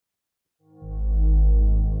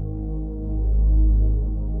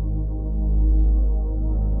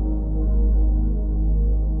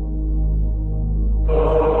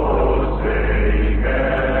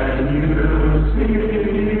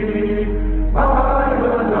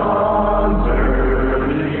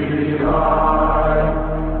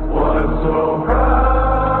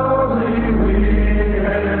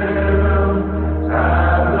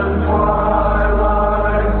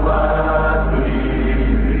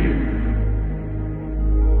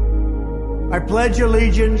I pledge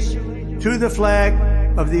allegiance to the flag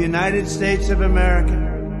of the United States of America.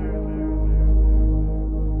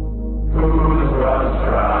 Whose broad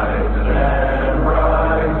stripes and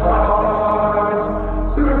bright stars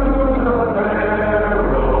through the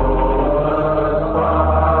perilous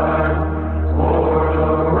fight, o'er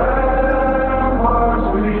the ramparts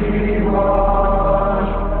we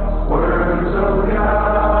march, words of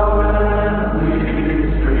gallantly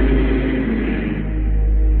stream.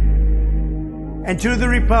 And to the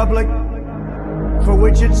republic for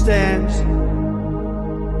which it stands,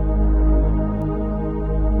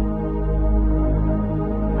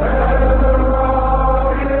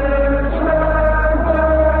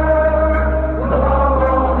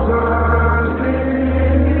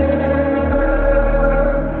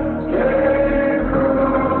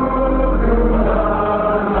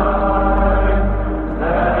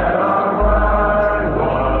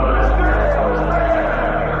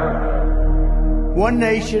 one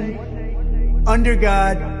nation, under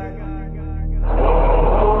God,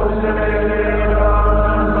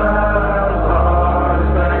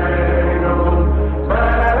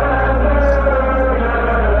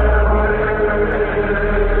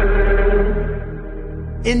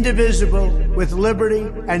 indivisible, with liberty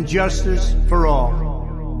and justice for all.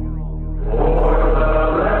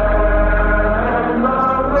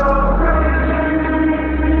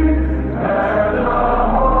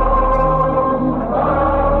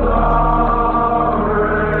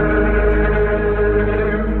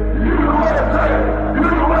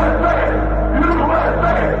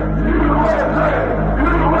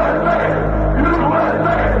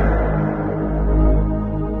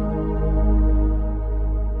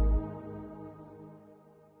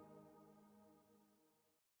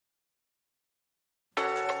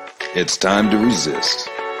 It's time to resist.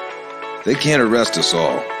 They can't arrest us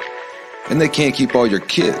all, and they can't keep all your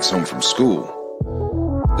kids home from school.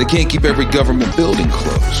 They can't keep every government building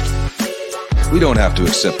closed. We don't have to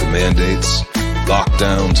accept the mandates,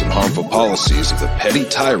 lockdowns, and harmful policies of the petty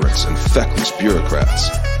tyrants and feckless bureaucrats.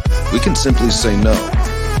 We can simply say no,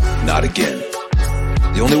 not again.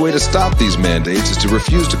 The only way to stop these mandates is to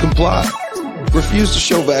refuse to comply. Refuse to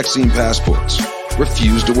show vaccine passports.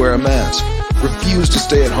 Refuse to wear a mask. Refuse to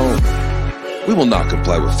stay at home. We will not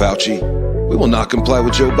comply with Fauci. We will not comply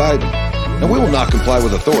with Joe Biden. And we will not comply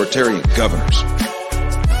with authoritarian governors.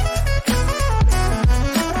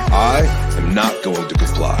 I am not going to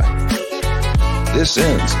comply. This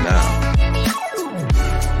ends now.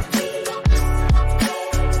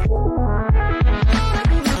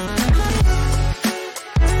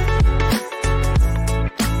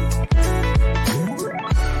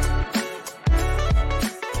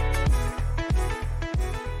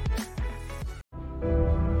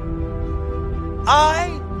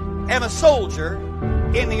 I am a soldier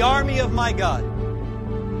in the army of my God.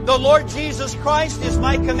 The Lord Jesus Christ is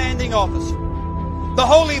my commanding officer. The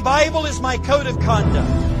Holy Bible is my code of conduct.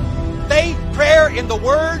 Faith, prayer, and the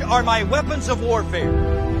Word are my weapons of warfare.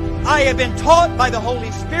 I have been taught by the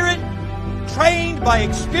Holy Spirit, trained by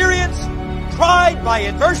experience, tried by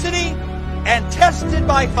adversity, and tested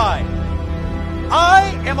by fire.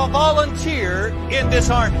 I am a volunteer in this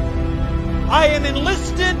army. I am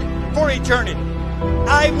enlisted for eternity.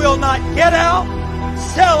 I will not get out,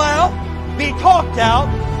 sell out, be talked out,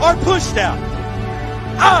 or pushed out.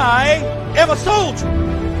 I am a soldier.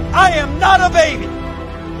 I am not a baby.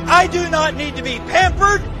 I do not need to be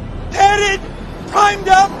pampered, petted, primed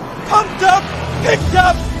up, pumped up, picked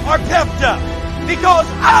up, or pepped up. Because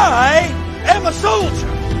I am a soldier.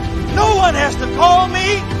 No one has to call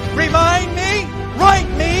me, remind me, write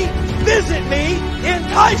me, visit me,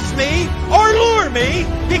 entice me, or lure me,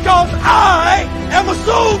 because I am a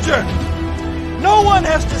soldier. No one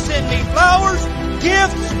has to send me flowers,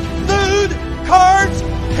 gifts, food, cards,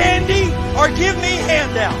 candy, or give me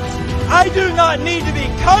handouts. I do not need to be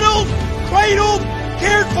cuddled, cradled,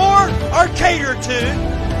 cared for, or catered to.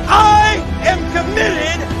 I am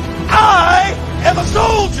committed. I am a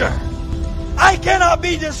soldier. I cannot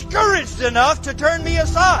be discouraged enough to turn me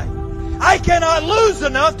aside. I cannot lose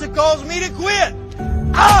enough to cause me to quit.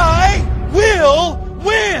 I will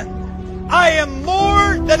win. I am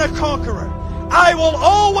more than a conqueror. I will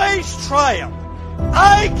always triumph.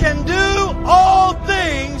 I can do all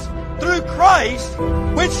things through Christ,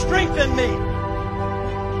 which strengthen me.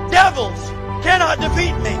 Devils cannot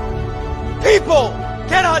defeat me. People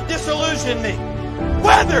cannot disillusion me.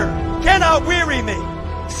 Weather cannot weary me.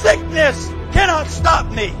 Sickness cannot stop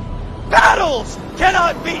me. Battles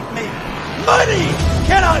cannot beat me. Money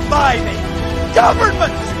cannot buy me.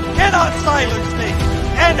 Governments cannot silence me.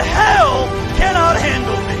 And hell cannot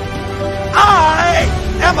handle me. I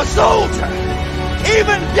am a soldier.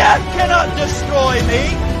 Even death cannot destroy me,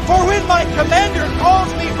 for when my commander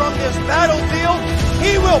calls me from this battlefield,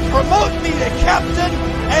 he will promote me to captain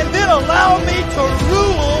and then allow me to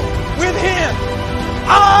rule with him.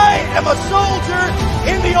 I am a soldier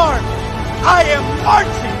in the army. I am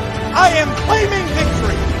marching. I am claiming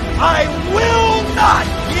victory. I will not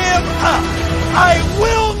give up. I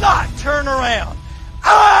will not turn around.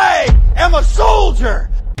 I am a soldier.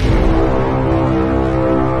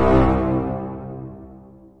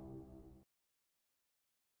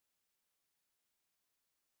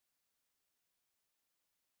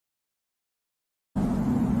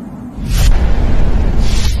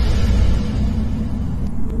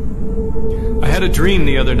 I had a dream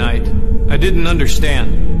the other night. I didn't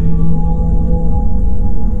understand.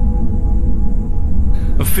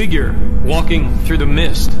 A figure walking through the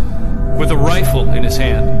mist with a rifle in his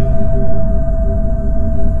hand.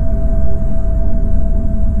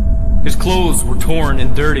 His clothes were torn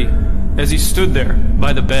and dirty as he stood there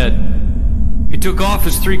by the bed. He took off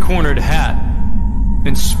his three-cornered hat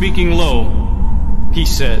and, speaking low, he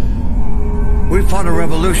said, We fought a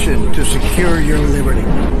revolution to secure your liberty.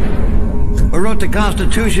 We wrote the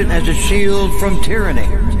Constitution as a shield from tyranny.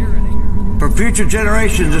 For future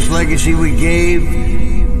generations, this legacy we gave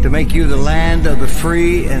to make you the land of the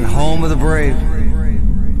free and home of the brave.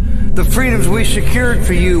 The freedoms we secured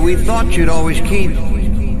for you, we thought you'd always keep.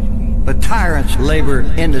 But tyrants labor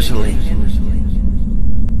endlessly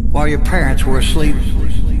while your parents were asleep.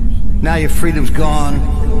 Now your freedom's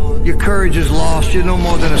gone. Your courage is lost. You're no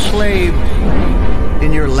more than a slave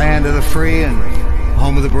in your land of the free and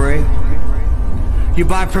home of the brave. You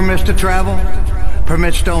buy permits to travel,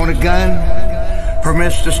 permits to own a gun,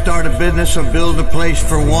 permits to start a business or build a place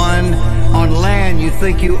for one. On land you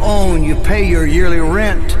think you own, you pay your yearly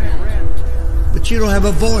rent, but you don't have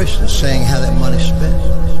a voice in saying how that money's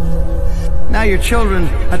spent. Now your children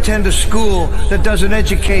attend a school that doesn't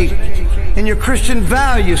educate, and your Christian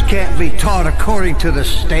values can't be taught according to the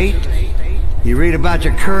state. You read about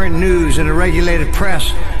your current news in a regulated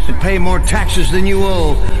press and pay more taxes than you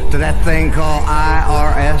owe to that thing called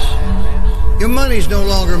IRS. Your money's no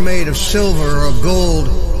longer made of silver or gold.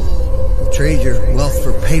 You trade your wealth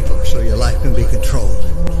for paper so your life can be controlled.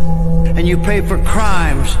 And you pay for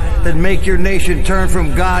crimes that make your nation turn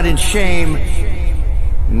from God in shame.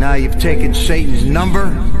 Now you've taken Satan's number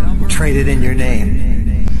and traded in your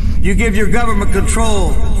name. You give your government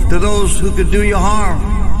control to those who could do you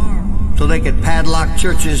harm, so they could padlock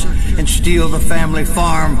churches and steal the family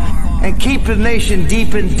farm and keep the nation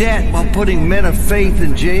deep in debt while putting men of faith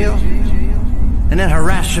in jail, and then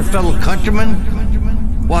harass your fellow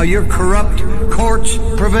countrymen while your corrupt courts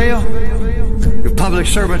prevail. Your public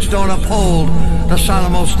servants don't uphold the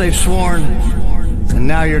solemn oaths they've sworn, and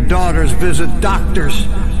now your daughters visit doctors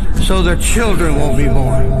so their children won't be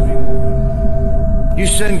born. You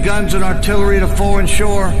send guns and artillery to foreign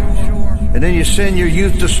shore, and then you send your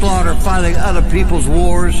youth to slaughter fighting other people's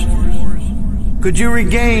wars. Could you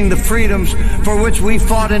regain the freedoms for which we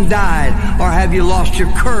fought and died, or have you lost your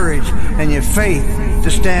courage and your faith to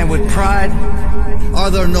stand with pride? Are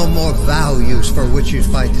there no more values for which you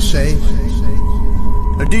fight to save?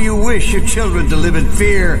 Or do you wish your children to live in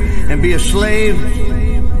fear and be a slave?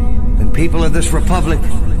 Then, people of this republic,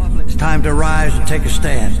 it's time to rise and take a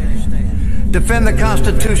stand. Defend the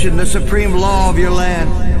Constitution, the supreme law of your land.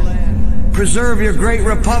 Preserve your great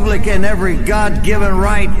republic and every God-given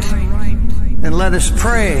right. And let us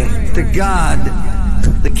pray to God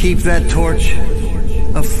to keep that torch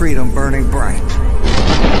of freedom burning bright.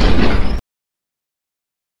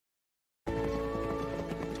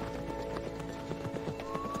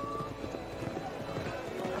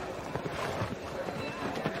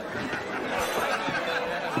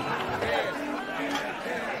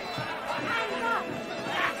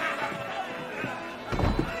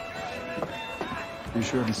 You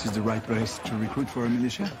sure this is the right place to recruit for a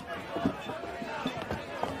militia?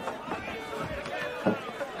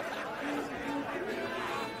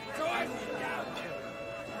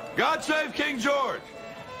 God save King George!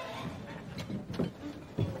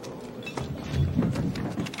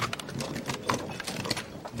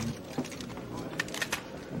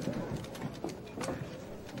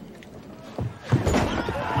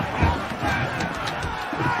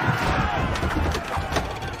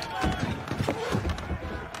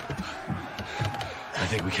 I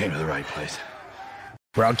think we came to the right place.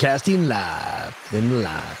 Broadcasting live from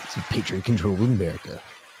the Patriot Control of America.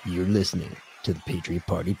 You're listening to the Patriot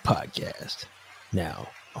Party Podcast. Now,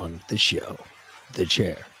 on the show, the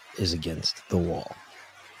chair is against the wall.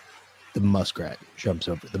 The muskrat jumps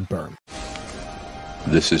over the berm.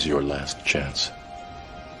 This is your last chance.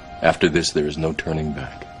 After this, there is no turning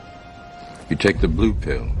back. You take the blue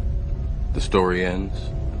pill, the story ends.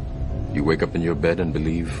 You wake up in your bed and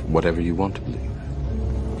believe whatever you want to believe.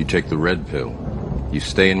 You take the red pill, you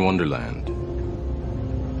stay in Wonderland,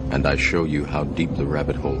 and I show you how deep the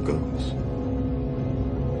rabbit hole goes.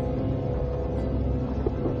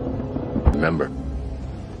 Remember,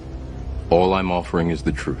 all I'm offering is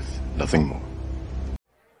the truth, nothing more.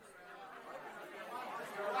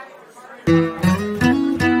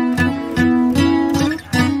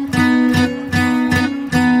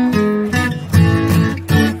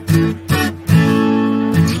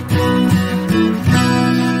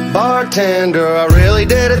 Bartender, I really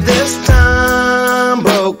did it this time.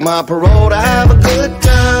 Broke my parole to have a good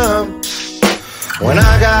time. When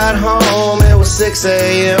I got home, it was 6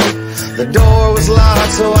 a.m. The door was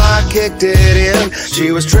locked, so I kicked it in.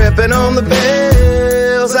 She was tripping on the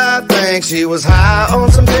pills. I think she was high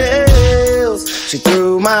on some pills. She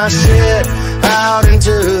threw my shit out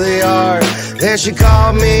into the yard. Then she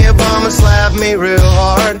called me a bum and slapped me real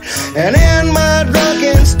hard. And in my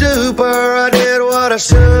drunken stupor, I did what I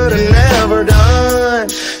should have never done.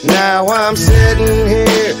 Now I'm sitting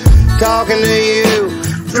here talking to you,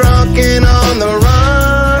 drunk and on the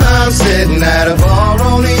run. I'm sitting at a bar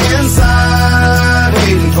on the inside,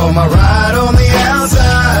 waiting for my ride on the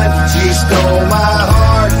outside. She stole my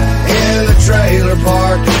heart in the trailer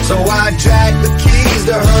park, so I jacked the keys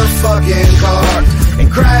to her fucking car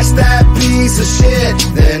and crashed that piece of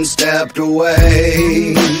shit, then stepped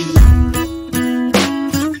away.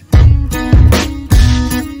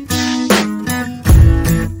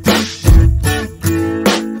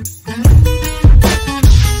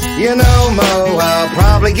 You know, Mo, I'll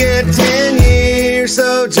probably get 10 years,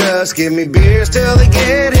 so just give me beers till they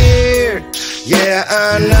get here. Yeah,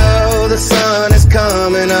 I know the sun is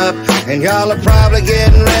coming up, and y'all are probably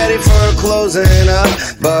getting ready for closing up.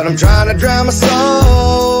 But I'm trying to dry my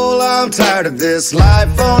soul. I'm tired of this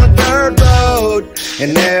life on a dirt road,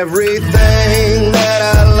 and everything that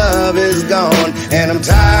I love is gone. And I'm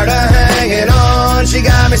tired of hanging on. She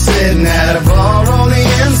got me sitting at a bar on the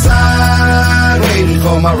inside, waiting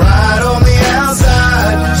for my ride on the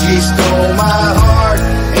outside. She stole my heart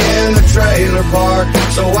in the trailer park,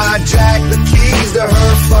 so I jacked the keys to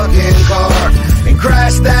her fucking car and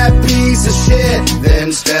crashed that piece of shit,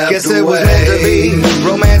 then stepped away. Guess it was meant to be.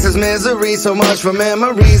 Romance is misery, so much for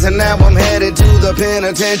memories, and now I'm headed to the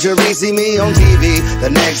penitentiary. See me on TV, the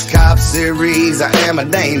next cop series. I am a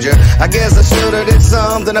danger. I guess I should've did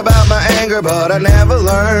something about my anger, but I never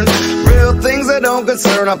learned. Real things that don't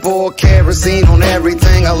concern. I pour kerosene on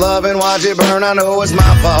everything I love and watch it burn. I know it's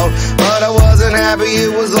my fault, but I wasn't happy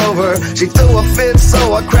it was over. She threw a fit,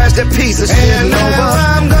 so I crashed that piece of shit. And now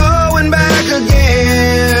I'm going back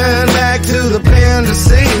again, back to the pen to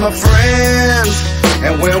see my friends.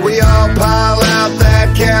 And when we all pile out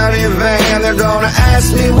that county van, they're gonna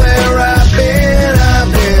ask me where I've been. I've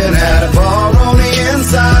been at a bar on the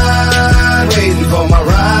inside, waiting for my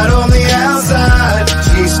ride on the outside.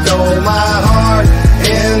 She stole my heart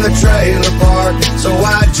in the trailer park, so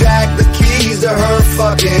I jacked the keys to her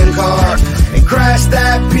fucking car and crashed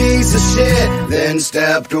that piece of shit, then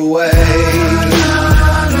stepped away.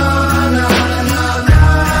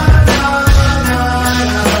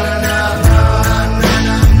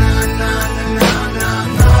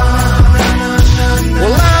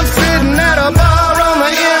 Well, I'm sitting at a bar on the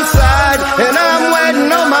inside, and I'm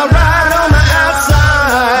waiting on my ride on the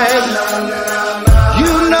outside.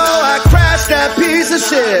 You know I crashed that piece of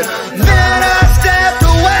shit, then I stepped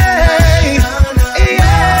away.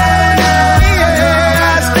 Yeah,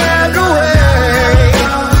 I stepped away.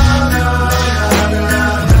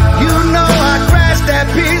 You know I crashed that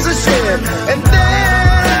piece of shit, and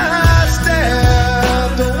then I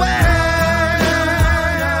stepped away.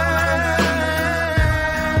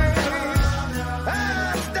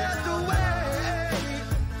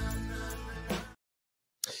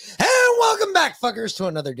 And welcome back, fuckers, to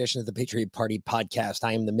another edition of the Patriot Party Podcast.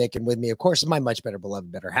 I am the Mick, and with me, of course, is my much better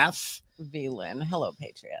beloved better half, V-Lynn. Hello,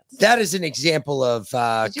 Patriots. That is an example of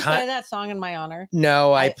Did you play that song in my honor?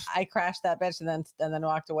 No, I crashed that bitch and then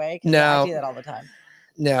walked away. No, I do that all the time.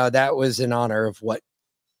 No, that was in honor of what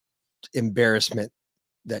embarrassment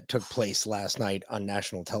that took place last night on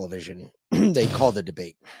national television. They called a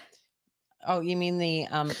debate. Oh, you mean the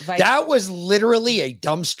that was literally a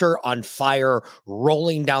dumpster on fire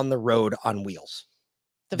rolling down the road on wheels.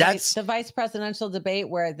 The vice presidential debate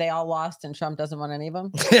where they all lost and Trump doesn't want any of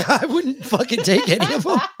them. I wouldn't fucking take any of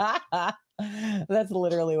them. That's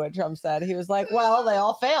literally what Trump said. He was like, well, they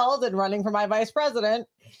all failed in running for my vice president.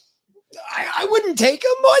 I wouldn't take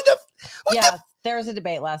them. There was a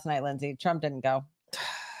debate last night, Lindsay. Trump didn't go.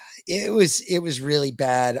 it was really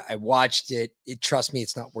bad. I watched it. Trust me,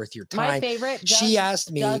 it's not worth your time. My favorite. She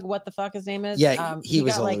asked me, Doug, what the fuck his name is? Yeah, he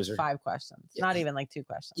was got a like loser. 5 questions, not even like 2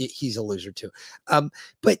 questions. He's a loser too.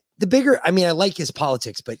 But the bigger, I mean, I like his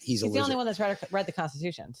politics, but he's a loser. The only one that's read the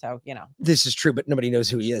Constitution, so you know. This is true, but nobody knows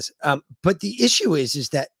who he is. But the issue is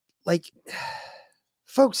that, like,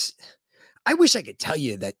 folks, I wish I could tell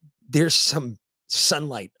you that there's some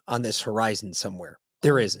sunlight on this horizon somewhere.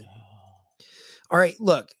 There isn't. All right,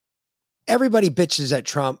 look, everybody bitches at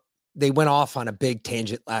Trump. They went off on a big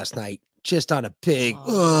tangent last night, just on a big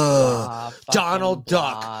Donald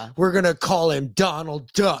Duck. We're going to call him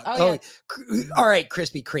Donald Duck. Oh, yeah. All right,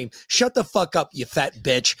 Krispy Kreme, shut the fuck up, you fat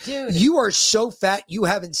bitch. Dude. You are so fat, you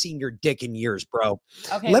haven't seen your dick in years, bro.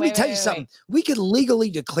 Okay, Let me tell you something. We could legally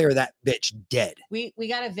declare that bitch dead. We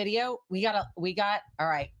got a video. We got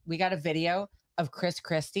a video of Chris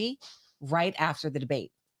Christie right after the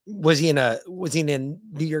debate. Was he in a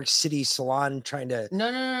New York City salon trying to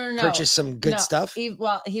no purchase some good stuff? He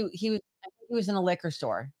was in a liquor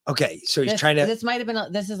store. Okay, so he's trying to. This might have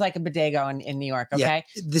been. This is like a bodega in New York. Okay,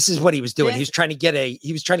 yeah, this is what he was doing. He was trying to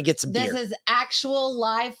get some beer. This is actual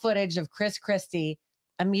live footage of Chris Christie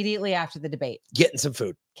immediately after the debate, getting some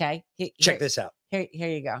food. Okay, check this out. Here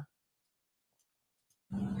you go.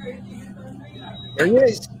 There he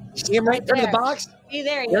is. You see him right in front of the box? See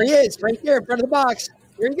there. There he is, right there in front of the box.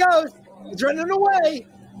 Here he goes. He's running away.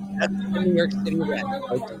 That's the New York City Rat.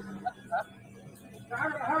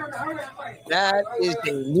 That is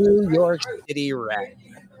a New York City rat.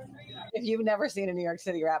 If you've never seen a New York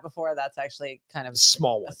City rat before, that's actually kind of a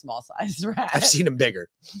small size rat. I've seen them bigger.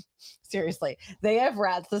 Seriously, they have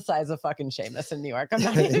rats the size of fucking Seamus in New York. I'm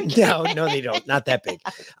not even No, they don't. Not that big.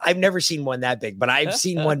 I've never seen one that big, but I've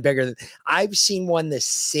seen one bigger. I've seen one the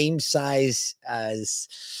same size as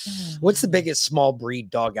what's the biggest small breed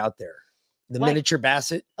dog out there? The miniature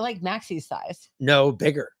basset? Like Maxie's size. No,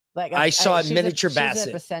 bigger. Like I saw a miniature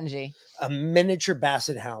basset. Basenji. A miniature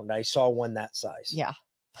basset hound. I saw one that size. Yeah.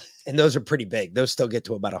 And those are pretty big. Those still get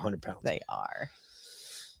to about 100 pounds. They are.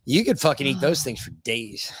 You could fucking eat those things for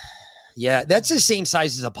days. Yeah, that's the same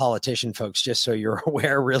size as a politician, folks, just so you're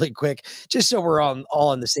aware really quick. Just so we're all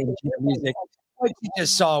on the same music. What you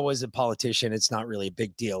just saw was a politician. It's not really a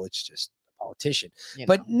big deal. It's just a politician.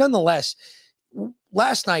 But nonetheless,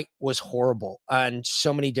 last night was horrible on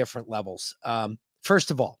so many different levels.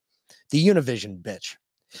 First of all, the Univision bitch.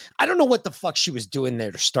 I don't know what the fuck she was doing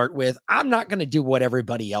there to start with. I'm not going to do what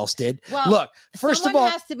everybody else did. Well, look, first of all,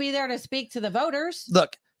 has to be there to speak to the voters.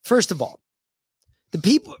 Look, first of all, the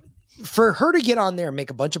people, for her to get on there and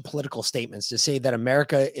make a bunch of political statements to say that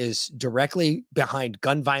America is directly behind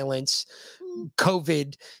gun violence,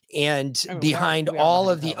 COVID, and behind all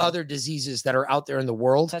of the other diseases that are out there in the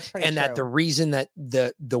world, and that the reason that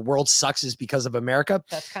the world sucks is because of America.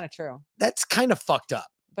 That's kind of true. That's kind of fucked up.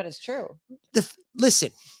 But it's true. Listen,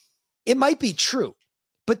 it might be true,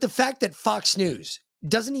 but the fact that Fox News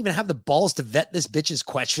doesn't even have the balls to vet this bitch's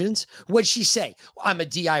questions. What'd she say? I'm a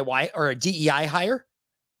DIY or a DEI hire?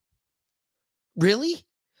 Really?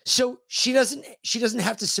 So she doesn't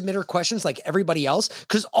have to submit her questions like everybody else?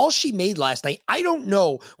 Because all she made last night, I don't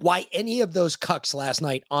know why any of those cucks last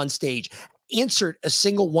night on stage answered a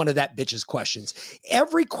single one of that bitch's questions.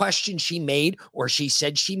 Every question she made or she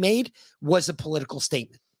said she made was a political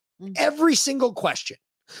statement. Every single question,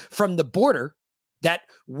 from the border that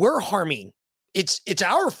we're harming. It's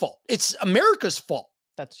our fault. It's America's fault.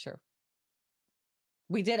 That's true.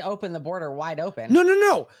 We did open the border wide open.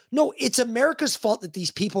 No. It's America's fault that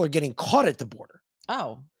these people are getting caught at the border.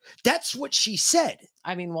 Oh, that's what she said.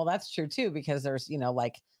 I mean, well, that's true too, because there's,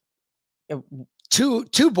 like two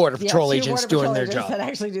border patrol agents doing their job that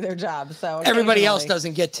actually do their job. So everybody else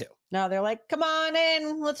doesn't get to. No, they're like, come on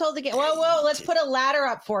in. Let's hold the gate. Whoa, let's put a ladder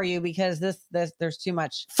up for you because there's too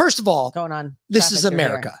much. First of all, going on. This is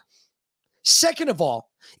America. Second of all,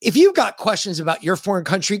 if you've got questions about your foreign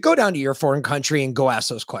country, go down to your foreign country and go ask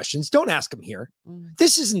those questions. Don't ask them here.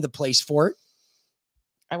 This isn't the place for it.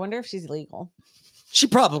 I wonder if she's legal. She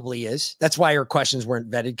probably is. That's why her questions weren't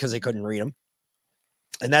vetted, because they couldn't read them.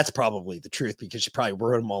 And that's probably the truth, because she probably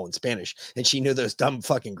wrote them all in Spanish and she knew those dumb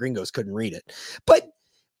fucking gringos couldn't read it. But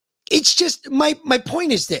it's just, my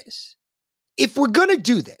point is this. If we're going to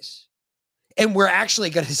do this, and we're actually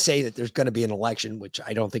going to say that there's going to be an election, which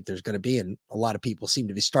I don't think there's going to be, and a lot of people seem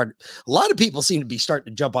to be starting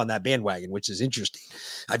to jump on that bandwagon, which is interesting.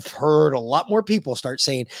 I've heard a lot more people start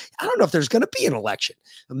saying, I don't know if there's going to be an election.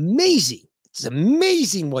 Amazing. It's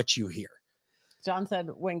amazing what you hear. John said,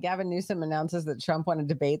 when Gavin Newsom announces that Trump won a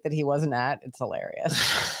debate that he wasn't at, it's hilarious.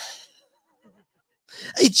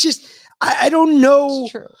 It's just, I don't know.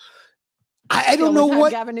 It's true. I don't know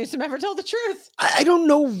what Gavin Newsom ever told the truth. I don't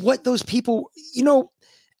know what those people,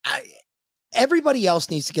 everybody else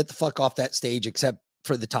needs to get the fuck off that stage except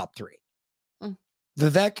for the top three.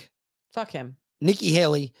 Vivek, fuck him. Nikki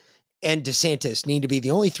Haley, and DeSantis need to be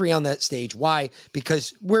the only three on that stage. Why?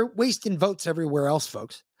 Because we're wasting votes everywhere else,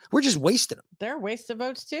 folks. We're just wasting them. They're wasted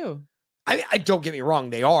votes too. I don't get me wrong,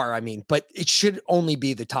 they are. But it should only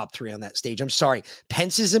be the top three on that stage. I'm sorry.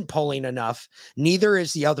 Pence isn't polling enough. Neither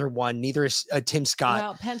is the other one. Neither is Tim Scott.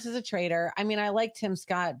 Well, Pence is a traitor. I like Tim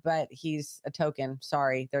Scott, but he's a token.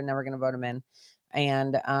 Sorry. They're never going to vote him in.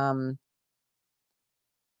 And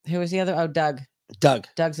who was the other? Oh, Doug.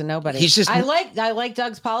 Doug's a nobody. He's just. I like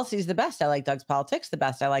Doug's policies the best. I like Doug's politics the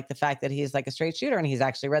best. I like the fact that he's like a straight shooter and he's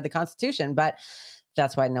actually read the Constitution, but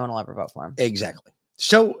that's why no one will ever vote for him. Exactly.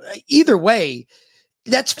 So either way,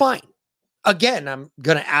 that's fine. Again, I'm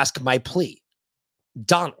going to ask my plea.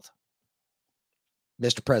 Donald,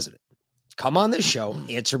 Mr. President, come on this show,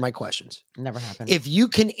 answer my questions. Never happened. If you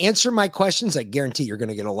can answer my questions, I guarantee you're going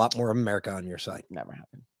to get a lot more of America on your side. Never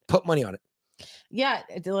happened. Put money on it. Yeah,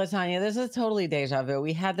 Latanya, this is totally deja vu.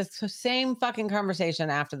 We had this same fucking conversation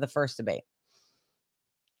after the first debate.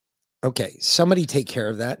 Okay, somebody take care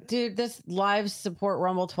of that. Dude, this live support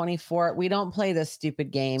Rumble 24. We don't play this stupid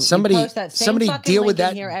game. Somebody deal with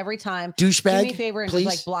that here every time. Douchebag. Do me a favor and please?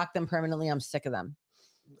 just block them permanently. I'm sick of them.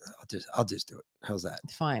 I'll just do it. How's that?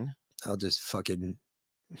 Fine. I'll just fucking.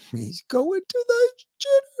 He's going to the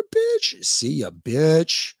Jenner, bitch. See ya,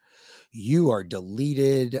 bitch. You are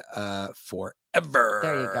deleted forever.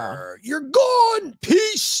 There you go. You're gone.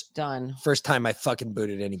 Peace. Done. First time I fucking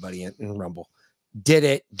booted anybody in Rumble. Did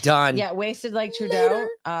it. Done. Yeah, wasted like Trudeau.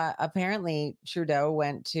 Apparently Trudeau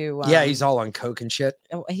went to yeah, he's all on coke and shit.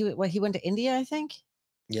 He went to India, I think.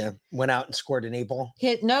 Yeah, went out and scored an 8-ball.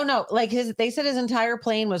 No, like they said his entire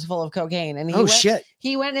plane was full of cocaine, and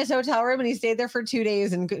he went in his hotel room and he stayed there for 2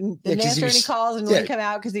 days and didn't answer any calls and wouldn't come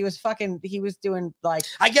out because he was doing like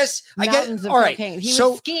I guess mountains of cocaine. He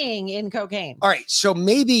was skiing in cocaine. All right, so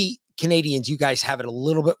maybe Canadians, you guys have it a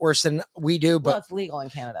little bit worse than we do, but it's legal in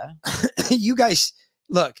Canada. You guys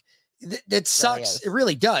look. That sucks. It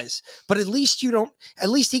really does. But at least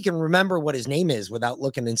he can remember what his name is without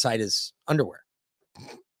looking inside his underwear.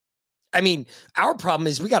 I mean, our problem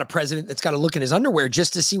is we got a president that's got to look in his underwear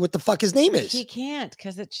just to see what the fuck his name is. He can't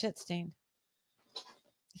because it's shit stained.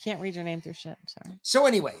 You can't read your name through shit. Sorry. So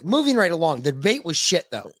anyway, moving right along. The debate was shit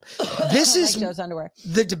though. This is Joe's underwear.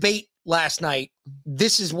 The debate last night.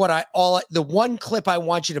 This is what the one clip I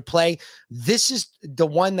want you to play. This is the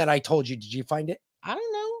one that I told you. Did you find it? I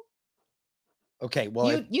don't know. Okay.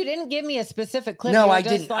 Well, you didn't give me a specific clip. No, I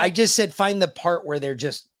didn't. I just said find the part where they're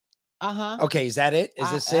just. Okay, is that it? Is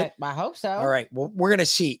this it? I hope so. All right. Well, we're gonna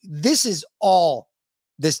see. This is all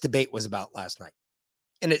this debate was about last night,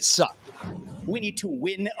 and it sucked. We need to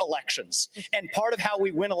win elections, and part of how we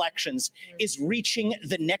win elections is reaching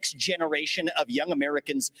the next generation of young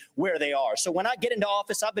Americans where they are. So when I get into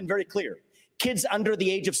office, I've been very clear. Kids under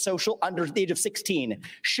the age of 16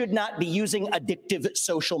 should not be using addictive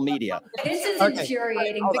social media. This is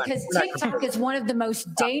infuriating because TikTok is one of the most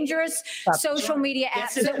dangerous social media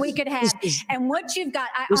apps that we could have. And what you've got,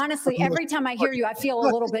 honestly, every time I hear you, I feel a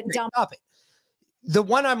little bit dumb. The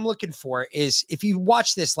one I'm looking for is if you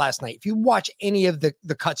watch this last night, if you watch any of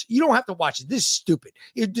the cuts, you don't have to watch it. This is stupid.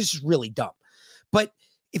 This is really dumb. But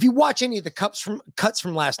if you watch any of the cuts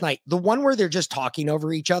from last night, the one where they're just talking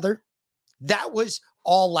over each other, that was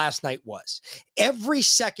all last night was. Every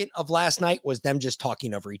second of last night was them just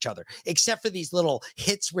talking over each other, except for these little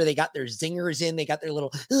hits where they got their zingers in. They got their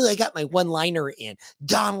little, I got my one-liner in.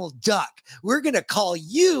 Donald Duck. We're going to call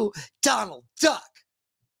you Donald Duck.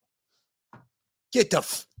 Get the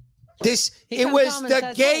it was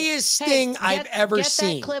the gayest thing I've ever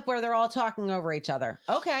seen. That clip where they're all talking over each other.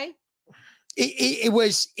 Okay. It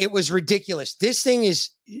was ridiculous. This thing is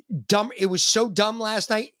dumb. It was so dumb last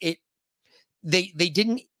night.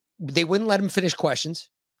 They wouldn't let him finish questions.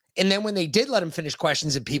 And then when they did let him finish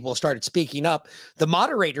questions and people started speaking up, the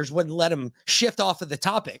moderators wouldn't let him shift off of the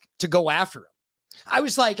topic to go after him. I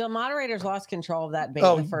was like, the moderators lost control of that debate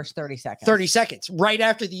in the first 30 seconds. 30 seconds, right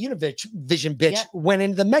after the Univision bitch went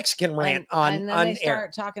into the Mexican rant and then they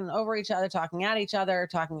air. start talking over each other, talking at each other,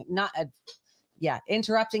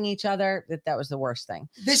 interrupting each other. That was the worst thing.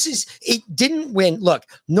 It didn't win. Look,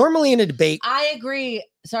 normally in a debate. I agree,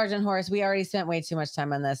 Sergeant Horace. We already spent way too much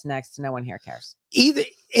time on this. Next, no one here cares. Either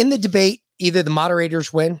in the debate, either the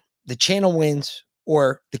moderators win, the channel wins,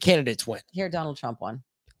 or the candidates win. Here, Donald Trump won.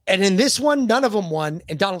 And in this one, none of them won,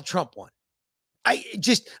 and Donald Trump won.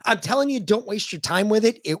 I'm telling you, don't waste your time with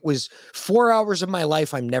it. It was 4 hours of my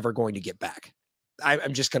life I'm never going to get back.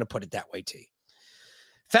 I'm just going to put it that way to you.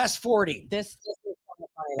 Fast forwarding. This is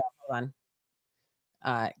hold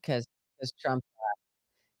on. Because Trump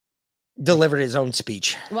delivered his own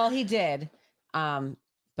speech. Well, he did.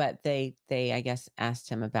 But they I guess asked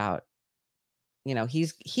him about,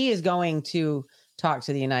 he is going to talk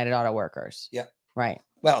to the United Auto Workers. Yeah. Right.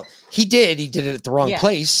 Well, he did it at the wrong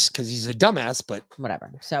place because he's a dumbass, but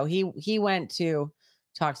whatever. So he went to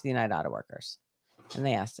talk to the United Auto Workers, and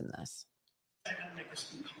they asked him this.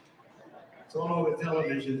 It's all over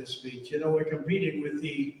television, this speech. We're competing with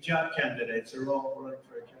the job candidates. They're all running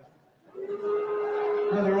for a job.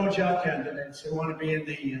 No, they're all job candidates. They want to be in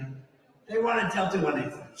they want to do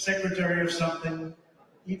anything. Secretary of something.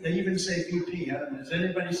 They even say VP. I don't know. Does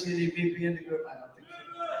anybody see any VP in the group? I don't think so.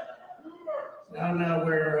 No,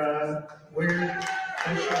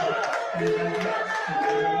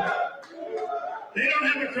 they don't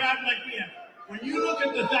have a crowd like we have. When you look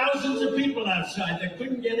at the thousands of people outside that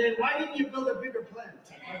couldn't get in, why didn't you build a bigger plant?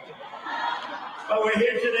 But we're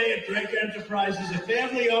here today at Drake Enterprises, a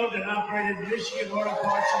family-owned and operated Michigan auto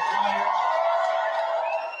parts supplier.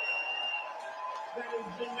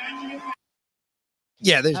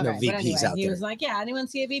 Yeah, there's no VPs out there. He was like, yeah, anyone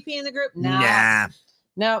see a VP in the group? Nah.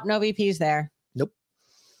 Nope, no VPs there.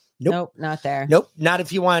 Nope, not there. Nope, not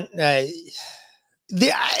if you want. I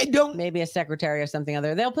don't. Maybe a secretary or something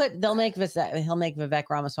other. He'll make Vivek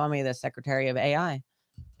Ramaswamy the secretary of AI.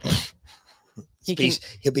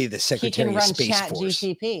 He'll be the secretary of Space Chat Force.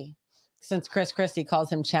 GTP, since Chris Christie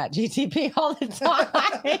calls him Chat GTP all the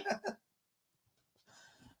time,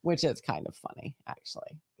 which is kind of funny,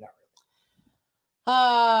 actually.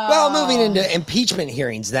 Well, moving into impeachment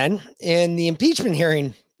hearings then, and the impeachment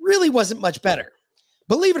hearing really wasn't much better.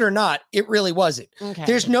 Believe it or not, it really wasn't. Okay.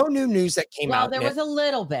 There's no new news that came out. Well, there was a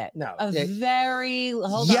little bit. No.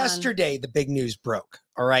 Yesterday, the big news broke.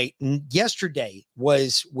 All right. And yesterday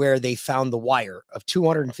was where they found the wire of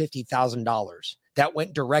 $250,000 that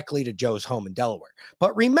went directly to Joe's home in Delaware.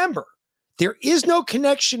 But remember, there is no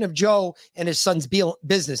connection of Joe and his son's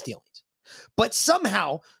business dealings. But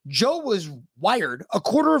somehow Joe was wired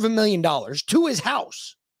 $250,000 to his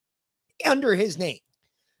house under his name.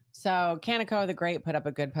 So Kaneko the Great put up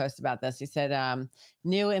a good post about this. He said,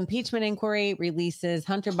 new impeachment inquiry releases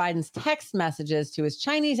Hunter Biden's text messages to his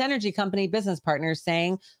Chinese energy company business partners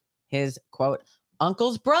saying his, quote,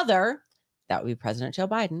 uncle's brother, that would be President Joe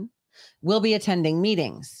Biden, will be attending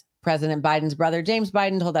meetings. President Biden's brother, James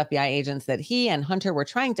Biden, told FBI agents that he and Hunter were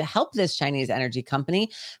trying to help this Chinese energy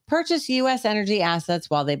company purchase U.S. energy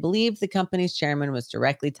assets while they believed the company's chairman was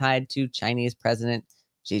directly tied to Chinese President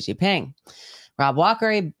Xi Jinping. Rob Walker,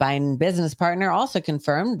 a Biden business partner, also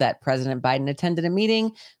confirmed that President Biden attended a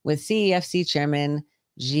meeting with CEFC chairman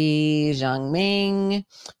Xi Jinping,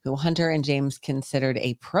 who Hunter and James considered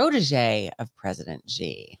a protege of President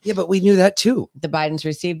Xi. Yeah, but we knew that too. The Bidens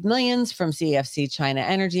received millions from CEFC China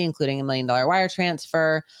Energy, including $1 million wire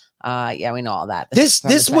transfer. Yeah, we know all that. This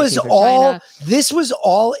was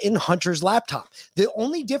all in Hunter's laptop. The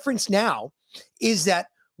only difference now is that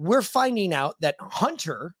we're finding out that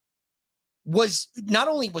Hunter was not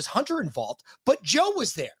only was Hunter involved, but Joe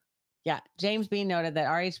was there. Yeah. James B. noted that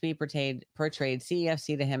RHB portrayed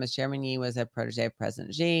CEFC to him as Chairman Yi was a protege of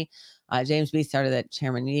President Xi. James B. started that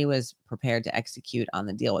Chairman Yi was prepared to execute on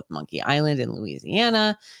the deal with Monkey Island in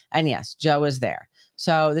Louisiana. And yes, Joe was there.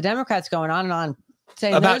 So the Democrats going on and on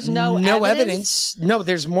saying about there's no evidence. No,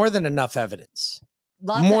 there's more than enough evidence.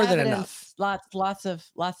 Lots of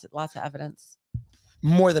evidence.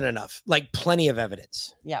 More than enough. Like plenty of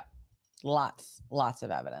evidence. Yeah. Lots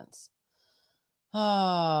of evidence.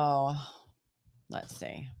 Oh, let's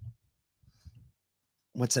see.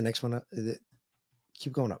 What's the next one?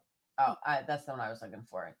 Keep going up. Oh, that's the one I was looking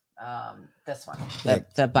for. This one,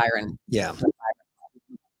 the Byron. Yeah.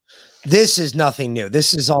 This is nothing new.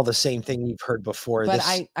 This is all the same thing you've heard before. But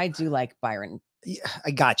I do like Byron. Yeah,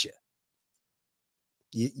 I got you.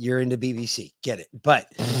 You're into BBC. Get it. But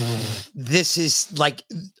this is like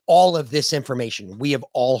all of this information we have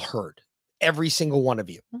all heard. Every single one of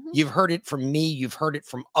you. Mm-hmm. You've heard it from me. You've heard it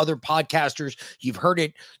from other podcasters. You've heard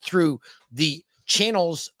it through the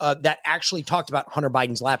channels that actually talked about Hunter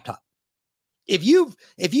Biden's laptop. If you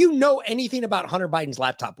know anything about Hunter Biden's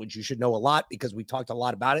laptop, which you should know a lot because we talked a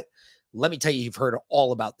lot about it, let me tell you, you've heard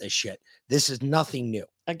all about this shit. This is nothing new.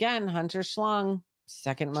 Again, Hunter Schlong,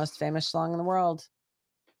 second most famous schlong in the world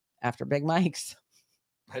after Big Mike's.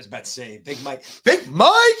 I was about to say Big Mike. Big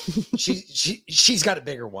Mike. She's got a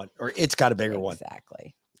bigger one, or it's got a bigger one.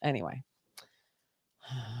 Exactly. Anyway,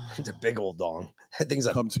 it's a big old dong. Things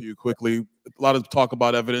come to you quickly. A lot of talk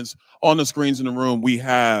about evidence on the screens in the room. We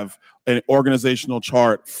have an organizational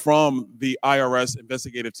chart from the IRS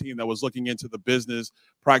investigative team that was looking into the business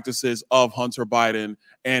practices of Hunter Biden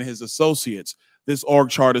and his associates. This org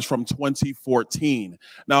chart is from 2014.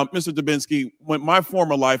 Now, Mr. Dubinsky, when my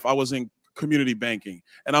former life, I was in community banking,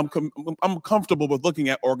 and I'm comfortable with looking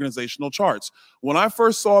at organizational charts. When I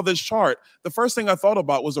first saw this chart, the first thing I thought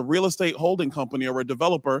about was a real estate holding company or a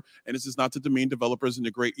developer, and this is not to demean developers in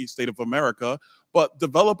the great East state of America, but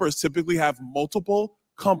developers typically have multiple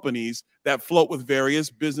companies that float with various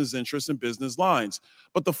business interests and business lines.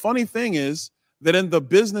 But the funny thing is that in the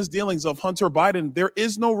business dealings of Hunter Biden, there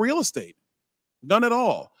is no real estate, none at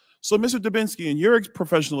all. So, Mr. Dubinsky, in your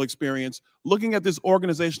professional experience, looking at this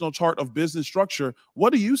organizational chart of business structure,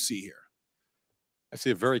 what do you see here? I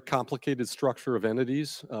see a very complicated structure of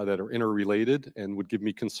entities that are interrelated and would give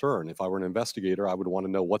me concern. If I were an investigator, I would want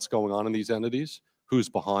to know what's going on in these entities, who's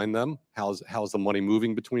behind them, how's the money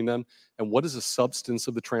moving between them, and what is the substance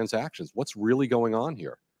of the transactions? What's really going on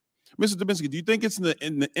here? Mr. Dubinsky, do you think it's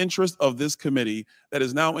in the interest of this committee that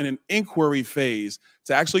is now in an inquiry phase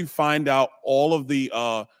to actually find out all of the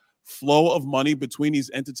flow of money between these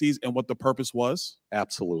entities and what the purpose was?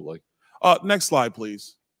 Absolutely. Next slide,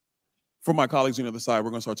 please. For my colleagues on the other side,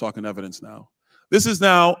 we're going to start talking evidence now. This is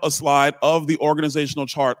now a slide of the organizational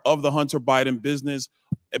chart of the Hunter Biden business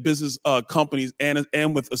companies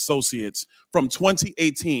and with associates from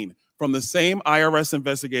 2018, from the same IRS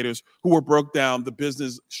investigators who were broke down the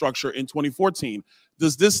business structure in 2014.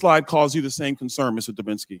 Does this slide cause you the same concern, Mr.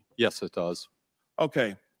 Dubinsky? Yes, it does.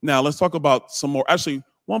 Okay. Now let's talk about some more. Actually,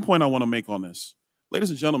 one point I want to make on this. Ladies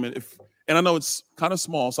and gentlemen, and I know it's kind of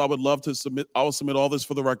small, so I would love to submit, I will submit all this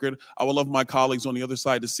for the record. I would love my colleagues on the other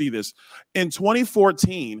side to see this. In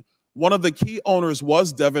 2014, one of the key owners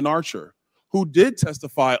was Devin Archer, who did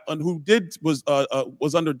testify and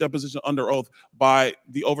was under deposition under oath by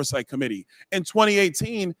the Oversight Committee. In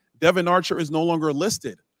 2018, Devin Archer is no longer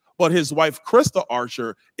listed, but his wife, Krista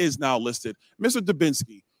Archer, is now listed. Mr.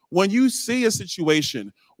 Dubinsky, when you see a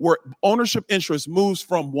situation where ownership interest moves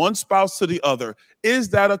from one spouse to the other, is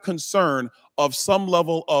that a concern of some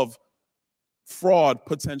level of fraud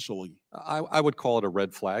potentially? I would call it a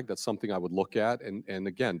red flag. That's something I would look at and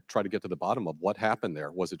again, try to get to the bottom of what happened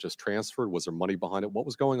there. Was it just transferred? Was there money behind it? What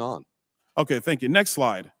was going on? Okay, thank you. Next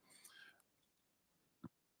slide.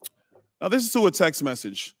 Now, this is to a text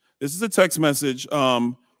message. This is a text message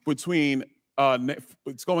between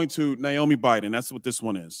it's going to Naomi Biden. That's what this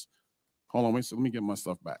one is. Hold on, wait. So let me get my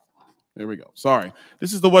stuff back. There we go. Sorry.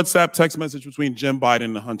 This is the WhatsApp text message between Jim Biden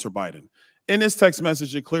and Hunter Biden. In this text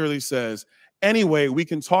message, it clearly says, anyway, we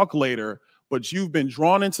can talk later, but you've been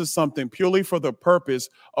drawn into something purely for the purpose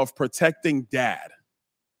of protecting dad.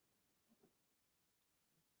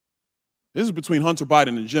 This is between Hunter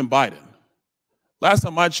Biden and Jim Biden. Last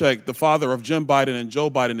time I checked, the father of Jim Biden and Joe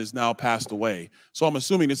Biden is now passed away. So I'm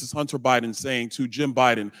assuming this is Hunter Biden saying to Jim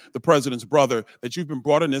Biden, the president's brother, that you've been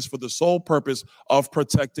brought in this for the sole purpose of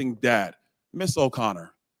protecting dad. Miss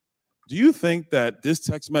O'Connor, do you think that this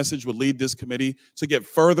text message would lead this committee to get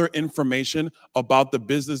further information about the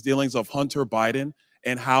business dealings of Hunter Biden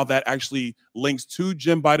and how that actually links to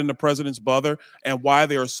Jim Biden, the president's brother, and why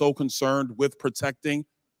they are so concerned with protecting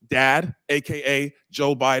dad, aka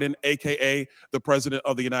Joe Biden, aka the president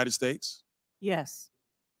of the United States? Yes.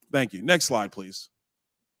 Thank you. Next slide, please.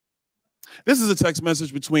 This is a text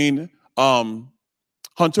message between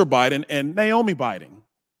Hunter Biden and Naomi Biden.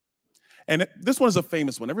 And this one is a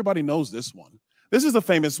famous one. Everybody knows this one. This is a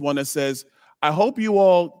famous one that says, I hope you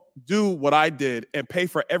all do what I did and pay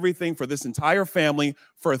for everything for this entire family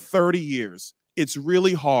for 30 years. It's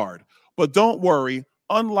really hard. But don't worry,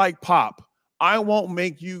 unlike Pop, I won't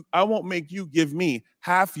make you give me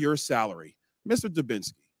half your salary. Mr.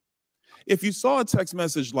 Dubinsky, if you saw a text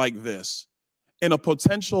message like this in a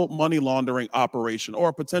potential money laundering operation or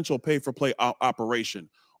a potential pay-for-play operation,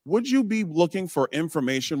 would you be looking for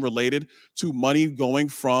information related to money going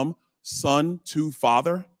from son to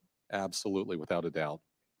father? Absolutely, without a doubt.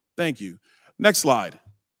 Thank you. Next slide.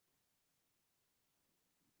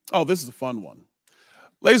 Oh, this is a fun one.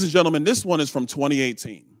 Ladies and gentlemen, this one is from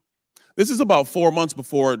 2018. This is about 4 months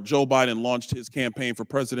before Joe Biden launched his campaign for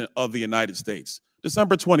president of the United States,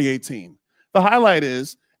 December 2018. The highlight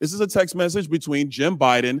is, this is a text message between Jim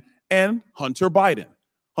Biden and Hunter Biden.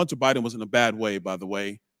 Hunter Biden was in a bad way, by the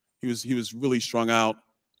way. He was really strung out.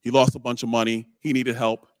 He lost a bunch of money. He needed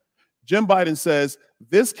help. Jim Biden says,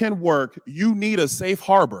 this can work. You need a safe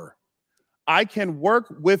harbor. I can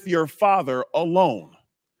work with your father alone.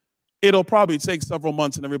 It'll probably take several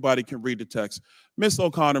months and everybody can read the text. Miss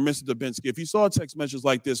O'Connor, Mr. Dubinsky, if you saw a text message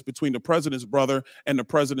like this between the president's brother and the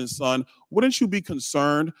president's son, wouldn't you be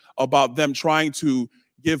concerned about them trying to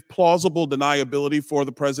give plausible deniability for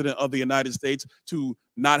the president of the United States to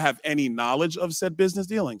not have any knowledge of said business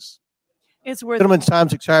dealings? It's worth. Gentlemen's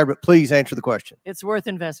time's expired, but please answer the question. It's worth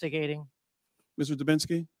investigating. Mr.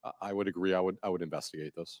 Dubinsky? I would agree. I would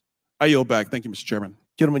investigate this. I yield back. Thank you, Mr. Chairman.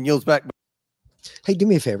 Gentleman yields back. Hey, do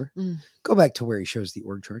me a favor. Go back to where he shows the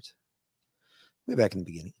org charts. Way back in the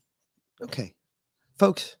beginning. Okay.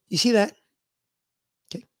 Folks, you see that?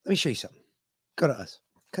 Okay. Let me show you something. Go to us.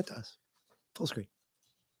 Cut to us. Full screen.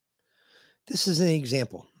 This is an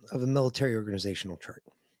example of a military organizational chart.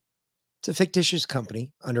 It's a fictitious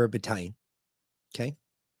company under a battalion. Okay.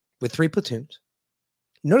 With 3 platoons.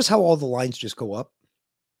 Notice how all the lines just go up.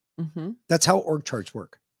 That's how org charts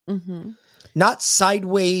work. Not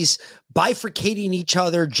sideways, bifurcating each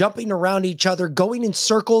other, jumping around each other, going in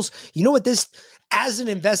circles. You know what this, as an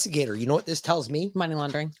investigator, you know what this tells me? Money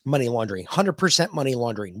laundering. Money laundering. 100% money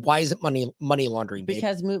laundering. Why is it money laundering? Babe?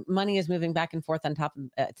 Because money is moving back and forth on top of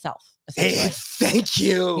itself. Hey, thank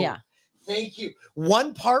you. Yeah. Thank you.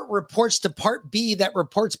 One part reports to part B that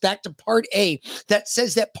reports back to part A that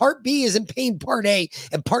says that part B isn't paying part A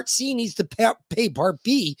and part C needs to pay part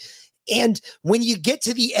B. And when you get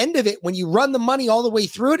to the end of it, when you run the money all the way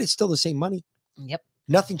through it, it's still the same money. Yep.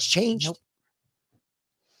 Nothing's changed.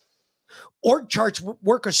 Org charts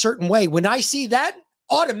work a certain way. When I see that,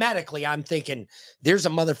 automatically I'm thinking there's a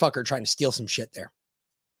motherfucker trying to steal some shit there.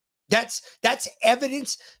 That's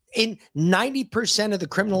evidence in 90% of the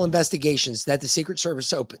criminal investigations that the Secret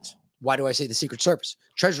Service opens. Why do I say the Secret Service?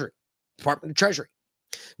 Treasury, Department of Treasury.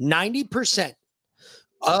 90%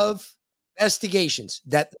 of investigations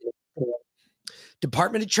that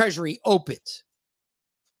Department of Treasury opens,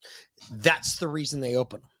 that's the reason they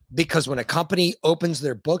open them. Because when a company opens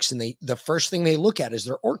their books and the first thing they look at is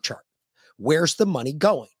their org chart. Where's the money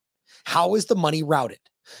going? How is the money routed?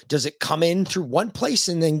 Does it come in through one place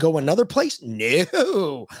and then go another place?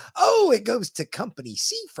 No. Oh, it goes to company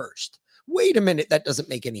C first. Wait a minute. That doesn't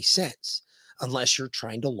make any sense unless you're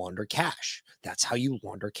trying to launder cash. That's how you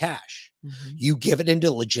launder cash. You give it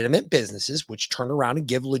into legitimate businesses, which turn around and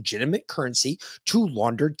give legitimate currency to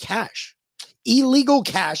laundered cash, illegal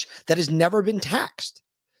cash that has never been taxed.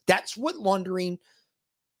 That's what laundering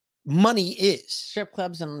money is. Strip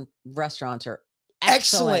clubs and restaurants are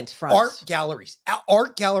excellent fronts. Art galleries.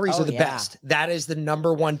 Art galleries Oh, are the yeah. best. That is the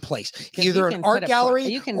number one place. 'Cause Either you an can art put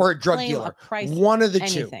gallery or a drug claim dealer. price One of the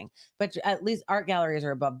anything. But at least art galleries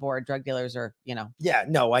are above board. Drug dealers are, Yeah,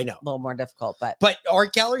 no, I know. a little more difficult. But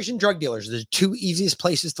art galleries and drug dealers are the 2 easiest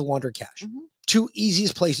places to launder cash. 2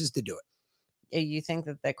 easiest places to do it. you think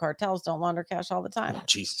that the cartels don't launder cash all the time?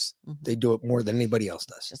 Jesus. They do it more than anybody else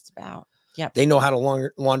does. Just about. Yep. They know how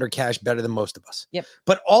to launder cash better than most of us. Yep.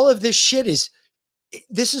 But all of this shit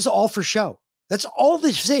this is all for show. That's all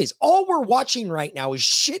this is. All we're watching right now is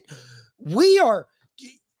shit. You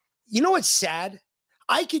know what's sad?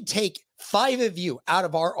 I could take 5 of you out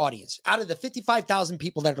of our audience, out of the 55,000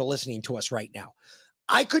 people that are listening to us right now.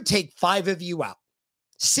 I could take 5 of you out,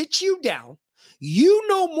 sit you down. You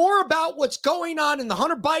know more about what's going on in the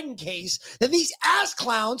Hunter Biden case than these ass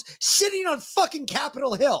clowns sitting on fucking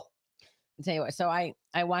Capitol Hill. I'll tell you what. So I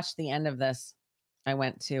watched the end of this. I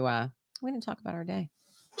went to, we didn't talk about our day.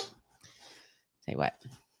 Tell you what,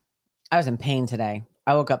 I was in pain today.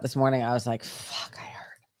 I woke up this morning. I was like, fuck,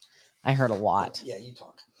 I hurt a lot. Yeah, you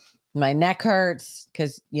talk. My neck hurts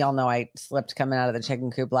because y'all know I slipped coming out of the chicken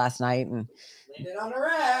coop last night and landed on her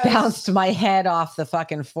ass. Bounced my head off the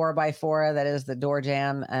fucking 4x4 that is the door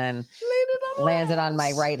jamb and landed on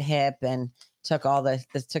my right hip and took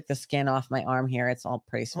the skin off my arm here. It's all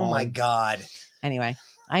pretty small. Oh my God. Anyway,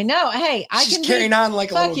 I know. Hey, She's carrying on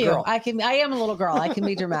like a little girl. I am a little girl. I can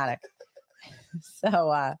be dramatic.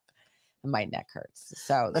 So my neck hurts.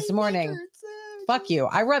 So this morning, fuck you.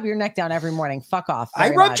 I rub your neck down every morning. Fuck off.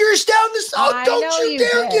 I rubbed yours down this. Oh, don't you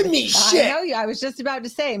dare did. give me shit. I know you. I was just about to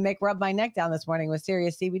say, Mick rubbed my neck down this morning with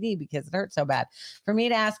serious CBD because it hurt so bad. For me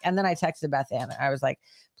to ask, and then I texted Beth Ann. I was like,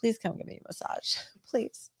 please come give me a massage.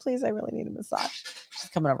 Please, I really need a massage. She's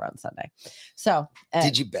coming over on Sunday. So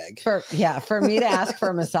did you beg? For me to ask for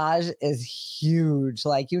a massage is huge.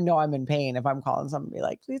 Like, I'm in pain if I'm calling someone and be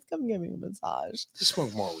like, please come give me a massage. Just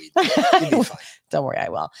smoke more weed. You'll be fine. Don't worry, I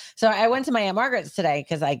will. So I went to my Aunt Margaret's today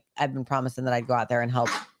because I've been promising that I'd go out there and help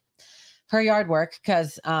her yard work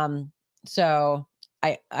because so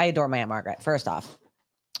I adore my Aunt Margaret. First off,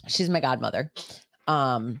 she's my godmother.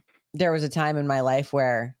 There was a time in my life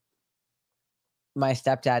where my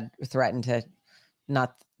stepdad threatened to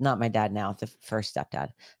not my dad now, the first stepdad.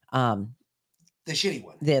 The shitty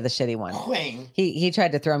one. The shitty one. Wayne. He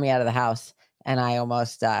tried to throw me out of the house and I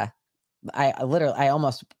almost I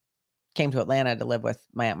almost came to Atlanta to live with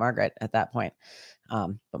my Aunt Margaret at that point.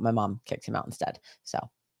 But my mom kicked him out instead. So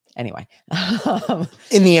anyway,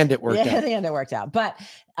 in the end, it worked out. In the end, it worked out. But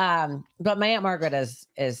my Aunt Margaret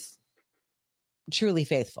is truly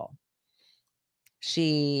faithful.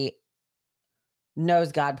 She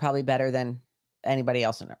knows God probably better than anybody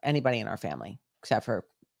in our family, except for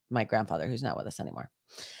my grandfather, who's not with us anymore.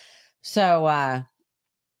 So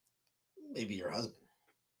maybe your husband.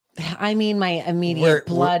 I mean, my immediate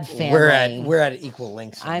blood family. We're at equal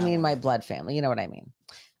lengths. I mean, my blood family. You know what I mean?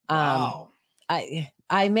 Wow.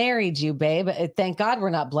 I married you, babe. Thank God we're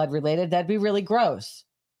not blood related. That'd be really gross.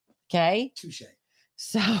 Okay. Touche.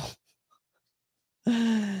 So,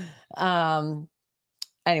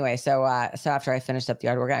 anyway, so after I finished up the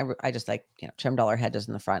yard work, I just trimmed all our hedges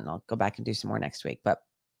in the front, and I'll go back and do some more next week. But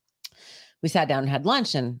we sat down and had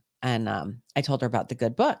lunch, and I told her about the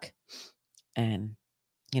good book, and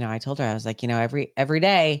I told her, I was like, every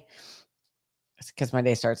day, because my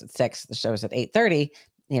day starts at 6, the show's at 8:30,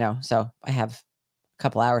 so I have a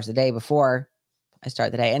couple hours a day before I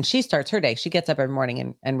start the day, and she starts her day. She gets up every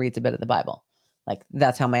morning and reads a bit of the Bible. Like,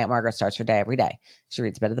 that's how my Aunt Margaret starts her day every day. She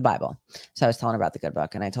reads a bit of the Bible. So I was telling her about the good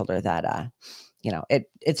book, and I told her that,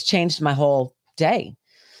 it's changed my whole day.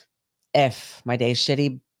 If my day's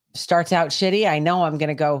starts out shitty, I know I'm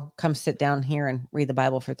going to come sit down here and read the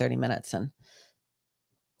Bible for 30 minutes, and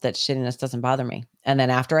that shittiness doesn't bother me. And then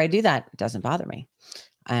after I do that, it doesn't bother me.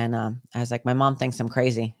 And I was like, my mom thinks I'm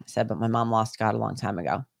crazy. I said, but my mom lost God a long time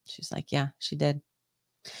ago. She's like, yeah, she did.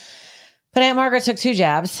 But Aunt Margaret took 2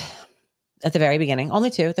 jabs at the very beginning, only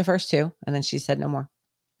 2, the first 2. And then she said no more.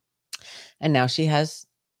 And now she has,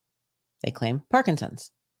 they claim, Parkinson's.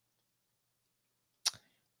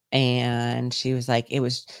 And she was like,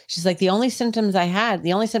 she's like, the only symptom I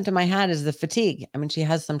had is the fatigue. I mean, she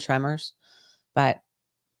has some tremors,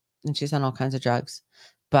 and she's on all kinds of drugs,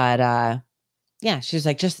 but yeah, she's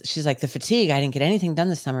like, the fatigue. I didn't get anything done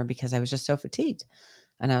this summer because I was just so fatigued.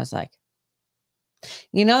 And I was like,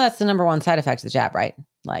 that's the number 1 side effect of the jab, right?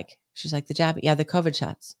 Like, she's like, the jab, yeah, the COVID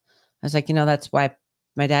shots. I was like, that's why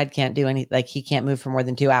my dad can't do he can't move for more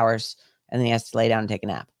than 2 hours, and then he has to lay down and take a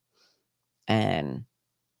nap. And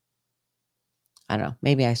I don't know,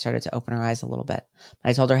 maybe I started to open her eyes a little bit.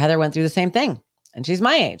 I told her Heather went through the same thing, and she's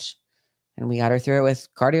my age. And we got her through it with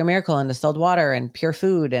Cardio Miracle and distilled water and pure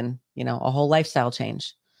food and, a whole lifestyle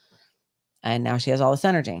change. And now she has all this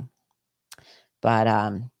energy.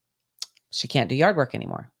 But she can't do yard work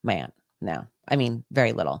anymore, my aunt. No, I mean,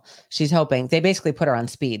 very little. She's hoping. They basically put her on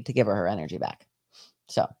speed to give her energy back.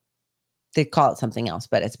 So they call it something else,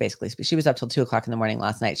 but it's basically, she was up till 2:00 in the morning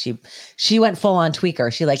last night. She went full on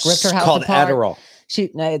tweaker. She ripped her house apart. It's called Adderall.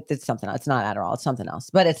 It's something else. It's not Adderall. It's something else,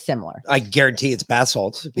 but it's similar. I guarantee it's bath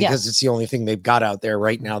salts, because it's the only thing they've got out there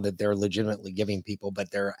right now that they're legitimately giving people, but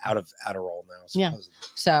they're out of Adderall now. Supposedly. Yeah.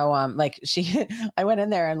 So, I went in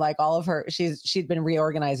there, and all of her, she'd been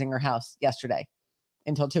reorganizing her house yesterday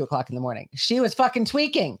until 2:00 in the morning. She was fucking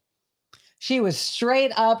tweaking. She was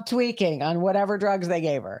straight up tweaking on whatever drugs they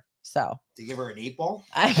gave her. So they give her an 8-ball.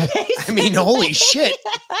 I mean, holy shit.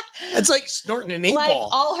 It's like snorting an 8-ball.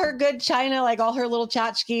 All her good china, all her little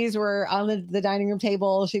tchotchkes were on the dining room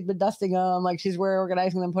table. She'd been dusting them. She's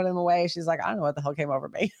reorganizing them, putting them away. She's like, I don't know what the hell came over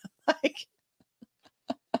me. All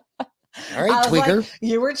right, tweaker.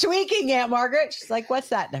 You were tweaking, Aunt Margaret. She's like, what's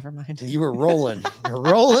that? Never mind. You were rolling. You're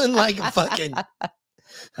rolling like a fucking.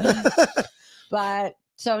 But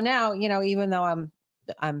so now, even though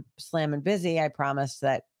I'm slamming busy, I promised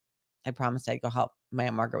I'd go help my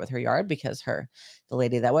Aunt Margaret with her yard, because the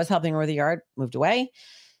lady that was helping her with the yard moved away,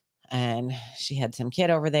 and she had some kid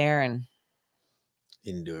over there, and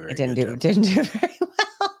didn't do very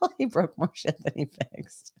well. He broke more shit than he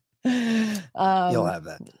fixed. You'll have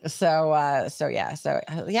that. So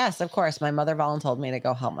yes, of course, my mother volunteered me to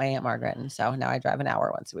go help my Aunt Margaret, and so now I drive an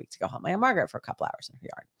hour once a week to go help my Aunt Margaret for a couple hours in her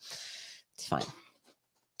yard. It's fine,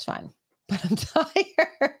 but I'm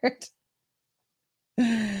tired.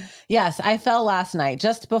 Yes, I fell last night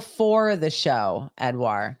just before the show,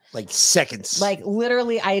 Edouard. Seconds.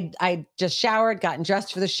 Literally, I just showered, gotten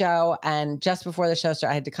dressed for the show, and just before the show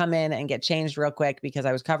started, I had to come in and get changed real quick because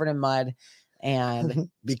I was covered in mud. And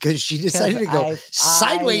because she decided to go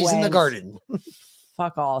sideways in the garden.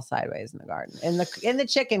 Fuck all sideways in the garden. In the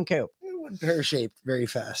chicken coop. It went pear-shaped very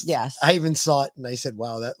fast. Yes. I even saw it and I said,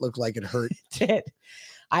 wow, that looked like it hurt. It did.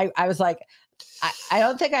 I was like, I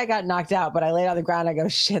don't think I got knocked out, but I laid on the ground. I go,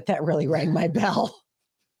 shit, that really rang my bell.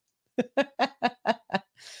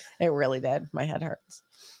 It really did. My head hurts.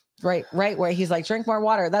 Right where he's like, drink more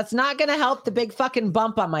water. That's not going to help the big fucking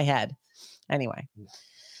bump on my head. Anyway.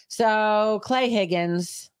 So Clay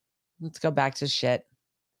Higgins, let's go back to shit.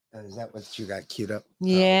 Is that what you got queued up?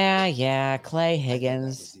 Yeah. Clay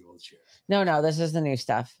Higgins. No, this is the new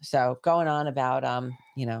stuff. So going on about,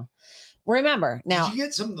 remember now. Did you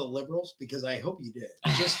get some of the liberals? Because I hope you did.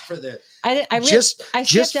 Just for the, I just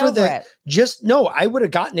for over it. No, I would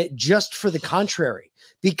have gotten it just for the contrary,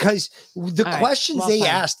 because the questions they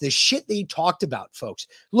asked, the shit they talked about, folks.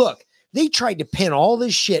 Look, they tried to pin all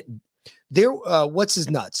this shit. There, what's his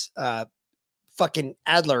nuts? Fucking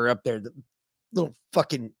Adler up there, the little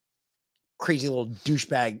fucking crazy little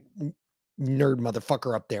douchebag nerd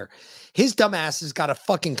motherfucker up there. His dumb ass has got a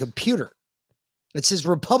fucking computer. It says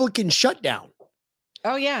Republican shutdown.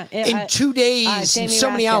 Oh yeah, in 2 days, in so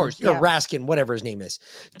many hours. Yeah. Raskin, whatever his name is.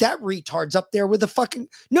 That retard's up there with a fucking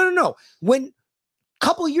no. When a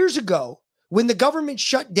couple of years ago, when the government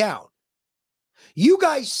shut down, you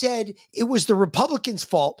guys said it was the Republicans'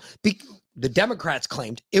 fault. The Democrats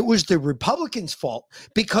claimed it was the Republicans' fault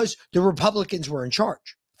because the Republicans were in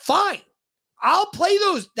charge. Fine. I'll play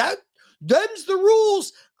those. Them's the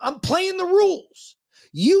rules. I'm playing the rules.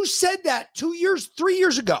 You said that 2 years, 3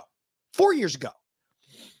 years ago, 4 years ago,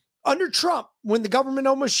 under Trump, when the government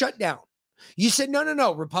almost shut down. You said,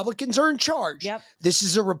 no, Republicans are in charge. Yep. This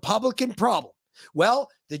is a Republican problem. Well,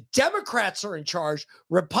 the Democrats are in charge.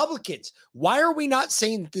 Republicans. Why are we not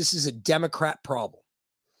saying that this is a Democrat problem?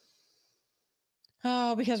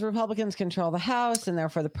 Oh, because Republicans control the House and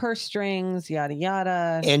therefore the purse strings, yada,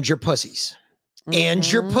 yada. And your pussies. And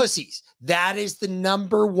your pussies. That is the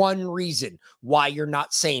number one reason why you're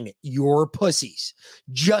not saying it. Your pussies.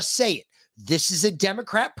 Just say it. This is a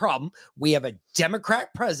Democrat problem. We have a Democrat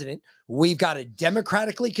president. We've got a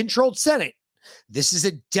democratically controlled Senate. This is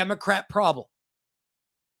a Democrat problem.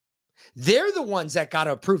 They're the ones that got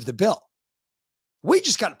to approve the bill. We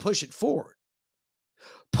just got to push it forward.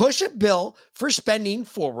 Push a bill for spending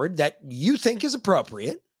forward that you think is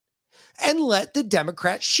appropriate and let the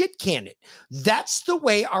Democrats shit can it. That's the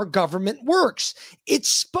way our government works. It's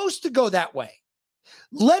supposed to go that way.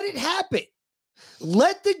 Let it happen.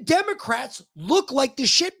 Let the Democrats look like the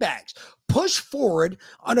shitbags. Push forward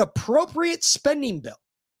an appropriate spending bill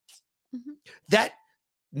that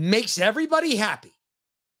makes everybody happy.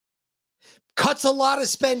 Cuts a lot of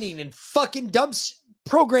spending and fucking dumps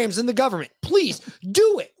programs in the government. Please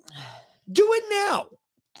do it. Do it now.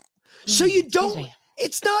 So you don't,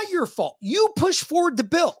 it's not your fault. You push forward the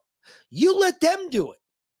bill. You let them do it.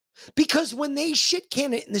 Because when they shit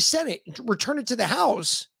can it in the Senate and return it to the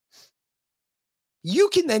House, you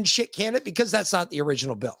can then shit can it because that's not the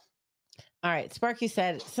original bill. All right. Sparky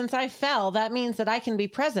said, since I fell, that means that I can be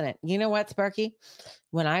president. You know what, Sparky?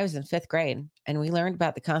 When I was in 5th grade and we learned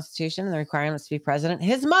about the Constitution and the requirements to be president,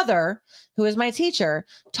 his mother, who is my teacher,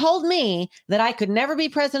 told me that I could never be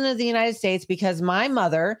president of the United States because my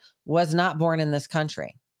mother was not born in this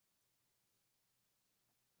country.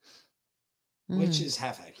 Which is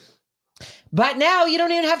half accurate. But now you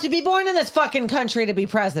don't even have to be born in this fucking country to be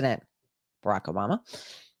president. Barack Obama.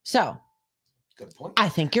 So, good point. I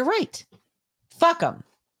think you're right. Fuck them.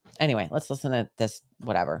 Anyway, let's listen to this,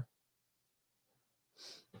 whatever.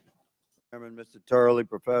 Chairman, Mr. Turley,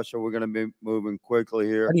 Professor, we're going to be moving quickly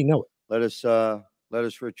here. How do you know it? Let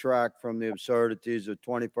us retract from the absurdities of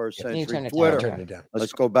 21st century turn it Twitter. down. Turn it down.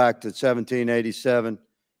 Let's go back to 1787.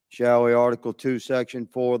 Shall we? Article 2, Section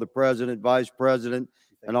 4, the President, Vice President,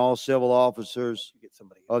 and all civil officers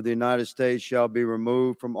of the United States shall be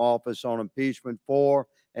removed from office on impeachment for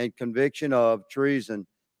and conviction of treason,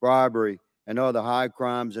 bribery, and other high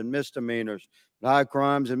crimes and misdemeanors. High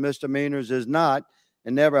crimes and misdemeanors is not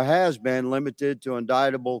and never has been limited to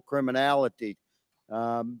indictable criminality.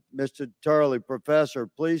 Mr. Turley, Professor,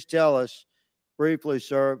 please tell us briefly,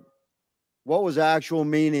 sir, what was actual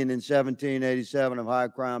meaning in 1787 of high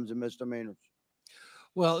crimes and misdemeanors?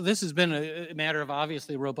 Well, this has been a matter of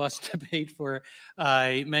obviously robust debate for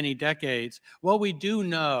many decades. What we do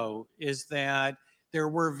know is that there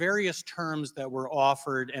were various terms that were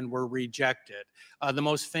offered and were rejected, the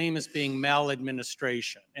most famous being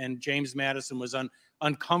maladministration, and James Madison was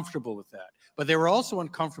uncomfortable with that. But they were also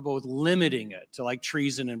uncomfortable with limiting it to like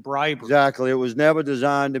treason and bribery. Exactly. It was never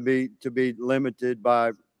designed to be limited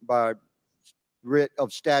by writ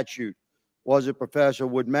of statute. Was it, Professor?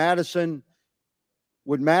 Would Madison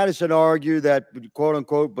argue that, quote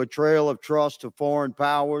unquote, betrayal of trust to foreign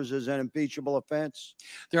powers is an impeachable offense?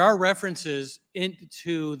 There are references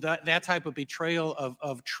into that type of betrayal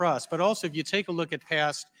of trust. But also, if you take a look at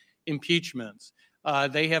past impeachments,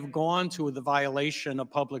 they have gone to the violation of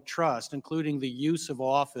public trust, including the use of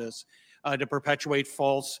office to perpetuate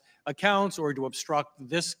false accounts or to obstruct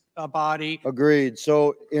this body. Agreed.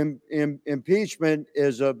 So impeachment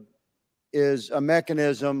is a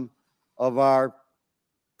mechanism of our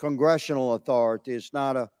congressional authority. It's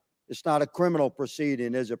not a criminal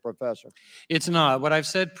proceeding, is it, Professor? It's not. What I've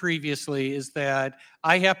said previously is that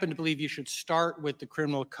I happen to believe you should start with the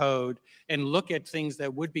criminal code and look at things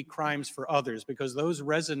that would be crimes for others, because those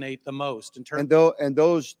resonate the most in terms. And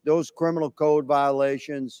those criminal code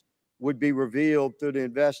violations would be revealed through the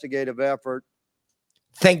investigative effort.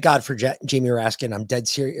 Thank God for Jamie Raskin. I'm dead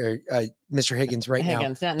serious. Mr. Higgins right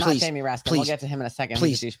Higgins, now. not Please, Jamie Raskin. please, We'll get to him in a second.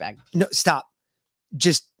 Please. He's a douchebag. No, stop.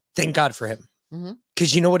 Just thank God for him. Mhm.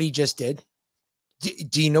 Because you know what he just did?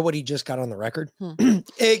 Do you know what he just got on the record?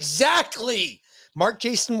 Exactly. Mark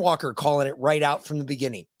Jason Walker calling it right out from the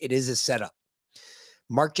beginning. It is a setup.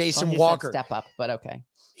 Mark Jason Well, he said Walker. step up, but okay.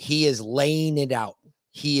 He is laying it out.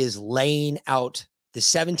 He is laying out the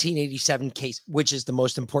 1787 case, which is the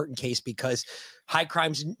most important case because high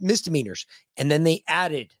crimes and misdemeanors. And then they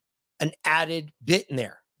added an added bit in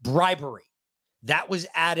there, bribery. That was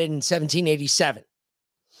added in 1787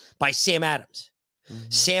 by Sam Adams.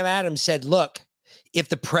 Sam Adams said, look, if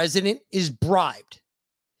the president is bribed,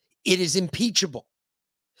 it is impeachable.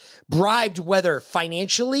 Bribed, whether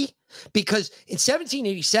financially, because in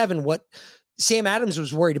 1787, what Sam Adams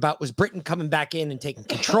was worried about was Britain coming back in and taking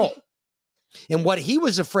control. And what he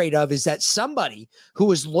was afraid of is that somebody who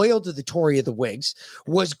was loyal to the Tory of the Whigs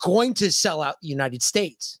was going to sell out the United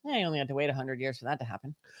States. Yeah, you only had to wait 100 years for that to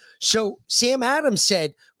happen. So Sam Adams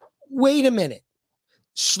said, wait a minute.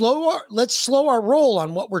 Let's slow our roll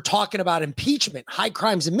on what we're talking about impeachment, high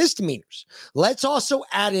crimes and misdemeanors. Let's also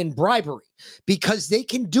add in bribery because they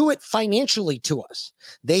can do it financially to us.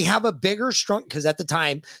 They have a bigger, strong, because at the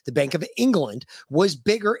time, the Bank of England was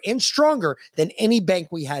bigger and stronger than any bank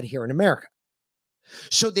we had here in America.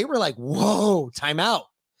 So they were like, whoa, time out.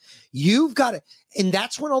 You've got to, and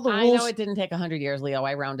that's when all the rules. I know it didn't take 100 years, Leo.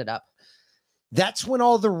 I rounded up. That's when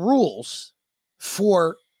all the rules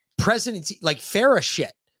for presidency, like Farrah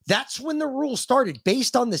shit, that's when the rule started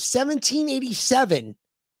based on the 1787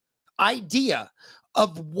 idea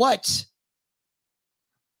of what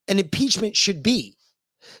an impeachment should be.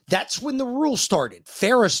 That's when the rule started.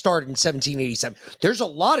 Farrah started in 1787. There's a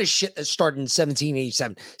lot of shit that started in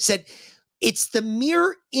 1787. Said it's the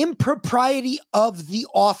mere impropriety of the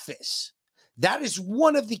office. That is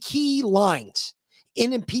one of the key lines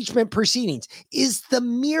in impeachment proceedings, is the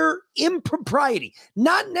mere impropriety,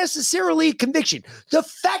 not necessarily a conviction. The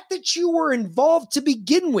fact that you were involved to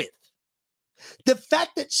begin with, the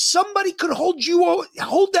fact that somebody could hold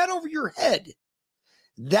that over your head,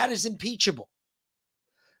 that is impeachable.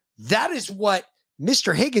 That is what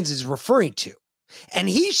Mr. Higgins is referring to. And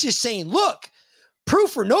he's just saying, look,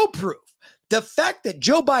 proof or no proof, the fact that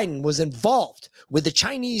Joe Biden was involved with the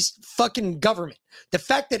Chinese fucking government, the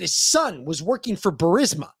fact that his son was working for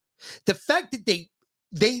Burisma, the fact that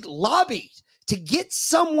they lobbied to get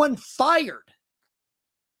someone fired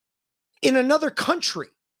in another country,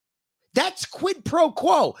 that's quid pro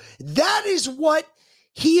quo. That is what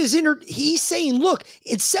he is he's saying, look,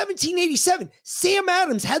 in 1787, Sam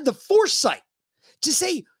Adams had the foresight to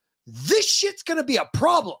say, this shit's going to be a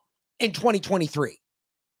problem in 2023.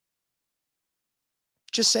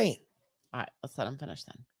 Just saying. All right, let's let him finish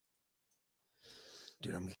then.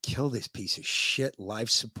 Dude, I'm going to kill this piece of shit life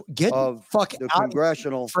support. Get Of fuck the out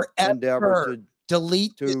congressional forever. endeavor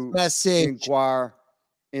Delete this to message. inquire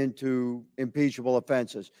into impeachable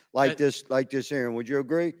offenses like this hearing. Would you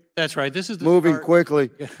agree? That's right. This is the Moving start- quickly.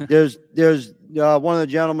 There's one of the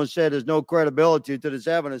gentlemen said there's no credibility to this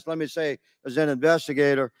evidence. Let me say, as an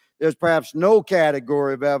investigator, there's perhaps no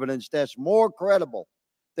category of evidence that's more credible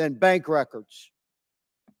than bank records.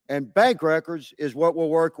 And bank records is what we're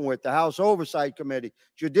working with. The House Oversight Committee,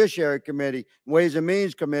 Judiciary Committee, Ways and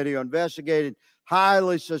Means Committee are investigating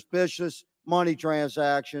highly suspicious money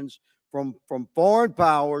transactions from foreign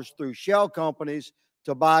powers through shell companies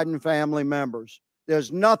to Biden family members.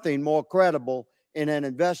 There's nothing more credible in an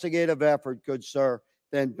investigative effort, good sir,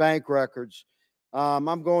 than bank records.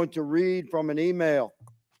 I'm going to read from an email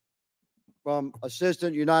from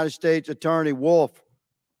Assistant United States Attorney Wolf,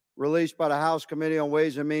 released by the House Committee on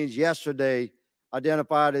Ways and Means yesterday,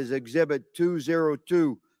 identified as Exhibit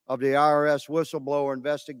 202 of the IRS whistleblower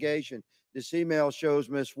investigation. This email shows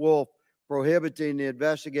Ms. Wolf prohibiting the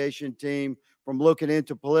investigation team from looking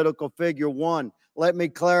into political figure one. Let me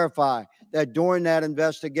clarify that during that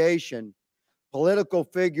investigation, political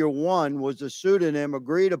figure one was a pseudonym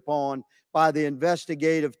agreed upon by the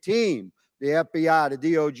investigative team, the FBI,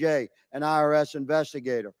 the DOJ, an IRS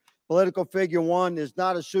investigator. Political figure one is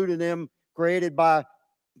not a pseudonym created by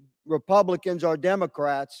Republicans or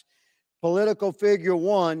Democrats. Political figure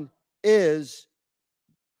one is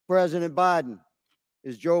President Biden,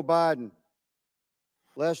 is Joe Biden.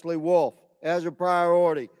 Leslie Wolf, as a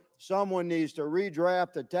priority. Someone needs to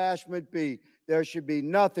redraft Attachment B. There should be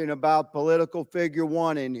nothing about political figure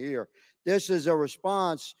one in here. This is a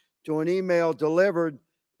response to an email delivered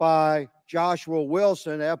by Joshua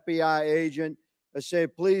Wilson, FBI agent, that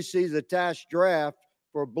said, please see the attached draft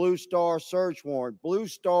for Blue Star search warrant. Blue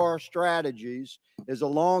Star Strategies is a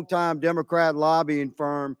longtime Democrat lobbying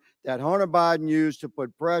firm that Hunter Biden used to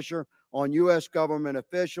put pressure on U.S. government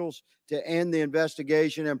officials to end the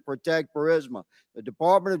investigation and protect Burisma. The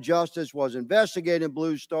Department of Justice was investigating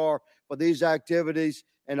Blue Star for these activities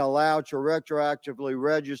and allowed to retroactively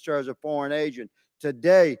register as a foreign agent.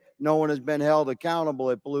 Today, no one has been held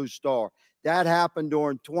accountable at Blue Star. That happened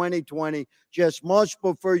during 2020, just months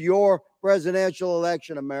before your presidential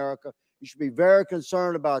election, America. You should be very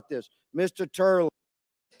concerned about this. Mr. Turley.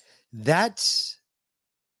 That's,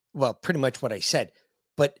 well, pretty much what I said.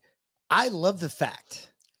 But I love the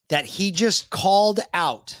fact that he just called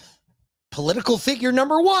out political figure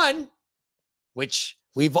number one, which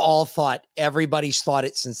we've all thought, everybody's thought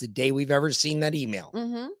it since the day we've ever seen that email.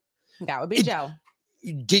 Mm-hmm. That would be Joe.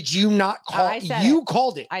 Did you not call? You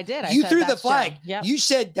called it. I did. You said threw the that's flag. Joe. Yep. You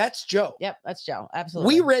said that's Joe. Yep, that's Joe.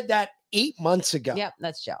 Absolutely. We read that 8 months ago. Yep,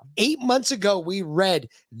 that's Joe. 8 months ago, we read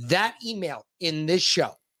that email in this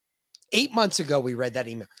show. 8 months ago, we read that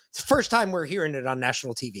email. It's the first time we're hearing it on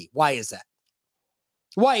national TV. Why is that?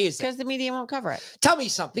 Why is that? Because the media won't cover it. Tell me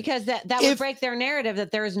something. Because that would break their narrative that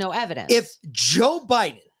there is no evidence. If Joe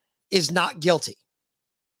Biden is not guilty,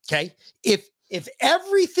 okay, if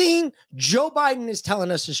everything Joe Biden is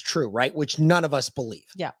telling us is true, right, which none of us believe,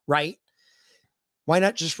 yeah, right, why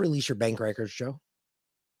not just release your bank records, Joe?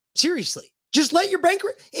 Seriously, just let your bank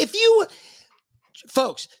if you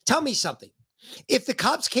folks, tell me something. If the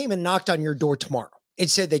cops came and knocked on your door tomorrow and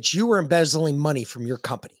said that you were embezzling money from your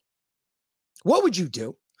company, what would you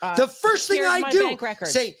do? The first thing I do,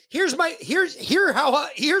 say, here's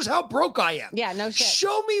how broke I am. Yeah, no shit.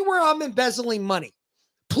 Show me where I'm embezzling money,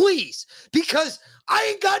 please, because I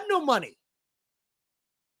ain't got no money.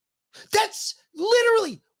 That's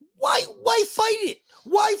literally why fight it?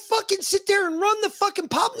 Why fucking sit there and run the fucking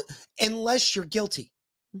pop unless you're guilty?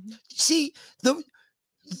 Mm-hmm. See, the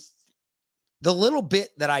little bit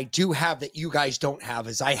that I do have that you guys don't have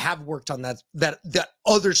is I have worked on that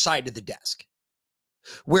other side of the desk,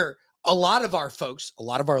 where a lot of our folks, a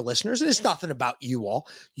lot of our listeners, and it's nothing about you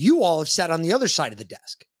all have sat on the other side of the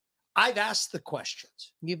desk. I've asked the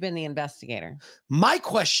questions. You've been the investigator. My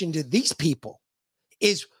question to these people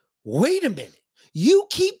is, wait a minute. You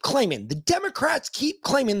keep claiming, the Democrats keep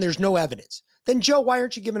claiming there's no evidence. Then Joe, why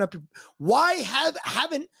aren't you giving up? Why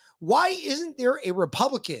isn't there a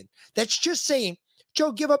Republican that's just saying,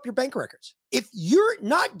 Joe, give up your bank records? If you're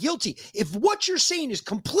not guilty, if what you're saying is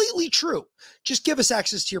completely true, just give us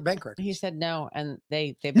access to your bank records. He said no, and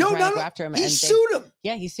they've been trying to go after him. He sued him.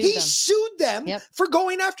 Yeah, he sued them. He sued them for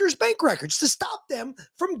going after his bank records to stop them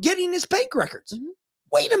from getting his bank records. Mm-hmm.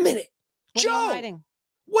 Wait a minute. What Joe, are you hiding?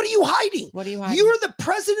 What are you hiding? What are you hiding? You're the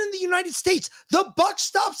president of the United States. The buck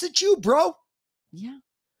stops at you, bro. Yeah.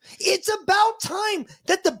 It's about time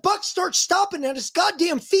that the buck starts stopping at his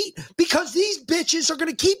goddamn feet, because these bitches are going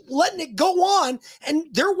to keep letting it go on and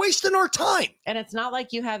they're wasting our time. And it's not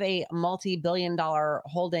like you have a multi-billion-dollar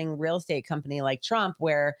holding real estate company like Trump,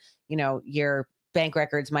 where, you know, your bank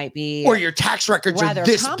records might be, or your tax records are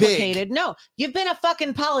this complicated. big. No, you've been a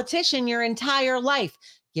fucking politician your entire life.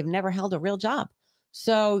 You've never held a real job.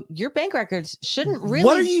 So your bank records shouldn't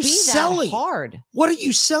really be that hard. What are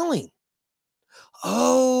you selling?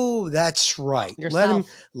 Oh, that's right. Yourself.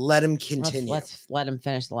 Let him continue. Let's let him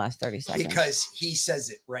finish the last 30 seconds. Because he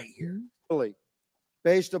says it right here.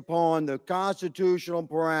 Based upon the constitutional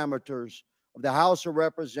parameters of the House of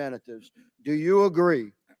Representatives, do you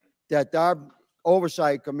agree that our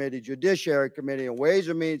Oversight Committee, Judiciary Committee, and Ways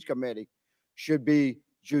and Means Committee should be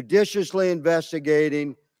judiciously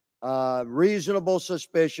investigating reasonable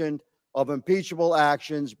suspicion of impeachable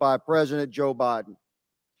actions by President Joe Biden?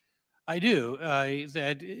 I do.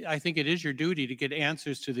 I think it is your duty to get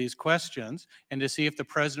answers to these questions and to see if the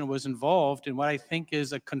president was involved in what I think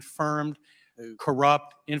is a confirmed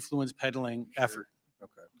corrupt influence peddling effort.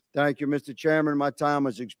 Okay. Thank you, Mr. Chairman. My time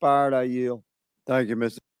has expired. I yield. Thank you,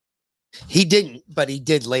 Mr. He didn't, but he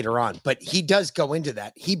did later on. But he does go into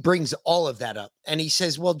that. He brings all of that up. And he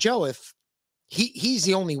says, well, Joe, if he's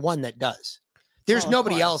the only one that does. There's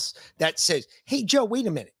nobody else that says, hey, Joe, wait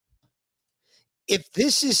a minute. If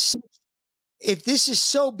this is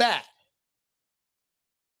so bad,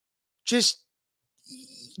 just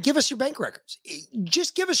give us your bank records.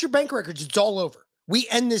 Just give us your bank records. It's all over. We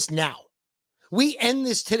end this now. We end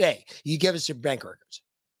this today. You give us your bank records.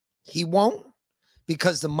 He won't,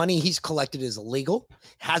 because the money he's collected is illegal,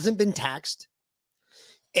 hasn't been taxed,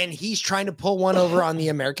 and he's trying to pull one over on the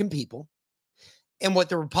American people. And what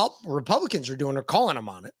the Republicans are doing are calling him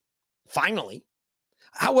on it, finally.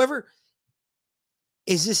 However,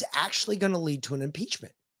 is this actually going to lead to an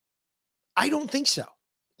impeachment? I don't think so.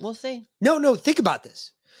 We'll see. No, think about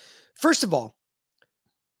this. First of all,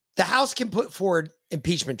 the House can put forward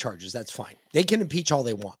impeachment charges. That's fine. They can impeach all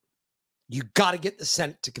they want. You got to get the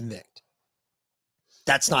Senate to convict.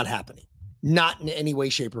 That's not happening. Not in any way,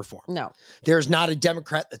 shape, or form. No. There's not a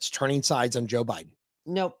Democrat that's turning sides on Joe Biden.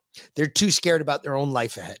 Nope. They're too scared about their own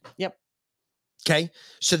life ahead. Yep. Okay.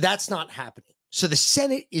 So that's not happening. So the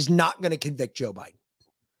Senate is not going to convict Joe Biden.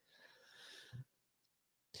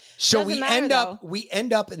 So we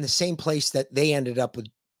end up in the same place that they ended up with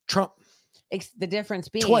Trump. The difference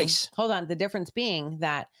being twice. Hold on. The difference being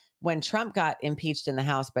that when Trump got impeached in the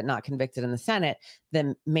House, but not convicted in the Senate,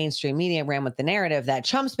 the mainstream media ran with the narrative that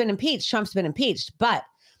Trump's been impeached. But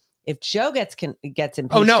if Joe gets impeached in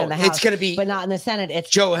the House, it's going to be, but not in the Senate,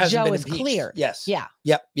 it's Joe is impeached. Clear. Yes. Yeah.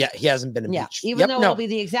 Yep. Yeah. He hasn't been impeached. Yeah. Even though it'll be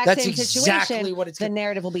the exact that's same exactly situation, what it's the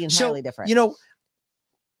narrative will be entirely different. You know,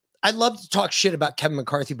 I'd love to talk shit about Kevin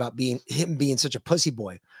McCarthy about him being such a pussy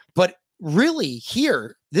boy, but really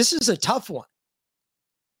here, this is a tough one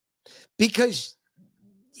because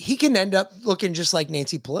he can end up looking just like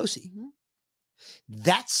Nancy Pelosi. Mm-hmm.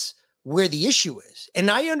 That's where the issue is.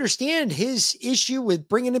 And I understand his issue with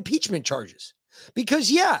bringing impeachment charges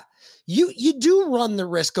because you do run the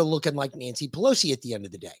risk of looking like Nancy Pelosi at the end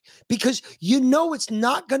of the day, because it's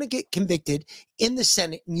not going to get convicted in the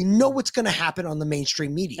Senate. And you know what's going to happen on the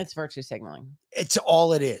mainstream media. It's virtue signaling. It's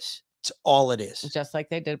all it is. It's all it is. Just like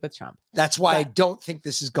they did with Trump. That's why I don't think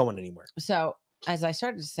this is going anywhere. So as I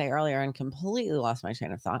started to say earlier and completely lost my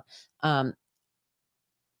train of thought,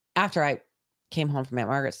 after I came home from Aunt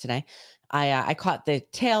Margaret's today, I caught the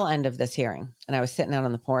tail end of this hearing, and I was sitting out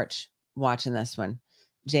on the porch watching this when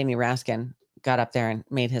Jamie Raskin got up there and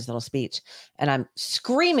made his little speech, and I'm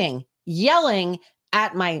screaming, yelling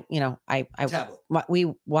at my, we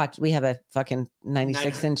have a fucking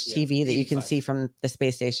 96-inch TV that you can see from the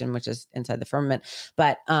space station, which is inside the firmament.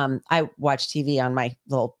 But I watch TV on my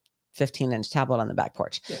little 15-inch tablet on the back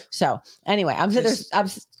porch. Yeah. So anyway,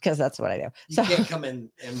 because that's what I do. You can't come in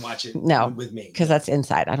and watch it with me. Because that's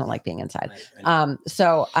inside. I don't like being inside.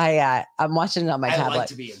 So I'm watching it on my tablet. I like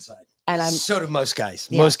to be inside. And so do most guys.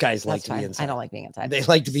 Most guys like to be inside. I don't like being inside. They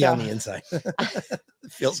like to be on the inside. It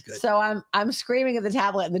feels good. So I'm screaming at the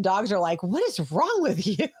tablet, and the dogs are like, "What is wrong with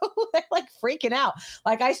you?" They're like freaking out.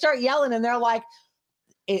 Like I start yelling, and they're like,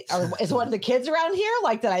 "Is one of the kids around here?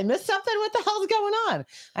 Like, did I miss something? What the hell's going on?"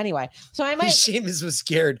 Anyway, so I might. Seamus was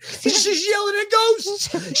scared. She's yelling at ghosts.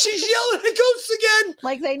 She's yelling at ghosts again.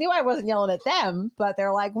 Like they knew I wasn't yelling at them, but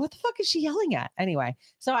they're like, "What the fuck is she yelling at?" Anyway,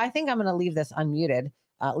 so I think I'm going to leave this unmuted.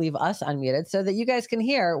 Leave us unmuted so that you guys can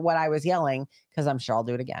hear what I was yelling, because I'm sure I'll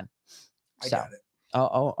do it again. I got it.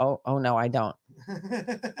 Oh no, I don't.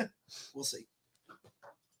 We'll see.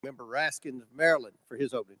 Member Raskin of Maryland for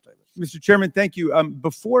his opening statement. Mr. Chairman, thank you.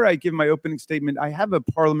 Before I give my opening statement, I have a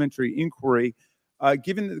parliamentary inquiry.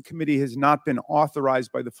 Given that the committee has not been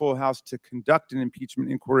authorized by the full House to conduct an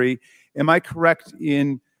impeachment inquiry, am I correct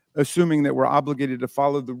in assuming that we're obligated to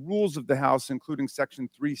follow the rules of the House, including Section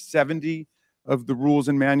 370 of the Rules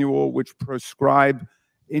and Manual, which prescribe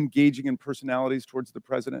engaging in personalities towards the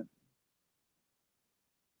president?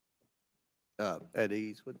 At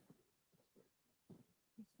ease.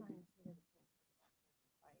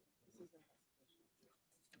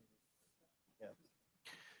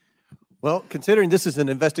 Well, considering this is an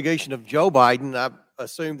investigation of Joe Biden, I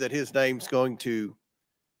assume that his name's going to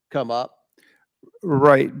come up.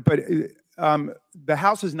 Right, but the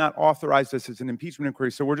House has not authorized this as an impeachment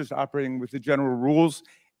inquiry, so we're just operating with the general rules.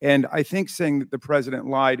 And I think saying that the president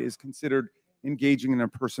lied is considered engaging in a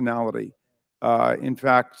personality. In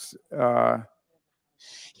fact,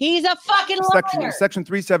 he's a fucking liar. Section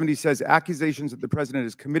 370 says accusations that the president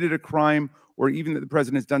has committed a crime or even that the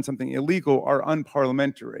president has done something illegal are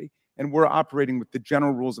unparliamentary. And we're operating with the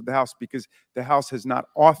general rules of the House because the House has not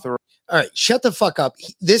authorized. All right, shut the fuck up.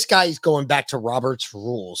 This guy is going back to Robert's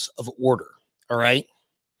Rules of Order. All right,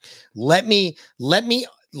 let me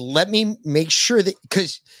make sure that,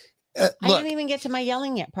 because I didn't even get to my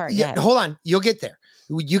yelling yet part yet. Hold on, you'll get there.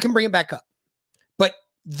 You can bring it back up. But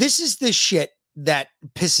this is the shit that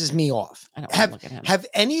pisses me off. I don't want to look at him. Have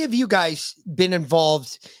any of you guys been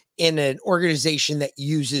involved in an organization that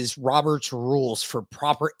uses Robert's Rules for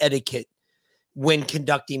proper etiquette when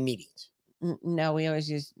conducting meetings? No, we always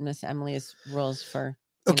use Miss Emily's rules for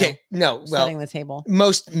Okay, no, well, setting the table.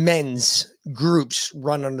 most men's groups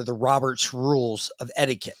run under the Roberts rules of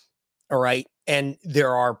etiquette. All right. And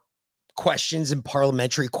there are questions and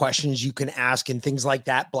parliamentary questions you can ask and things like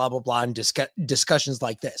that, blah, blah, blah, and discussions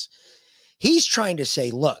like this. He's trying to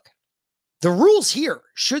say, look, the rules here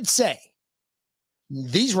should say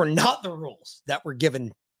these were not the rules that were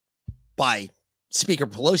given by Speaker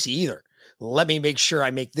Pelosi either. Let me make sure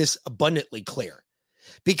I make this abundantly clear.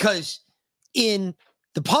 Because in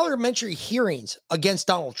the parliamentary hearings against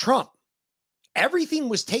Donald Trump, everything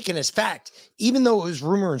was taken as fact, even though it was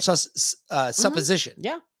rumor and supposition.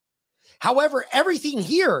 Yeah. However, everything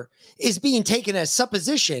here is being taken as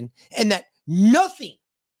supposition and that nothing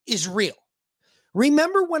is real.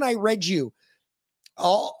 Remember when I read you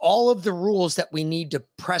all of the rules that we need to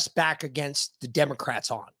press back against the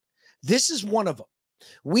Democrats on? This is one of them.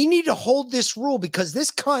 We need to hold this rule because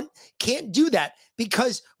this cunt can't do that,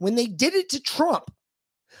 because when they did it to Trump,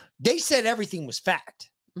 they said everything was fact,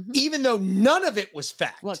 even though none of it was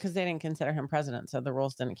fact. Well, because they didn't consider him president, so the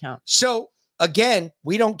rules didn't count. So again,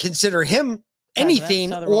 we don't consider him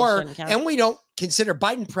anything, and we don't consider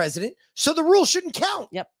Biden president, so the rules shouldn't count.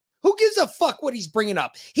 Yep. Who gives a fuck what he's bringing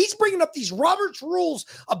up? He's bringing up these Roberts rules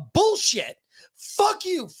of bullshit. Fuck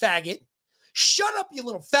you, faggot. Shut up, you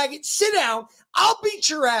little faggot. Sit down. I'll beat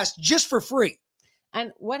your ass just for free.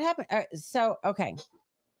 And what happened? Okay.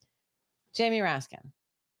 Jamie Raskin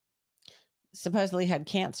supposedly had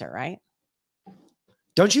cancer, right?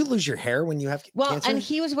 Don't you lose your hair when you have cancer? And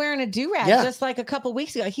he was wearing a do-rag just like a couple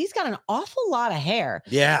weeks ago. He's got an awful lot of hair.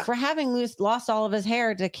 Yeah. For having lost all of his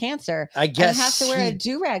hair to cancer. I guess and has to wear a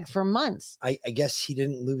do-rag for months. I guess he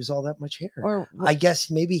didn't lose all that much hair. Or I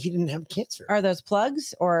guess maybe he didn't have cancer. Are those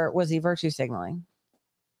plugs, or was he virtue signaling?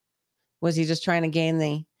 Was he just trying to gain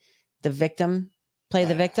the victim, play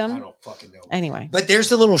the victim? I don't fucking know. Anyway. But there's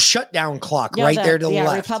the little shutdown clock right there to the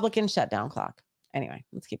left. Republican shutdown clock. Anyway,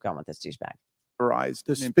 let's keep going with this douchebag.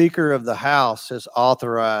 The Speaker of the House has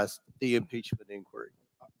authorized the impeachment inquiry.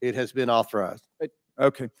 It has been authorized.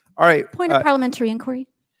 Okay. All right. Point of parliamentary inquiry.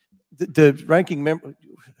 The ranking member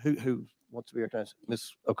who wants to be recognized,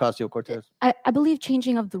 Ms. Ocasio-Cortez. I believe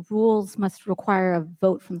changing of the rules must require a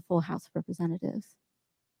vote from the full House of Representatives.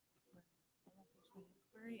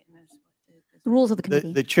 The rules of the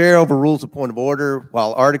committee. The chair overrules a point of order.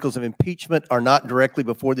 While articles of impeachment are not directly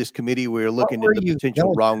before this committee, we are looking into the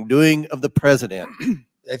potential wrongdoing of the president.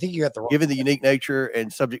 I think you got the wrong. Given the unique nature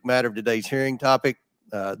and subject matter of today's hearing topic,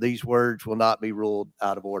 these words will not be ruled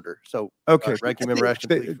out of order. So, okay, Ranking Member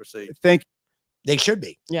Ashton, please proceed. Thank you. They should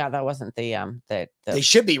be. Yeah, that wasn't the they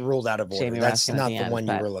should be ruled out of order. Jamie That's Raskin not at the end, one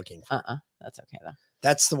you but were looking for. That's okay though.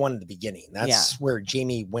 That's the one at the beginning. That's where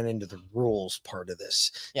Jamie went into the rules part of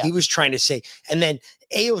this. Yeah. He was trying to say, and then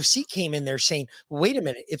AOC came in there saying, wait a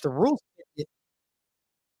minute, if the rules,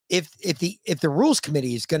 if the rules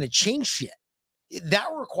committee is going to change shit, that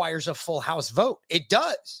requires a full House vote. It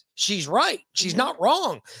does. She's right. She's not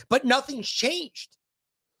wrong, but nothing's changed.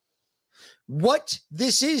 What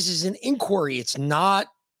this is an inquiry. It's not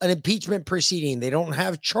an impeachment proceeding. They don't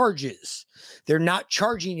have charges. They're not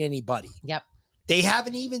charging anybody. Yep. They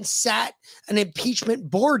haven't even sat an impeachment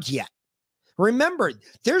board yet. Remember,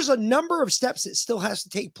 there's a number of steps that still has to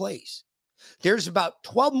take place. There's about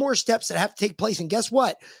 12 more steps that have to take place. And guess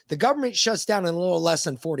what? The government shuts down in a little less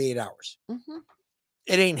than 48 hours.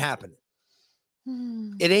 It ain't happening.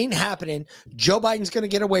 It ain't happening. Joe Biden's going to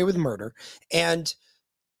get away with murder. And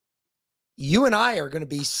you and I are going to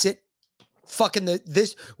be fucking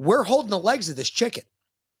this. We're holding the legs of this chicken.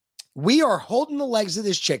 We are holding the legs of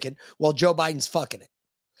this chicken while Joe Biden's fucking it,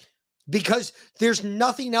 because there's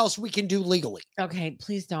nothing else we can do legally. Okay,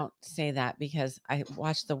 please don't say that, because I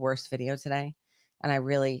watched the worst video today and I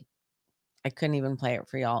couldn't even play it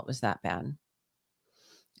for y'all. It was that bad.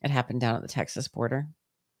 It happened down at the Texas border.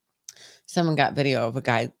 Someone got video of a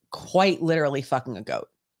guy quite literally fucking a goat.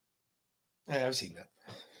 Yeah, I've seen that.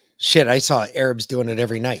 Shit, I saw Arabs doing it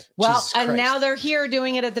every night. Well, Jesus and Christ. now they're here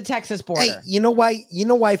doing it at the Texas border. Hey, you know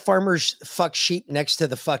why farmers fuck sheep next to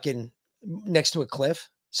a cliff?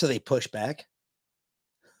 So they push back.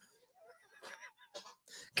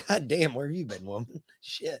 God damn, where have you been, woman?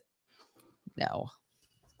 Shit. No.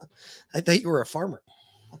 I thought you were a farmer.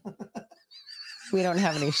 We don't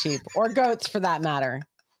have any sheep or goats for that matter.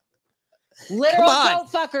 Literal goat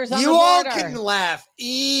fuckers on you the all border. can laugh.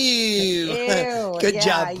 Ew. Good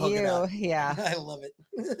job, poking it up. Yeah. I love it.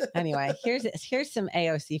 Anyway, here's some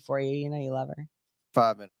AOC for you. You know you love her.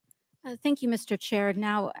 5 minutes. Thank you, Mr. Chair.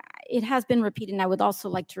 Now, it has been repeated, and I would also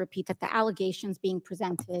like to repeat that the allegations being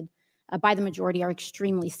presented by the majority are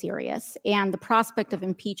extremely serious. And the prospect of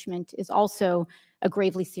impeachment is also a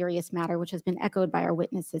gravely serious matter, which has been echoed by our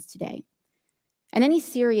witnesses today. And any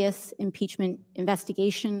serious impeachment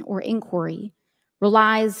investigation or inquiry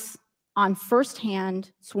relies on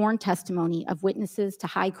firsthand sworn testimony of witnesses to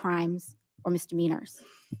high crimes or misdemeanors.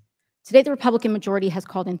 Today, the Republican majority has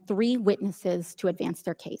called in 3 witnesses to advance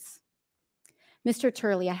their case. Mr.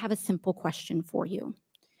 Turley, I have a simple question for you.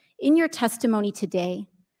 In your testimony today,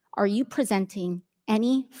 are you presenting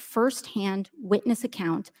any firsthand witness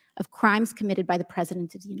account of crimes committed by the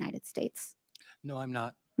President of the United States? No, I'm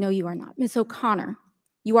not. No, you are not. Ms. O'Connor,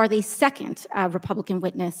 you are the second Republican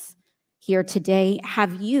witness here today.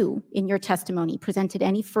 Have you, in your testimony, presented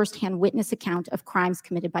any firsthand witness account of crimes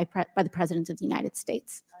committed by the President of the United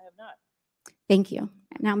States? I have not. Thank you.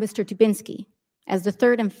 Now, Mr. Dubinsky, as the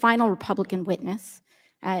third and final Republican witness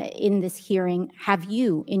in this hearing, have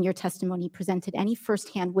you, in your testimony, presented any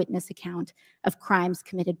firsthand witness account of crimes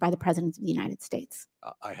committed by the President of the United States?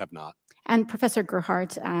 I have not. And Professor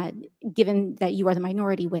Gerhardt, given that you are the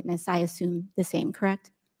minority witness, I assume the same,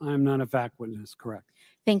 correct? I'm not a fact witness, correct.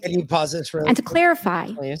 Thank Can you. you pause this really And to quick?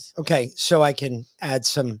 clarify, Please. Okay, so I can add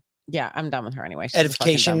some Yeah, I'm done with her anyway. She's a fucking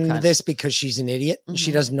edification dumb into cunt. this because she's an idiot.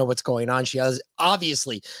 She Mhm. doesn't know what's going on. She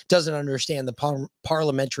obviously doesn't understand the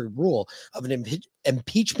parliamentary rule of an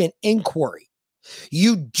impeachment inquiry.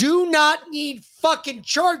 You do not need fucking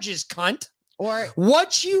charges, cunt. Or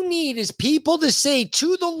what you need is people to say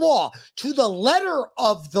to the law, to the letter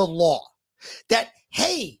of the law, that,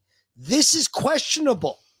 hey, this is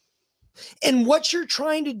questionable. And what you're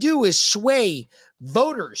trying to do is sway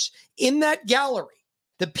voters in that gallery,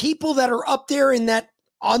 the people that are up there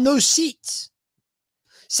on those seats,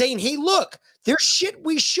 saying, hey, look, there's shit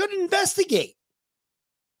we should investigate.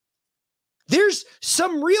 There's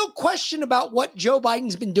some real question about what Joe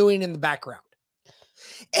Biden's been doing in the background.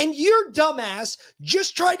 And your dumbass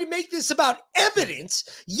just tried to make this about evidence,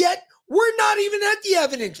 yet we're not even at the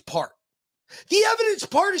evidence part. The evidence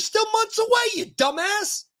part is still months away, you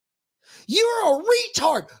dumbass. You're a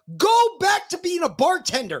retard. Go back to being a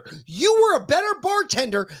bartender. You were a better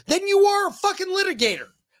bartender than you are a fucking litigator.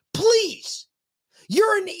 Please.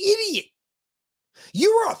 You're an idiot.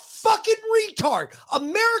 You're a fucking retard.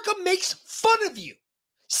 America makes fun of you.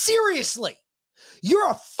 Seriously. You're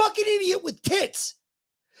a fucking idiot with tits.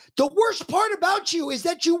 The worst part about you is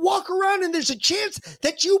that you walk around and there's a chance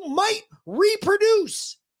that you might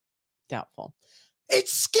reproduce. Doubtful.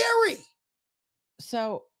 It's scary.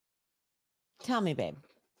 So tell me, babe,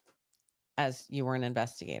 as you were an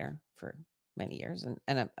investigator for many years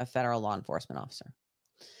and a federal law enforcement officer,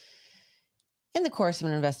 in the course of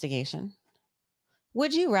an investigation,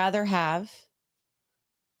 would you rather have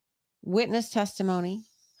witness testimony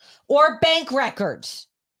or bank records?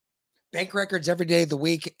 Bank records every day of the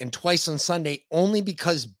week and twice on Sunday, only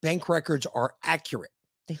because bank records are accurate.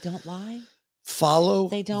 They don't lie. Follow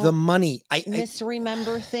They don't the money. I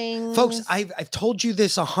misremember things. folks, I've told you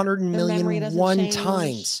this 100 memory doesn't million change.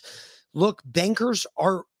 times. Look, bankers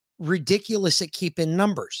are ridiculous at keeping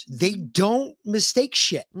numbers. They don't mistake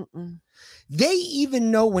shit. They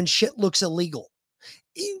even know when shit looks illegal.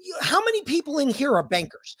 How many people in here are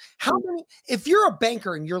bankers? How many? If you're a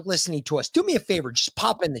banker and you're listening to us, do me a favor, just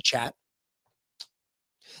pop in the chat.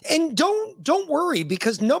 And don't worry,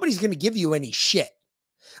 because nobody's going to give you any shit.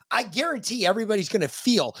 I guarantee everybody's going to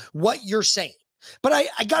feel what you're saying. But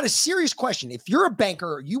I got a serious question. If you're a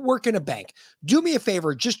banker or you work in a bank, do me a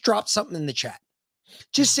favor, just drop something in the chat.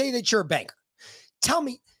 Just say that you're a banker. Tell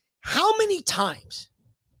me, how many times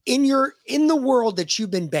in the world that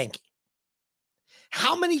you've been banking,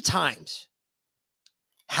 how many times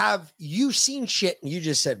have you seen shit and you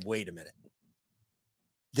just said, wait a minute,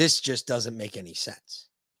 this just doesn't make any sense?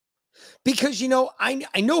 Because,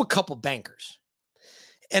 I know a couple bankers,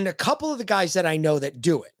 and a couple of the guys that I know that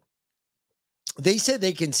do it, they said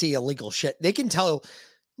they can see illegal shit. They can tell,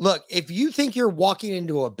 look, if you think you're walking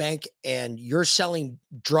into a bank and you're selling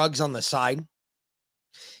drugs on the side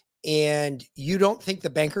and you don't think the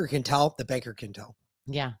banker can tell, the banker can tell.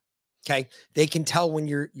 Yeah. Okay. They can tell when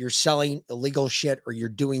you're selling illegal shit or you're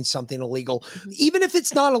doing something illegal, even if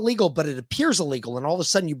it's not illegal, but it appears illegal. And all of a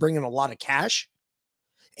sudden you bring in a lot of cash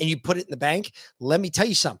and you put it in the bank. Let me tell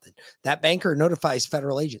you something. That banker notifies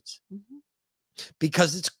federal agents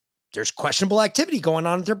because there's questionable activity going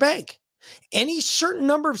on at their bank. Any certain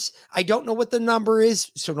number of, I don't know what the number is,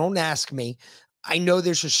 so don't ask me. I know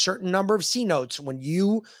there's a certain number of C notes. When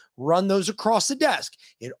you run those across the desk,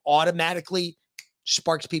 it automatically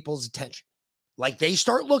sparks people's attention. Like they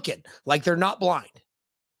start looking like they're not blind.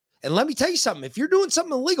 And let me tell you something. If you're doing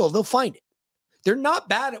something illegal, they'll find it. They're not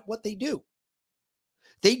bad at what they do.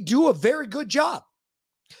 They do a very good job.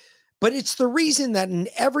 But it's the reason that in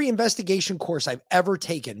every investigation course I've ever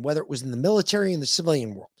taken, whether it was in the military and the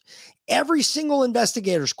civilian world, every single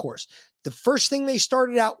investigator's course, the first thing they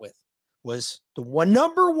started out with was the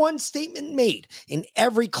number one statement made in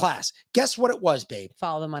every class. Guess what it was, babe?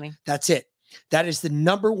 Follow the money. That's it. That is the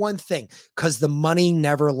number one thing, because the money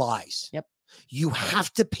never lies. Yep. You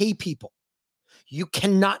have to pay people. You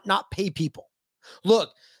cannot not pay people.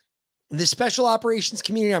 Look, the special operations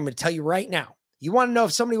community, I'm going to tell you right now, you want to know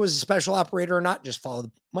if somebody was a special operator or not, just follow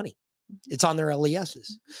the money. It's on their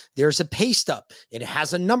LESs. There's a pay stub. It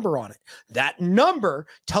has a number on it. That number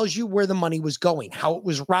tells you where the money was going, how it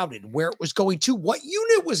was routed, where it was going to, what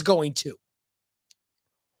unit was going to.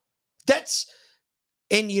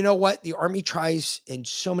 And you know what? The Army tries in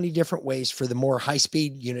so many different ways for the more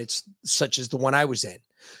high-speed units, such as the one I was in,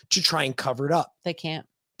 to try and cover it up. They can't.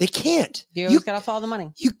 They can't. You always got to follow the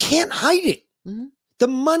money. You can't hide it. Mm-hmm. The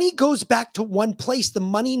money goes back to one place. The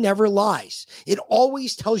money never lies. It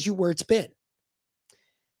always tells you where it's been.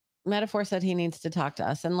 Metaphor said he needs to talk to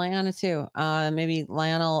us, and Liana too. Maybe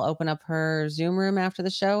Liana will open up her Zoom room after the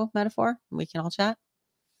show, Metaphor. We can all chat.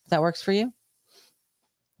 If that works for you,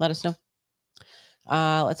 let us know.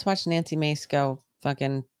 Let's watch Nancy Mace go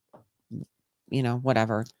fucking,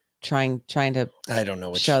 whatever. Trying to I don't know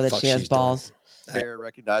what show that she has balls. Chair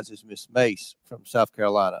recognizes Miss Mace from South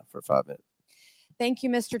Carolina for 5 minutes. Thank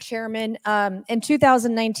you, Mr. Chairman. In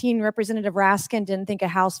 2019, Representative Raskin didn't think a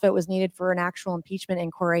House vote was needed for an actual impeachment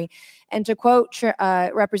inquiry. And to quote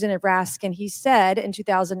Representative Raskin, he said in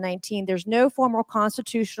 2019, there's no formal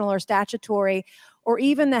constitutional or statutory or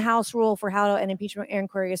even the House rule for how an impeachment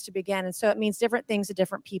inquiry is to begin. And so it means different things to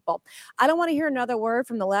different people. I don't want to hear another word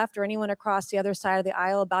from the left or anyone across the other side of the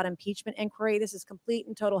aisle about impeachment inquiry. This is complete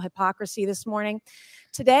and total hypocrisy this morning.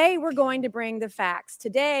 Today, we're going to bring the facts.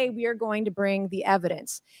 Today, we are going to bring the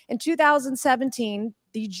evidence. In 2017,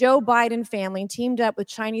 the Joe Biden family teamed up with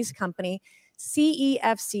Chinese company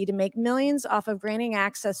CEFC to make millions off of granting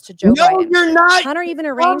access to Joe Biden. You're not. Hunter even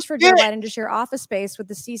arranged for Joe Biden to share office space with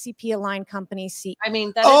the CCP-aligned company.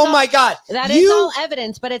 My God. That is all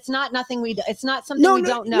evidence, but it's not nothing it's not something we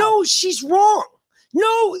don't know. No, she's wrong.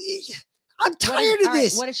 No, I'm tired of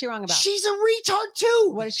this. What is she wrong about? She's a retard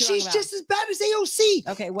too. What is she She's wrong about? just as bad as AOC.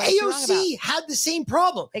 Okay, what is she wrong AOC about? had the same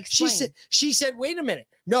problem. Explain. She said, wait a minute.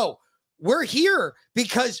 No, we're here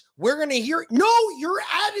because we're going to hear. No, you're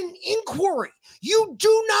at an inquiry. You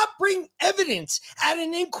do not bring evidence at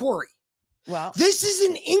an inquiry. Well, this is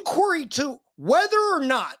an inquiry to whether or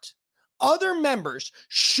not other members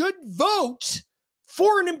should vote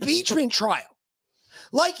for an impeachment trial.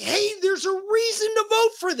 Like, hey, there's a reason to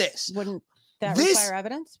vote for this. Wouldn't that require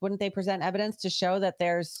evidence? Wouldn't they present evidence to show that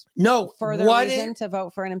there's no further reason to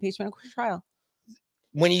vote for an impeachment trial?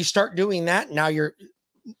 When you start doing that, now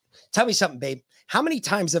tell me something, babe. How many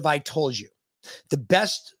times have I told you the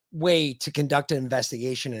best way to conduct an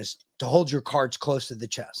investigation is to hold your cards close to the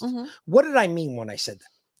chest? Mm-hmm. What did I mean when I said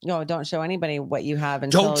that? No, don't show anybody what you have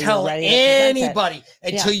until Don't tell you're ready to present it. anybody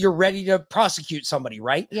until you're ready to prosecute somebody,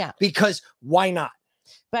 right? Yeah. Because why not?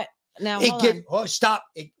 But now, stop.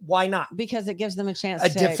 Why not? Because it gives them a chance to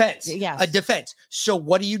defense. A defense. So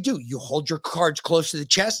what do? You hold your cards close to the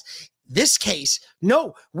chest. This case,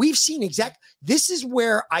 no, we've seen this is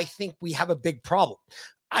where I think we have a big problem.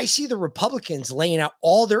 I see the Republicans laying out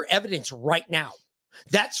all their evidence right now.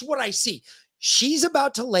 That's what I see. She's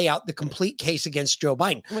about to lay out the complete case against Joe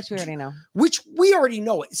Biden. Which we already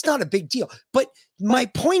know. It's not a big deal. But my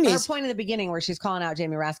point is... Her point in the beginning where she's calling out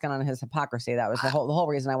Jamie Raskin on his hypocrisy, that was the whole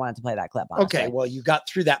reason I wanted to play that clip. Honestly. Okay, well, you got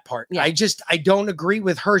through that part. Yeah. I don't agree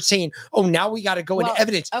with her saying, oh, now we got to go into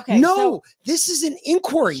evidence. Okay, no, this is an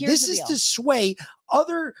inquiry. Here's This the is deal. to sway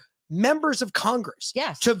other members of Congress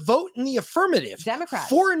to vote in the affirmative Democrats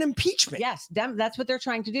for an impeachment. Yes, that's what they're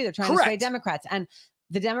trying to do. They're trying to sway Democrats. And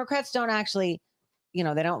the Democrats don't actually... they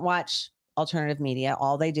don't watch alternative media.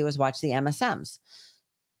 All they do is watch the MSMs.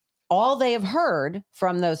 All they have heard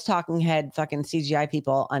from those talking head fucking CGI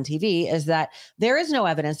people on TV is that there is no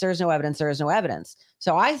evidence, there is no evidence, there is no evidence.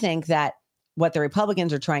 So I think that what the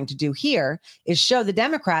Republicans are trying to do here is show the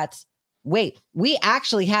Democrats, wait, we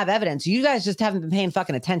actually have evidence. You guys just haven't been paying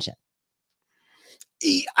fucking attention.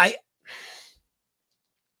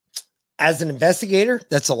 As an investigator,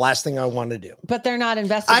 that's the last thing I want to do. But they're not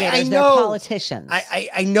investigators. I know. They're politicians.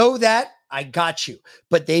 I know that. I got you.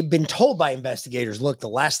 But they've been told by investigators, look, the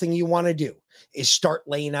last thing you want to do is start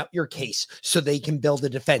laying out your case so they can build a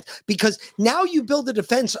defense. Because now you build a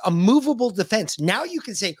defense, a movable defense. Now you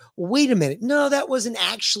can say, well, wait a minute. No, that wasn't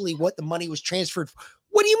actually what the money was transferred for.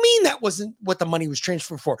 What do you mean that wasn't what the money was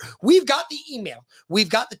transferred for? We've got the email. We've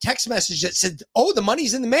got the text message that said, oh, the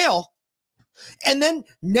money's in the mail. And then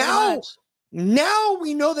now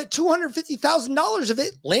we know that $250,000 of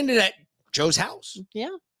it landed at Joe's house.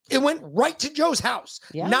 Yeah. It went right to Joe's house.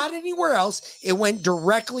 Yeah. Not anywhere else. It went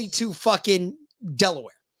directly to fucking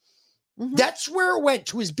Delaware. That's where it went,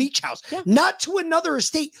 to his beach house, not to another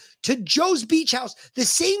estate, to Joe's beach house, the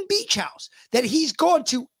same beach house that he's gone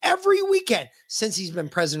to every weekend since he's been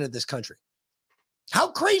president of this country.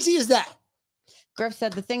 How crazy is that? Griff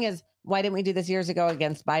said the thing is, why didn't we do this years ago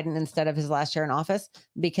against Biden instead of his last year in office?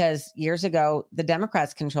 Because years ago, the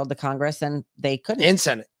Democrats controlled the Congress and they couldn't. And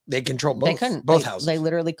Senate. They controlled both. They couldn't. Both houses. They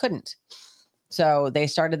literally couldn't. So they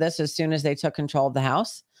started this as soon as they took control of the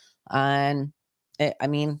House. And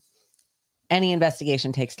any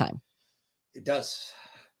investigation takes time. It does.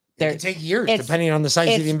 It can take years depending on the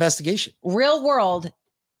size of the investigation. Real world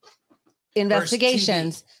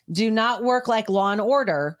investigations do not work like Law and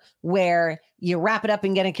Order, where you wrap it up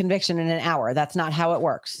and get a conviction in an hour. That's not how it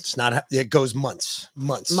works. It's not. It goes months,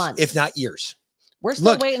 if not years. We're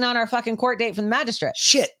still waiting on our fucking court date from the magistrate.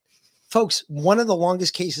 Shit. Folks, one of the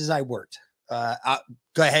longest cases I worked, I'll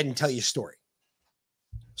go ahead and tell you a story.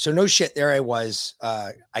 So no shit, there I was.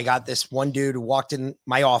 I got this one dude who walked in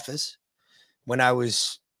my office when I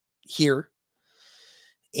was here,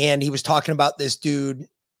 and he was talking about this dude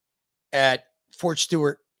at Fort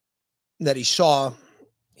Stewart that he saw.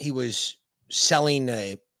 He was selling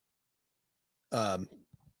he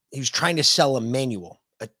was trying to sell a manual,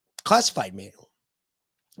 a classified manual,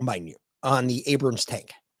 mind you, on the Abrams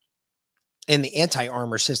tank and the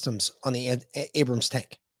anti-armor systems on the Abrams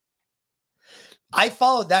tank. I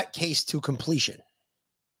followed that case to completion,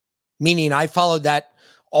 meaning I followed that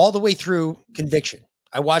all the way through conviction.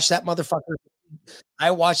 I watched that motherfucker.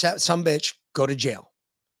 I watched that sumbitch go to jail.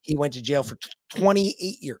 He went to jail for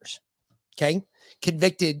 28 years. Okay.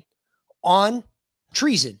 Convicted on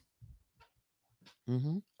treason.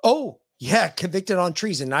 Oh, yeah. Convicted on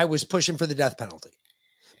treason. I was pushing for the death penalty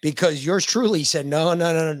because yours truly said,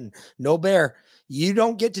 no, Bear. You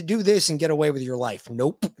don't get to do this and get away with your life.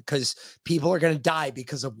 Nope. Because people are going to die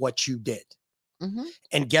because of what you did.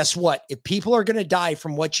 And guess what? If people are going to die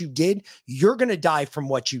from what you did, you're going to die from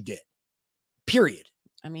what you did. Period.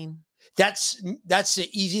 That's the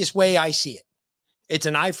easiest way I see it. It's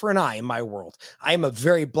an eye for an eye in my world. I am a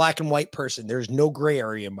very black and white person. There's no gray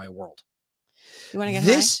area in my world. You want to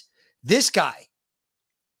get this guy,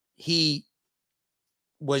 he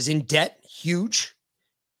was in debt, huge.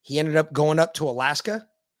 He ended up going up to Alaska.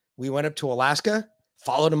 We went up to Alaska,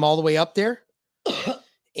 followed him all the way up there.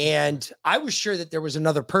 And I was sure that there was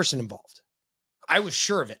another person involved. I was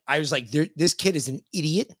sure of it. I was like, this kid is an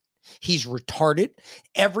idiot. He's retarded.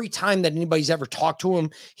 Every time that anybody's ever talked to him,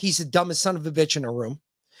 he's the dumbest son of a bitch in a room.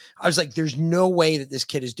 I was like, there's no way that this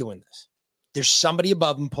kid is doing this. There's somebody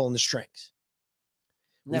above him pulling the strings.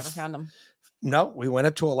 Never found him. No, we went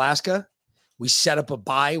up to Alaska. We set up a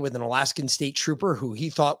buy with an Alaskan state trooper who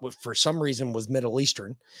he thought for some reason was Middle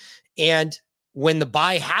Eastern. And when the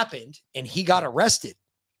buy happened and he got arrested,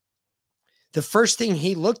 the first thing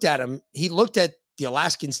he looked at the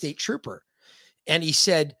Alaskan state trooper and he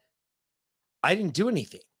said, I didn't do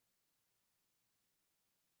anything.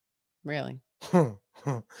 Really?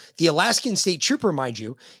 The Alaskan state trooper, mind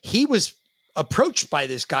you, he was approached by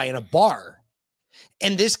this guy in a bar.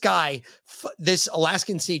 And this guy, this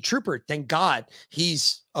Alaskan state trooper, thank God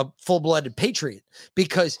he's a full-blooded patriot,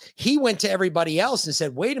 because he went to everybody else and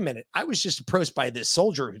said, wait a minute, I was just approached by this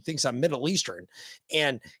soldier who thinks I'm Middle Eastern,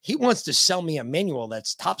 and he wants to sell me a manual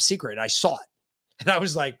that's top secret. I saw it. And I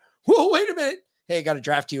was like, whoa, wait a minute. Hey, I got to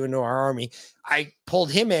draft you into our army. I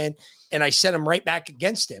pulled him in and I sent him right back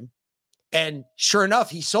against him. And sure enough,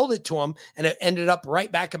 he sold it to him and it ended up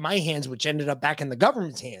right back in my hands, which ended up back in the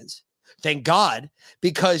government's hands. Thank God,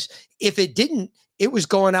 because if it didn't, it was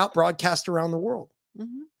going out broadcast around the world.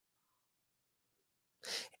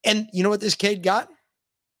 And you know what this kid got?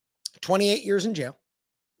 28 years in jail.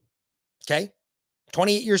 Okay.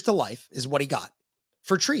 28 years to life is what he got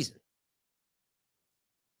for treason.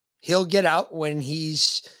 He'll get out when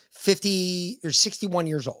he's 50 or 61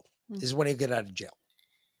 years old is when he'll get out of jail.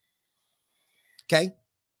 Okay.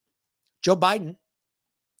 Joe Biden,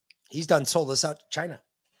 he's done sold us out to China.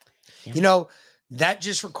 Yeah. You know, that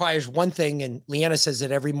just requires one thing. And Leanna says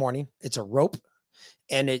it every morning. It's a rope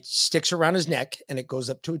and it sticks around his neck and it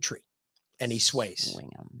goes up to a tree and he sways.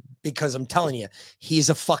 Because I'm telling you,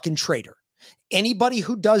 he's a fucking traitor. Anybody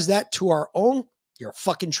who does that to our own, you're a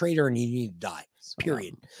fucking traitor and you need to die.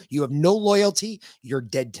 Period. You have no loyalty. You're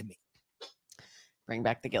dead to me. Bring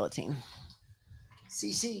back the guillotine.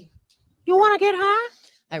 CC. You want to get high?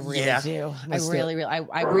 I really Yeah, do. I still-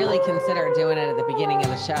 I really considered doing it at the beginning of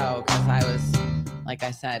the show because I was, like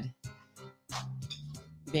I said,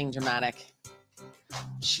 being dramatic.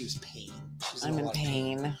 She was pain. I'm in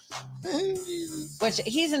pain. Which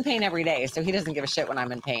he's in pain every day, so he doesn't give a shit when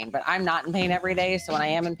I'm in pain. But I'm not in pain every day, so when I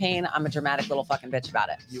am in pain, I'm a dramatic little fucking bitch about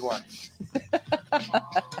it. You are.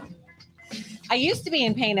 I used to be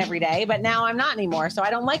in pain every day, but now I'm not anymore, so I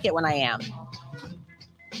don't like it when I am.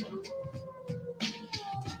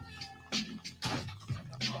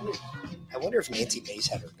 I wonder if Nancy Mace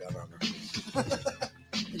had her gun on her.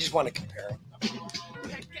 I just want to compare them.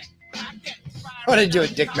 I want to do a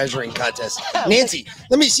dick measuring contest. Nancy,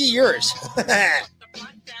 let me see yours. Her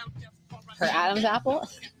Adam's apple?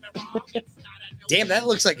 Damn, that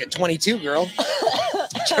looks like a 22, girl.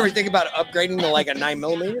 Did you ever think about upgrading to like a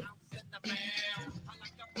 9mm?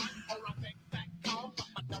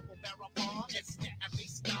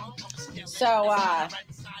 So, I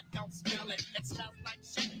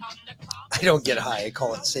don't get high. I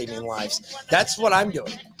call it saving lives. That's what I'm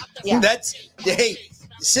doing. Yeah. Hey,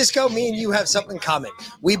 Cisco, me and you have something in common.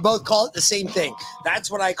 We both call it the same thing. That's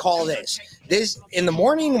what I call this. This in the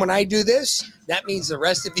morning when I do this, that means the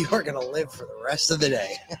rest of you are going to live for the rest of the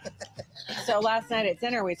day. So last night at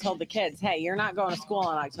dinner, we told the kids, hey, you're not going to school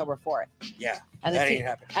on October 4th. Yeah, And that the, ain't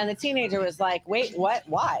happening. and the teenager was like, wait, what?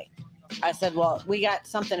 Why? I said, well, we got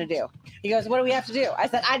something to do. He goes, what do we have to do? I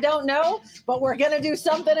said, I don't know, but we're going to do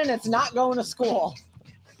something and it's not going to school.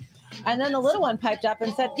 And then the little one piped up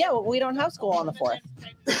and said, yeah, well, we don't have school on the 4th.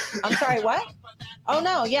 I'm sorry, what? Oh,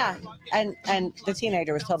 no, yeah. And the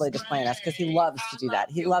teenager was totally just playing us because he loves to do that.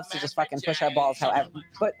 He loves to just fucking push our balls however,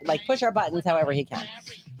 push our buttons however he can.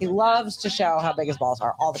 He loves to show how big his balls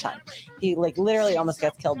are all the time. He literally almost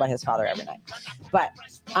gets killed by his father every night. But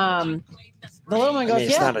the little one goes,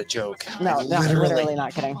 it's yeah. not a joke. No, literally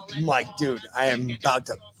not kidding. I'm like, dude, I am about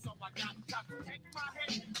to.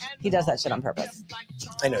 He does that shit on purpose.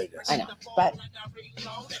 I know he does. I know. But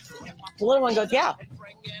the little one goes, yeah,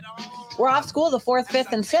 we're off school the 4th,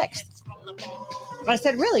 5th, and 6th. I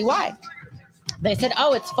said, really? Why? They said,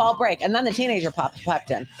 oh, it's fall break. And then the teenager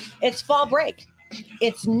popped in. It's fall break.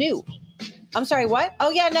 It's new. I'm sorry, what? Oh,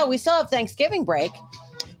 yeah, no, we still have Thanksgiving break.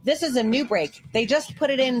 This is a new break. They just put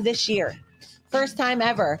it in this year. First time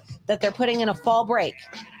ever that they're putting in a fall break.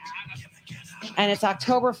 And it's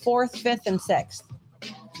October 4th, 5th, and 6th.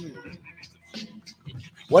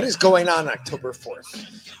 What is going on October 4th?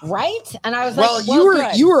 Right? And I was Well,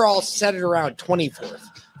 like, you were all centered around 24th.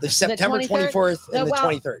 The September 24th and the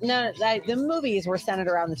 23rd. No, the movies were centered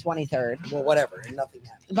around the 23rd. Well, whatever. And nothing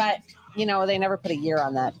happened. But, they never put a year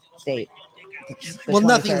on that date. The Well,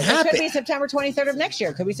 nothing 23rd. happened. It could be September 23rd of next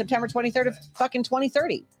year. It could be September 23rd of fucking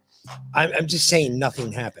 2030. I'm just saying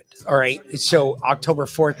nothing happened. All right. So October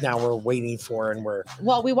 4th now we're waiting for, and we're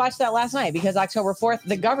Well, we watched that last night because October 4th,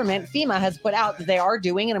 the government, FEMA, has put out that they are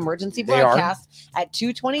doing an emergency They are. broadcast at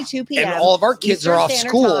 2:22 p.m. and all of our kids Eastern are off Standard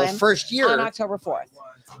school Time first year. on October 4th.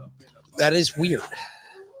 That is weird.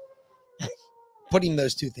 Putting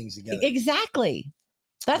those two things together. Exactly.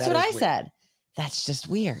 That's That what is I weird. said. That's just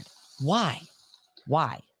weird. Why?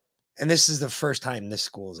 And this is the first time this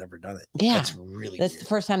school has ever done it. Yeah. That's really That's the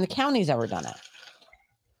first time the county's ever done it.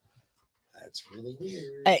 That's really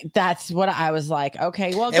weird. That's what I was like.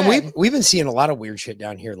 Okay, well, And good. we've been seeing a lot of weird shit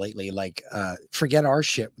down here lately. Like, forget our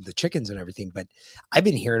shit with the chickens and everything, but I've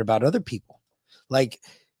been hearing about other people. Like,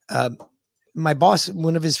 my boss,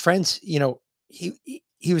 one of his friends,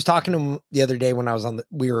 he was talking to him the other day when I was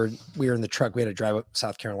we were in the truck. We had to drive up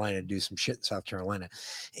South Carolina to do some shit in South Carolina.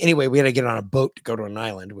 Anyway, we had to get on a boat to go to an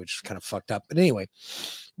island, which is kind of fucked up. But anyway,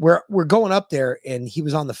 we're going up there, and he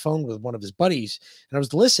was on the phone with one of his buddies, and I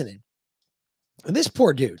was listening. And this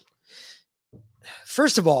poor dude,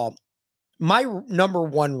 first of all, my number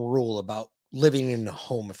one rule about living in a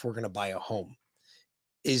home, if we're going to buy a home,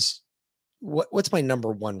 is what's my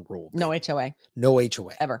number one rule? No HOA. No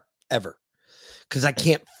HOA. Ever. Because I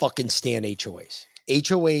can't fucking stand HOAs.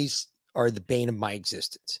 HOAs are the bane of my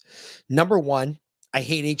existence. Number one, I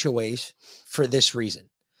hate HOAs for this reason.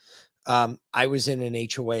 I was in an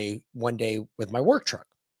HOA one day with my work truck,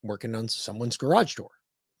 working on someone's garage door.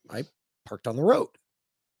 I parked on the road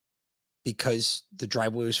because the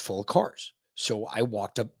driveway was full of cars. So I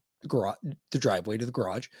walked up the driveway to the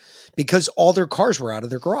garage because all their cars were out of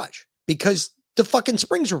their garage because the fucking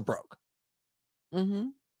springs were broke. Mm-hmm.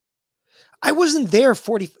 I wasn't there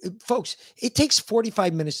folks, it takes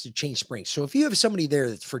 45 minutes to change springs. So if you have somebody there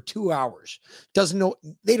that's for 2 hours,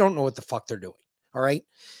 they don't know what the fuck they're doing. All right.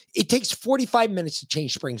 It takes 45 minutes to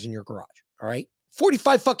change springs in your garage. All right.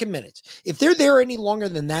 45 fucking minutes. If they're there any longer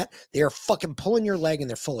than that, they are fucking pulling your leg and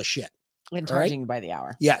they're full of shit. And all right? charging you by the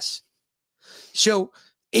hour. Yes. So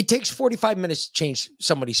it takes 45 minutes to change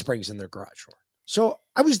somebody's springs in their garage door. So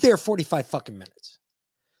I was there 45 fucking minutes.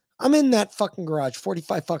 I'm in that fucking garage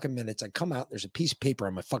 45 fucking minutes. I come out, there's a piece of paper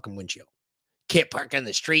on my fucking windshield. Can't park on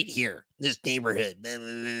the street here, this neighborhood. Blah, blah,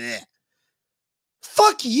 blah, blah.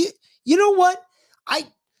 Fuck you. You know what?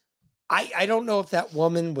 I don't know if that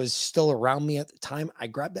woman was still around me at the time. I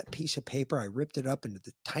grabbed that piece of paper, I ripped it up into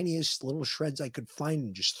the tiniest little shreds I could find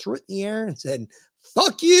and just threw it in the air and said,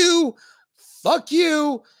 fuck you, fuck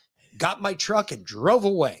you. Got my truck and drove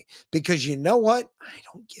away because you know what? I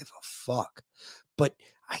don't give a fuck. But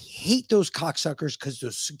I hate those cocksuckers because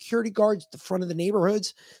those security guards at the front of the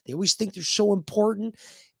neighborhoods, they always think they're so important.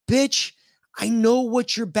 Bitch, I know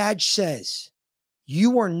what your badge says.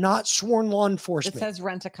 You are not sworn law enforcement. It says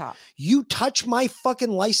rent a cop. You touch my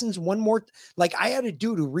fucking license one more. Like I had a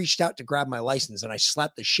dude who reached out to grab my license and I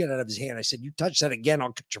slapped the shit out of his hand. I said, you touch that again,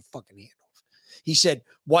 I'll cut your fucking hand off. He said,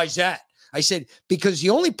 why's that? I said, because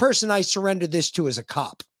the only person I surrendered this to is a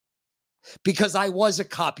cop. Because I was a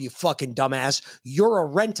cop, you fucking dumbass. You're a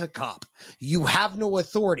rent-a-cop. You have no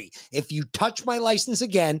authority. If you touch my license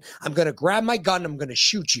again, I'm going to grab my gun. I'm going to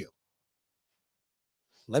shoot you.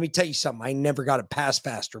 Let me tell you something. I never got a pass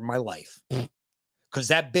faster in my life. Because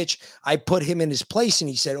that bitch, I put him in his place and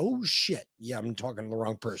he said, oh shit. Yeah, I'm talking to the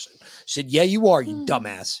wrong person. I said, yeah, you are, you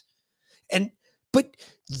dumbass. But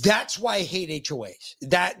that's why I hate HOAs.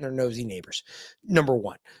 That and their nosy neighbors. Number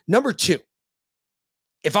one. Number two,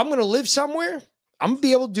 if I'm going to live somewhere, I'm going to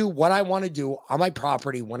be able to do what I want to do on my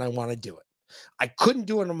property when I want to do it. I couldn't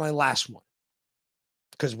do it on my last one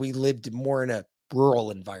because we lived more in a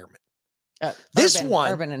rural environment.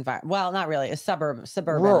 Urban environment. Well, not really. A suburban.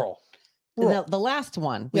 Rural. The last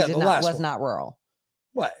one was not rural.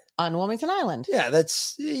 What? On Wilmington Island. Yeah,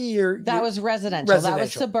 that's that was residential. That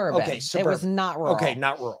was suburban. Okay, suburban. It was not rural. Okay,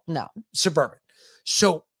 not rural. No. Suburban.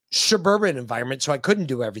 So suburban environment. So I couldn't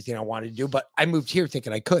do everything I wanted to do, but I moved here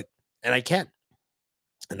thinking I could, and I can,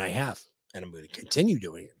 and I have, and I'm going to continue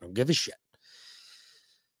doing it. I don't give a shit.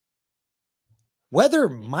 Whether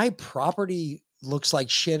my property looks like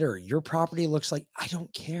shit or your property looks like, I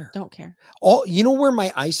don't care. Don't care. You know where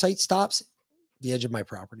my eyesight stops? The edge of my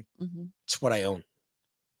property. Mm-hmm. It's what I own.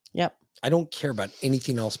 Yep. I don't care about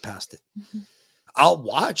anything else past it. Mm-hmm. I'll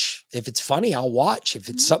watch. If it's funny, I'll watch. If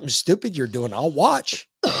it's something stupid you're doing, I'll watch.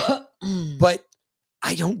 But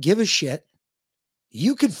I don't give a shit.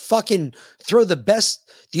 You could fucking throw the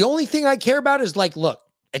best. The only thing I care about is like, look,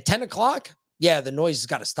 at 10 o'clock, yeah, the noise has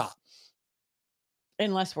got to stop.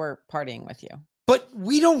 Unless we're partying with you. But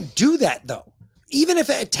we don't do that though. Even if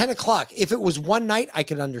at 10 o'clock, if it was one night, I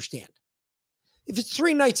could understand. If it's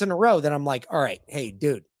 3 nights in a row, then I'm like, all right, hey,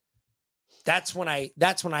 dude, that's when I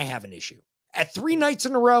have an issue. At 3 nights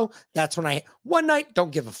in a row, that's when one night,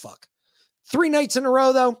 don't give a fuck. 3 nights in a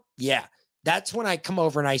row though, yeah, that's when I come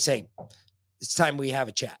over and I say, it's time we have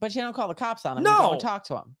a chat. But you don't call the cops on them. No. You don't talk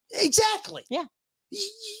to them. Exactly. Yeah.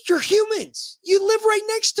 You're humans. You live right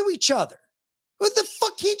next to each other. What the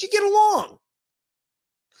fuck can't you get along?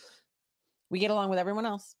 We get along with everyone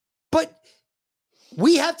else. But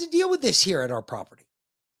we have to deal with this here at our property.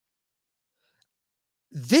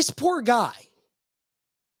 This poor guy,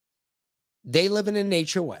 they live in an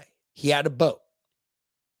HOA. He had a boat.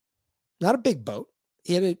 Not a big boat.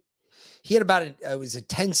 He had about it was a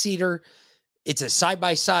 10-seater. It's a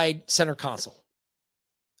side-by-side center console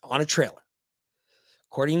on a trailer.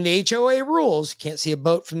 According to the HOA rules, can't see a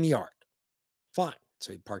boat from the yard. Fine.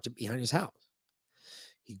 So he parked it behind his house.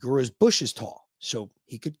 He grew his bushes tall so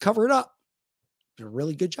he could cover it up. Did a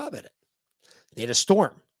really good job at it. They had a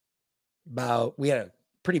storm. We had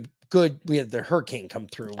the hurricane come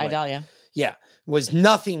through. Idalia. Yeah. It was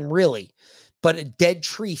nothing really, but a dead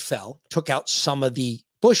tree fell, took out some of the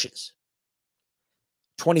bushes.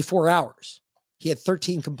 24 hours. He had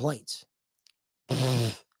 13 complaints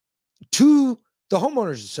to the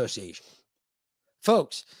homeowners association.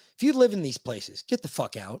 Folks, if you live in these places, get the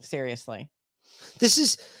fuck out. Seriously. This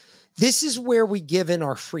is where we give in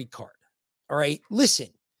our free card. All right. Listen,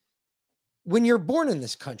 when you're born in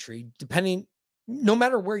this country, no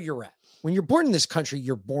matter where you're at, when you're born in this country,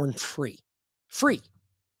 you're born free. Free.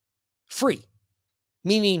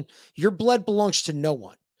 Meaning your blood belongs to no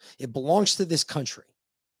one. It belongs to this country.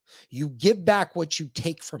 You give back what you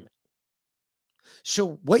take from it.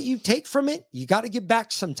 So what you take from it, you got to give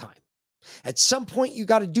back sometime. At some point, you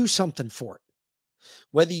got to do something for it.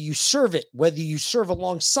 Whether you serve it, whether you serve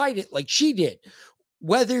alongside it like she did,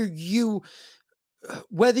 whether you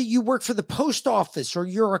work for the post office or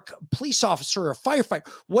you're a police officer or a firefighter,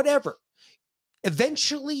 whatever.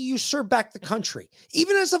 Eventually, you serve back the country,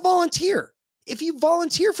 even as a volunteer. If you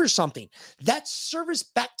volunteer for something, that's service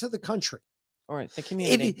back to the country. Or the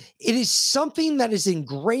community. It is something that is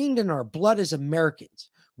ingrained in our blood as Americans.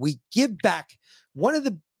 We give back. One of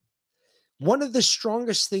the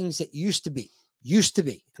strongest things that used to be,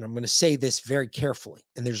 and I'm going to say this very carefully,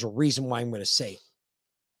 and there's a reason why I'm going to say it.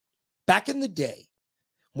 Back in the day,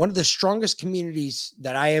 one of the strongest communities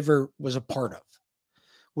that I ever was a part of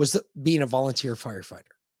was being a volunteer firefighter.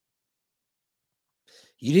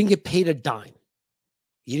 You didn't get paid a dime.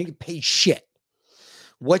 You didn't get paid shit.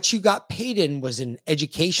 What you got paid in was in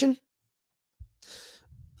education,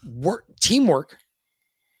 work, teamwork,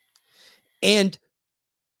 and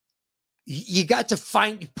you got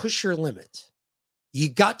to push your limits. You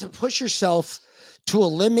got to push yourself to a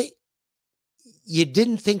limit you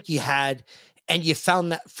didn't think you had, and you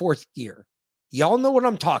found that fourth gear. Y'all know what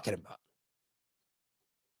I'm talking about.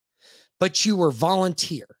 But you were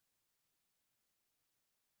volunteer.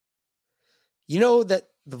 You know that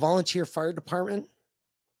the volunteer fire department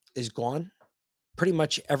is gone pretty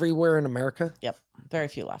much everywhere in America? Yep. Very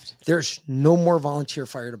few left. There's no more volunteer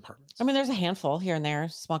fire departments. I mean, there's a handful here and there,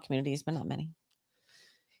 small communities, but not many.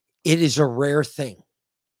 It is a rare thing.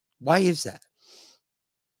 Why is that?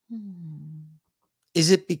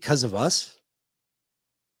 Is it because of us?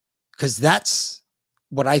 Because that's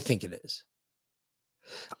what I think it is.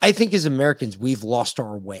 I think as Americans, we've lost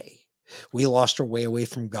our way. We lost our way away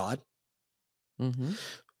from God. Mm-hmm.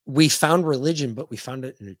 We found religion, but we found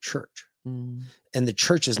it in a church. Mm. And the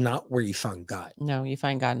church is not where you found God. No, you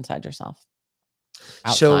find God inside yourself.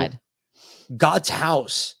 Outside. So God's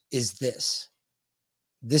house is this.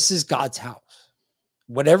 This is God's house.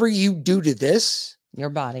 Whatever you do to this, your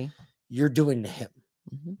body, you're doing to him.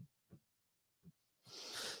 Mm-hmm.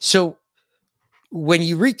 So when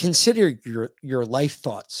you reconsider your life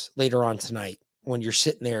thoughts later on tonight, when you're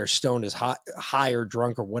sitting there stoned as high or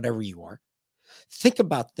drunk or whatever you are, think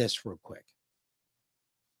about this real quick.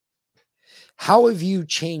 How have you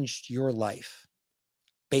changed your life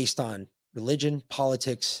based on religion,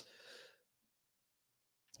 politics,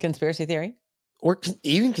 conspiracy theory, or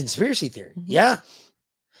even conspiracy theory? Mm-hmm. Yeah.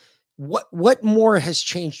 What more has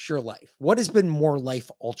changed your life? What has been more life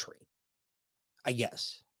altering? I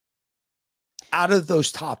guess out of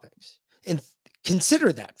those topics, and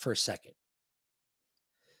consider that for a second.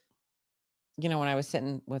 You know, when I was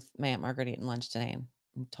sitting with my Aunt Margaret eating lunch today,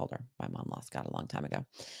 and told her my mom lost God a long time ago.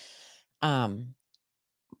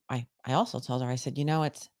 I also told her, I said, you know,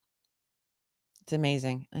 it's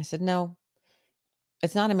amazing. I said, no,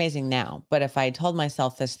 it's not amazing now. But if I had told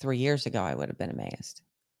myself this 3 years ago, I would have been amazed.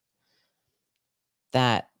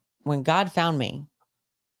 That when God found me,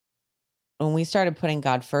 when we started putting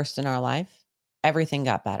God first in our life, everything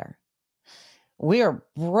got better. We were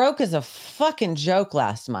broke as a fucking joke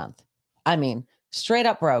last month. I mean, straight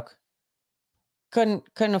up broke. Couldn't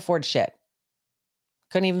afford shit.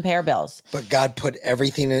 Couldn't even pay our bills. But God put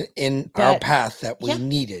everything in our path that we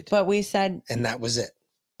needed. But we said, and that was it.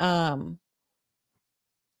 I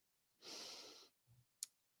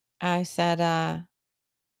said,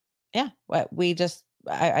 yeah, we just,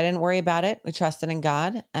 I didn't worry about it. We trusted in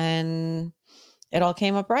God and it all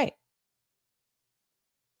came up right.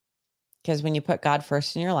 Because when you put God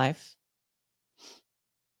first in your life,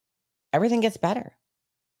 everything gets better.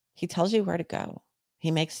 He tells you where to go.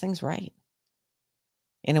 He makes things right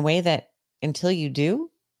in a way that until you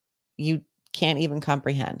do, you can't even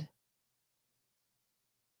comprehend.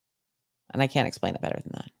 And I can't explain it better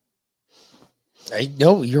than that. I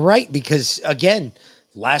know you're right, because again,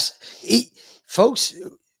 folks,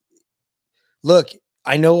 look,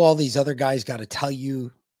 I know all these other guys got to tell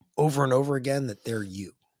you over and over again that they're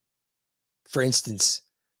you. For instance,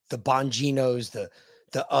 the Bonginos,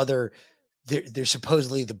 the other, they're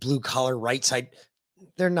supposedly the blue collar right side.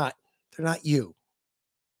 They're not you.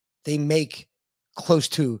 They make close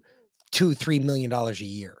to $2-3 million a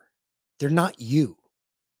year. They're not you.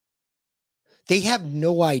 They have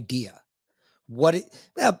no idea what it,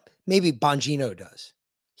 well, maybe Bongino does.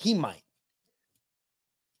 He might.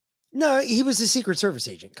 No, he was a Secret Service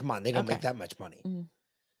agent. Come on, they don't make that much money. Mm-hmm.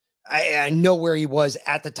 I know where he was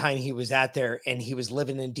at the time he was out there, and he was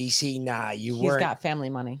living in DC. Nah, he's got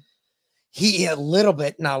family money. He a little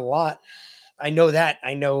bit, not a lot. I know that.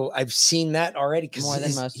 I know I've seen that already because More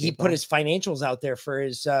than most he people. put his financials out there for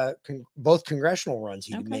his both congressional runs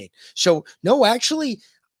he made. So no, actually,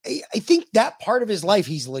 I think that part of his life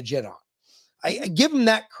he's legit on. I give him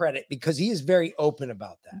that credit because he is very open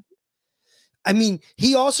about that. I mean,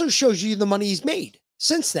 he also shows you the money he's made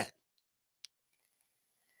since then.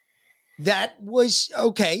 That was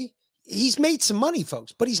okay. He's made some money,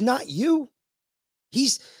 folks, but he's not you.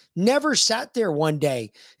 He's never sat there one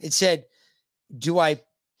day and said, do I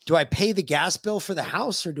pay the gas bill for the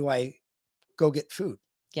house or do I go get food?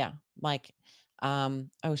 Yeah. Like,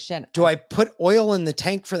 oh shit. Do I put oil in the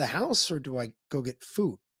tank for the house or do I go get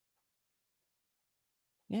food?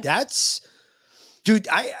 Yeah. That's, dude,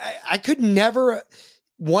 I could never,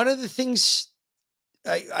 one of the things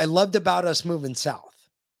I loved about us moving south,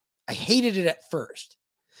 I hated it at first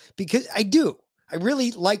because I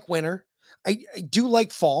really like winter. I do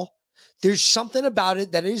like fall. There's something about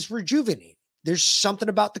it that is rejuvenating. There's something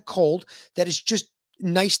about the cold that is just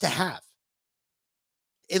nice to have.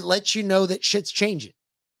 It lets you know that shit's changing.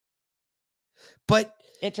 But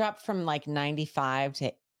it dropped from like 95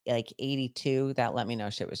 to like 82. That let me know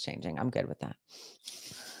shit was changing. I'm good with that.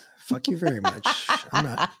 Fuck you very much. I'm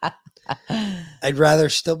not. I'd rather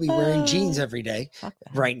still be wearing jeans every day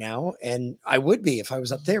right now. And I would be if I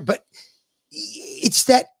was up there. But it's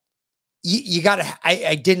that you got to,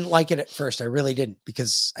 I didn't like it at first. I really didn't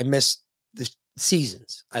because I missed the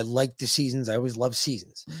seasons. I like the seasons. I always love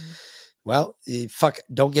seasons. Well,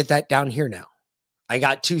 don't get that down here now. I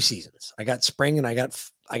got 2 seasons. I got spring and I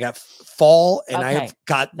got fall and Okay. I've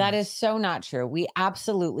got. That is so not true. We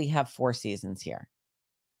absolutely have 4 seasons here.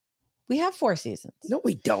 We have 4 seasons. No,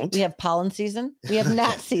 we don't. We have pollen season. We have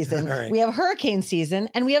gnat season. All right. We have hurricane season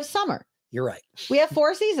and we have summer. You're right. We have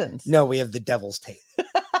 4 seasons. No, we have the devil's tape.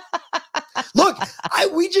 Look,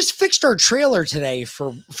 we just fixed our trailer today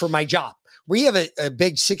for my job. We have a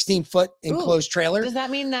big 16-foot enclosed trailer. Does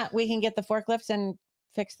that mean that we can get the forklifts and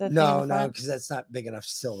fix the thing No, in the front? because that's not big enough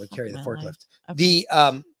still to carry the Okay, forklift.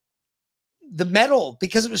 okay. The metal,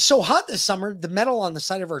 because it was so hot this summer, the metal on the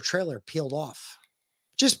side of our trailer peeled off.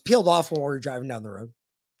 Just peeled off while we were driving down the road.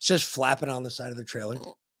 It's just flapping on the side of the trailer,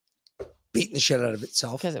 beating the shit out of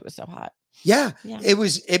itself. Because it was so hot. Yeah, Yeah.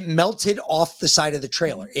 it melted off the side of the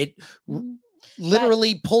trailer. It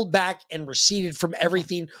literally pulled back and receded from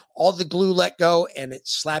everything. All the glue let go and it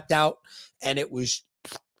slapped out and it was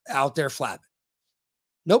out there flapping.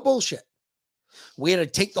 No bullshit. We had to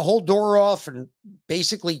take the whole door off and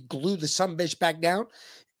basically glue the sumbitch back down.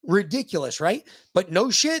 Ridiculous, right? But no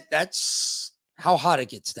shit. That's how hot it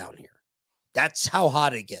gets down here. That's how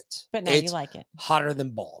hot it gets. But now It's you like it. hotter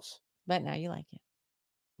than balls. But now you like it.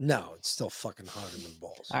 No, it's still fucking hotter than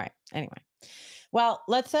balls. All right. Anyway. Well,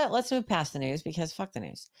 let's move past the news because fuck the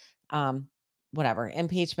news. Whatever.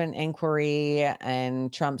 Impeachment inquiry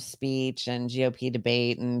and Trump's speech and GOP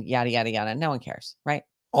debate and yada yada yada. No one cares, right?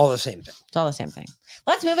 All the same thing. It's all the same thing.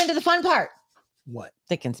 Let's move into the fun part. What?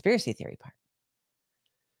 The conspiracy theory part.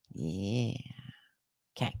 Yeah.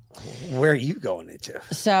 Okay. Where are you going into?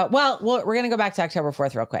 So, well, we're going to go back to October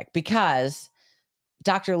 4th real quick because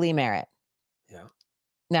Dr. Lee Merritt. Yeah.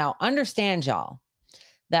 Now, understand, y'all,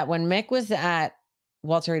 that when Mick was at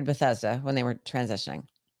Walter Reed Bethesda, when they were transitioning,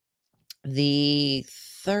 the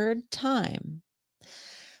 3rd time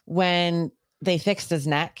when they fixed his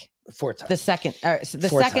neck, 4th time. the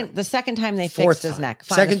second time they Fourth fixed his time. neck.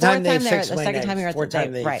 Fine. Second The fourth time they there- fixed the my second neck. time you were at Fourth the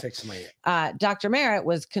time they right. fixed my neck. Dr. Merritt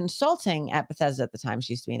was consulting at Bethesda at the time.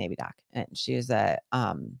 She used to be a Navy doc, and she was a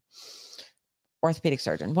orthopedic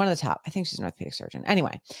surgeon, one of the top. I think she's an orthopedic surgeon.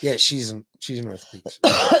 Anyway, Yeah, she's an orthopedic.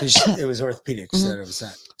 'Cause it was orthopedics that I was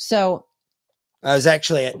at. so I was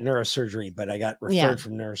actually at neurosurgery, but I got referred Yeah.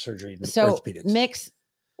 from neurosurgery to so orthopedics. Mick's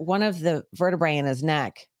one of the vertebrae in his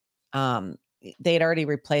neck, they had already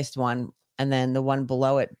replaced one, and then the one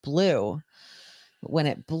below it blew. When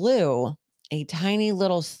it blew, a tiny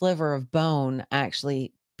little sliver of bone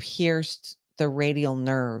actually pierced the radial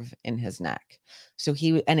nerve in his neck. So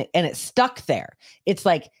it stuck there. It's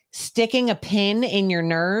like sticking a pin in your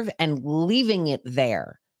nerve and leaving it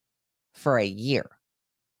there for a year.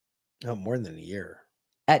 No, more than a year.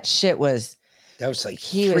 That shit was. That was like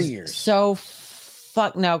He 3 was years. so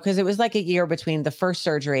no, because it was like a year between the first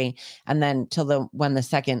surgery and then till when the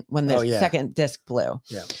second Oh, yeah. second disc blew.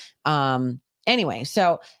 Yeah. Anyway,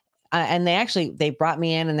 so and they brought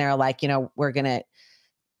me in and they're like, we're gonna,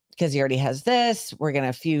 because he already has this, we're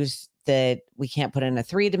gonna fuse we can't put in a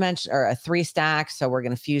 3-dimension or a 3-stack, so we're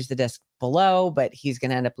gonna fuse the disc below, but he's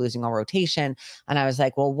gonna end up losing all rotation. And I was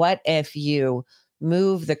like, well, what if you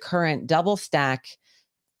move the current double stack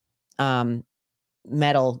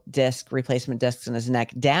metal disc replacement discs in his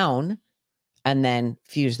neck down and then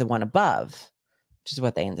fuse the one above, which is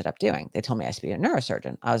what they ended up doing. They told me I used to be a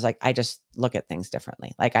neurosurgeon. I was like, I just look at things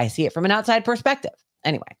differently. Like I see it from an outside perspective.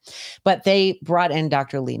 Anyway, but they brought in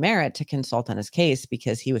Dr. Lee Merritt to consult on his case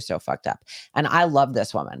because he was so fucked up. And I love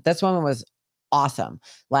this woman. This woman was awesome.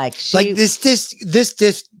 Like this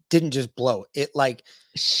disc didn't just blow. It like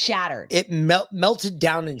shattered. It melted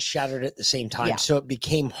down and shattered at the same time. Yeah. So it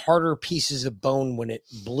became harder pieces of bone when it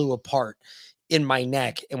blew apart. in my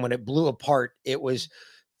neck. And when it blew apart, it was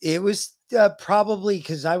probably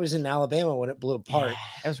because I was in Alabama when it blew apart.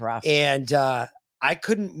 It was rough. And I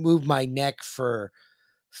couldn't move my neck for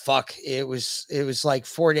it was like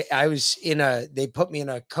 4 days. They put me in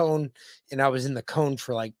a cone, and I was in the cone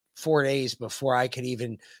for like 4 days before I could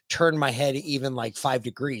even turn my head even like 5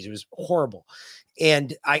 degrees. It was horrible.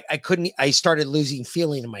 And I started losing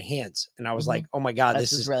feeling in my hands. And I was like, oh my God,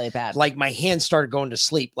 this is really bad. Like my hands started going to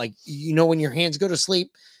sleep. Like, when your hands go to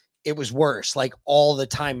sleep, it was worse. Like all the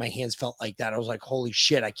time my hands felt like that. I was like, holy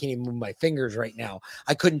shit, I can't even move my fingers right now.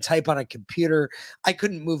 I couldn't type on a computer. I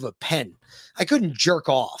couldn't move a pen. I couldn't jerk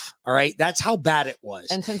off. All right. That's how bad it was.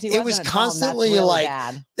 And since it was constantly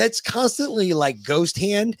that's constantly like ghost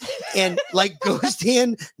hand and like ghost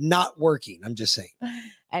hand not working. I'm just saying.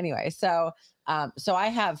 Anyway, so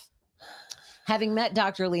I having met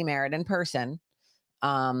Dr. Lee Merritt in person,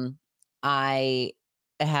 I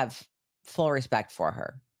have full respect for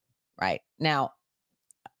her. Right now,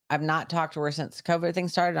 I've not talked to her since COVID thing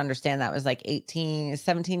started. Understand that was like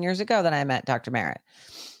 17 years ago that I met Dr. Merritt.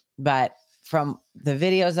 But from the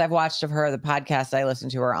videos I've watched of her, the podcasts I listen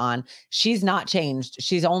to her on, she's not changed.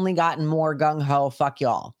 She's only gotten more gung-ho, fuck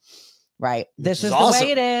y'all. Right. This is the way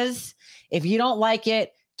it is. If you don't like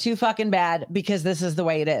it, too fucking bad, because this is the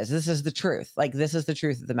way it is. This is the truth. Like, this is the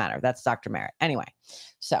truth of the matter. That's Dr. Merritt. Anyway,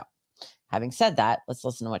 so having said that, let's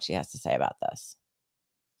listen to what she has to say about this.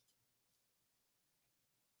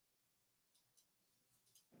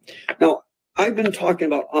 Now, I've been talking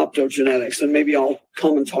about optogenetics, and maybe I'll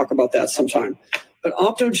come and talk about that sometime. But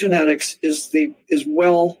optogenetics it's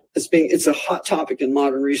a hot topic in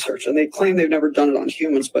modern research, and they claim they've never done it on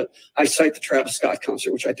humans, but I cite the Travis Scott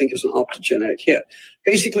concert, which I think is an optogenetic hit.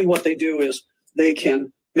 Basically, what they do is they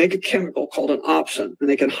can make a chemical called an opsin, and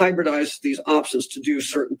they can hybridize these opsins to do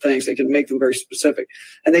certain things. They can make them very specific,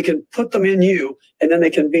 and they can put them in you, and then they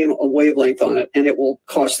can beam a wavelength on it, and it will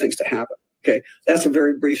cause things to happen. Okay, that's a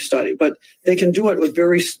very brief study, but they can do it with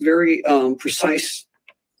very, very precise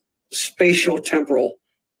spatial temporal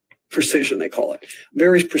precision, they call it.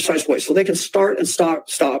 Very precise way. So they can start and stop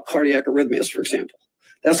cardiac arrhythmias, for example.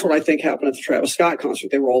 That's what I think happened at the Travis Scott concert.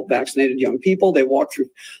 They were all vaccinated young people. They walked through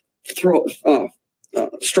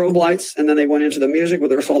strobe lights, and then they went into the music where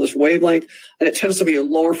there's all this wavelength, and it tends to be a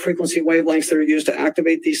lower frequency wavelengths that are used to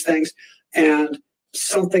activate these things. And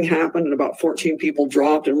something happened, and about 14 people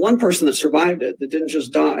dropped. And one person that survived it, that didn't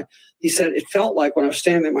just die, he said, it felt like when I was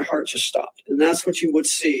standing there, my heart just stopped. And that's what you would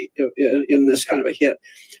see in this kind of a hit.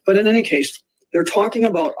 But in any case, they're talking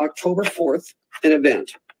about October 4th, an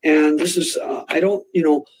event. And this is,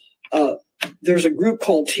 there's a group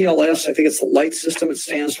called TLS. I think it's the Light System it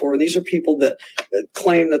stands for. And these are people that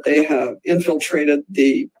claim that they have infiltrated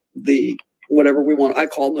the whatever we want. I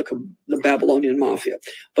call them the Babylonian Mafia,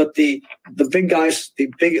 but the big guys,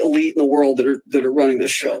 the big elite in the world that are running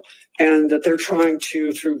this show, and that they're trying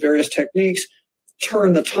to, through various techniques,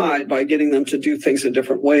 turn the tide by getting them to do things in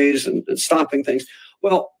different ways and stopping things.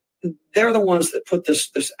 Well, they're the ones that put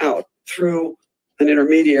this out through an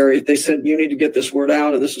intermediary. They said, you need to get this word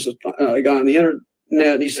out. And this is a guy on the internet.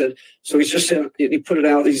 And he said, so he's just said, he put it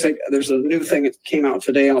out. He's like, there's a new thing that came out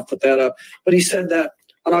today. I'll put that up. But he said that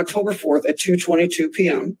on October 4th at 2:22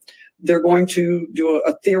 p.m., they're going to do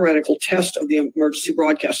a theoretical test of the emergency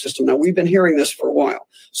broadcast system. Now, we've been hearing this for a while,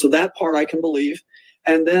 so that part I can believe.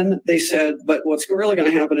 And then they said, but what's really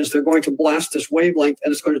going to happen is they're going to blast this wavelength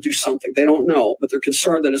and it's going to do something. They don't know, but they're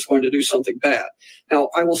concerned that it's going to do something bad. Now,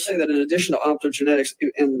 I will say that in addition to optogenetics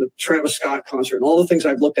and the Travis Scott concert and all the things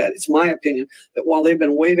I've looked at, it's my opinion that while they've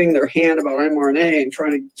been waving their hand about mRNA and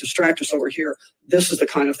trying to distract us over here, this is the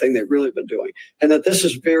kind of thing they've really been doing. And that this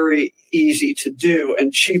is very easy to do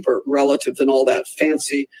and cheaper relative than all that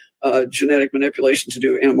fancy genetic manipulation to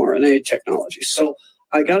do mRNA technology. So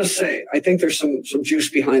I got to say, I think there's some juice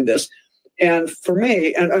behind this. And for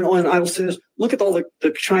me, and I will say this, look at all the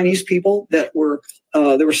Chinese people that were,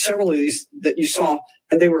 there were several of these that you saw,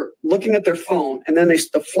 and they were looking at their phone, and then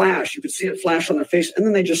the flash, you could see it flash on their face, and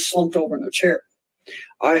then they just slumped over in their chair.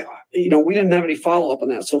 We didn't have any follow-up on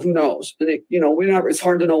that, so who knows? And it's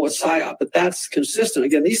hard to know what's PSYOP, but that's consistent.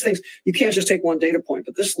 Again, these things, you can't just take one data point,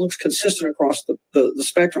 but this looks consistent across the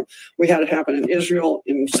spectrum. We had it happen in Israel,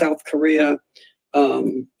 in South Korea.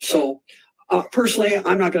 Personally,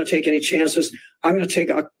 I'm not going to take any chances. I'm going to take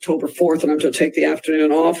October 4th, and I'm going to take the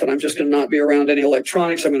afternoon off, and I'm just going to not be around any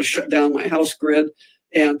electronics. I'm going to shut down my house grid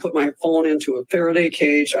and put my phone into a Faraday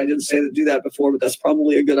cage. I didn't say to do that before, but that's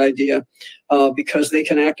probably a good idea because they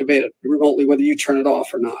can activate it remotely whether you turn it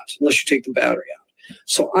off or not, unless you take the battery out.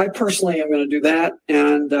 So I personally am going to do that,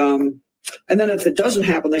 and And then if it doesn't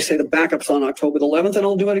happen, they say the backup's on October the 11th, and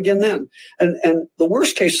I'll do it again then. And the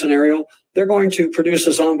worst case scenario, they're going to produce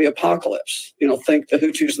a zombie apocalypse. You know, think the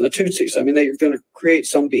Hutus and the Tutsis. I mean, they're going to create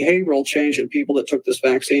some behavioral change in people that took this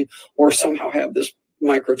vaccine or somehow have this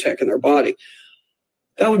microtech in their body.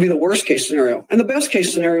 That would be the worst case scenario. And the best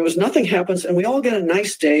case scenario is nothing happens and we all get a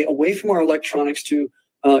nice day away from our electronics to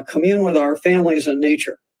commune with our families and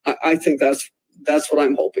nature. I think that's what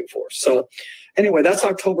I'm hoping for. So anyway, that's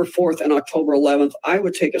October 4th and October 11th. I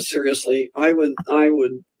would take it seriously. I would,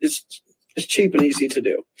 it's cheap and easy to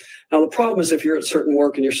do. Now, the problem is if you're at certain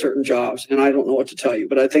work and your certain jobs, and I don't know what to tell you,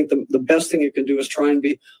 but I think the best thing you can do is try and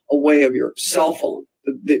be away of your cell phone.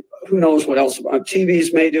 Who knows what else?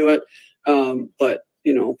 TVs may do it, but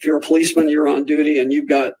you know, if you're a policeman, you're on duty and you've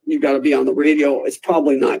got to be on the radio. It's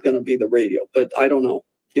probably not going to be the radio, but I don't know.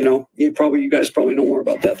 You know, you guys probably know more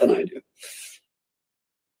about that than I do.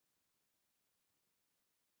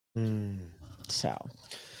 So,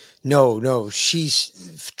 no,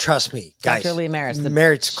 trust me, guys. Dr. Lee Merritt's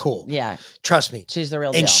Merritt's cool. Yeah, trust me, she's the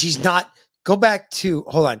real and deal. she's not. Hold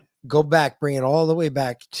on, bring it all the way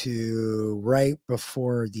back to right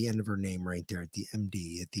before the end of her name, right there at the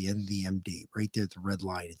MD, at the end of the MD, right there at the red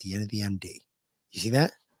line at the end of the MD. You see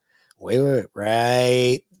that? Wait,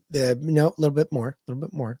 right. No, a little bit more.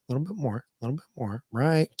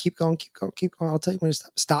 Right. Keep going. I'll tell you when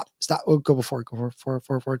to stop. We'll go before. Go for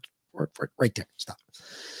right there. Stop.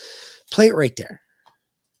 Play it right there.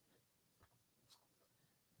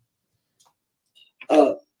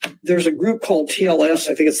 There's a group called TLS.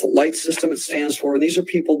 I think it's the light system it stands for. And these are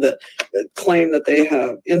people that claim that they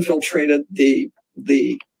have infiltrated the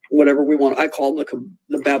whatever we want. I call them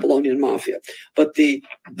the Babylonian Mafia. But the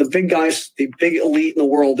big guys, the big elite in the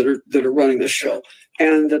world that are running this show,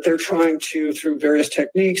 and that they're trying to, through various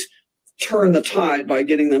techniques, turn the tide by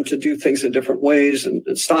getting them to do things in different ways and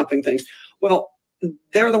stopping things. Well,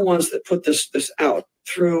 they're the ones that put this out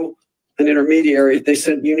through an intermediary. They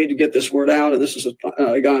said, you need to get this word out. And this is a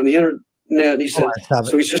guy on the internet. And he said,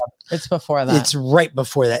 so he's just. It's before that. It's right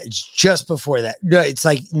before that. It's just before that. No, it's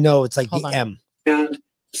like Hold the on. M. And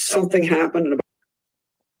something happened at about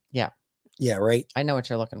Yeah, right. I know what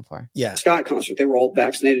you're looking for. Yeah. Scott concert. They were all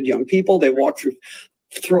vaccinated young people. They walked through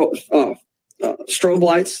strobe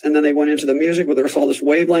lights, and then they went into the music where there's all this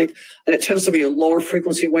wavelength, and it tends to be a lower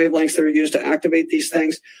frequency wavelengths that are used to activate these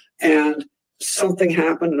things. And something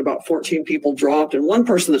happened, and about 14 people dropped, and one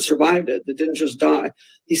person that survived it, that didn't just die,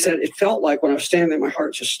 he said, it felt like when I was standing there, my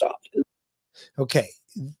heart just stopped. Okay.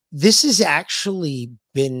 This has actually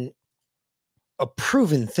been a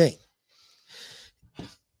proven thing.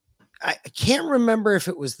 I can't remember if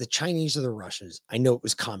it was the Chinese or the Russians. I know it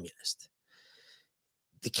was communist.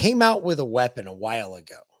 They came out with a weapon a while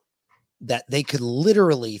ago that they could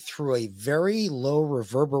literally, through a very low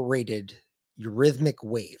reverberated eurythmic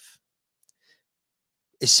wave,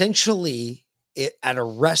 essentially at a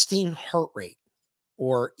resting heart rate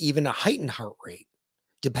or even a heightened heart rate,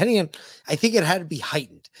 depending on, I think it had to be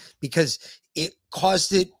heightened because it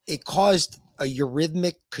caused a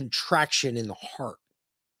eurythmic contraction in the heart.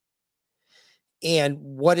 And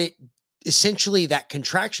what it essentially, that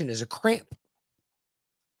contraction is a cramp.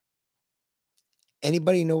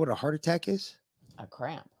 Anybody know what a heart attack is? A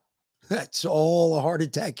cramp. That's all a heart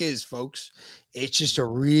attack is, folks. It's just a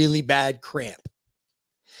really bad cramp.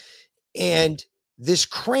 And this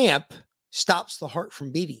cramp stops the heart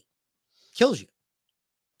from beating, kills you,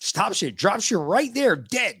 stops you, drops you right there,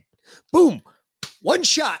 dead. Boom. One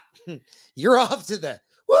shot. You're off to the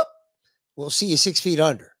whoop. We'll see you 6 feet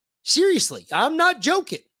under. Seriously, I'm not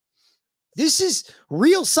joking. This is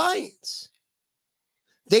real science.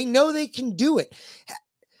 They know they can do it.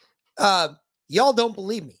 Y'all don't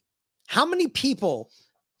believe me. How many people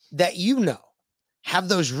that you know have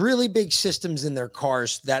those really big systems in their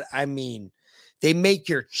cars that, I mean, they make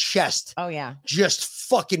your chest just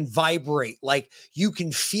fucking vibrate, like you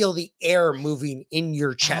can feel the air moving in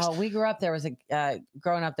your chest. Oh, we grew up, there was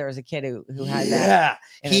growing up, there was a kid who had that. Yeah,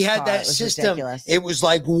 in he his had car. that It was system. ridiculous. It was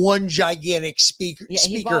like one gigantic speaker. Yeah,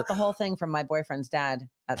 he bought the whole thing from my boyfriend's dad.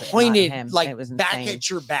 Pointed him. like It was back insane. at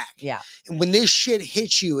your back. Yeah. And when this shit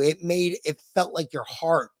hits you, it felt like your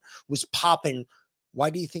heart was popping. Why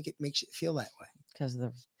do you think it makes it feel that way? Because of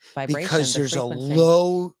the vibration. Because the there's a frequency.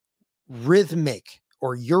 low rhythmic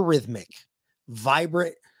or eurythmic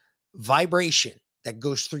vibration that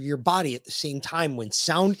goes through your body at the same time. When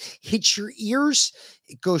sound hits your ears,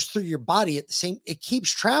 it goes through your body at the same, it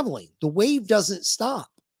keeps traveling. The wave doesn't stop.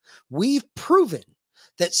 We've proven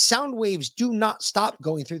that sound waves do not stop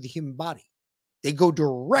going through the human body. They go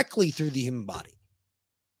directly through the human body.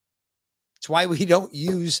 It's why we don't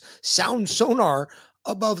use sound sonar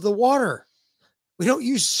above the water. We don't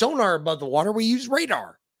use sonar above the water. We use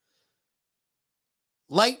radar.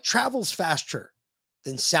 Light travels faster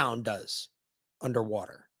than sound does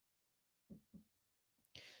underwater.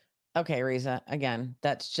 Okay, Riza, again,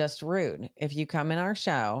 that's just rude. If you come in our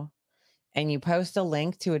show and you post a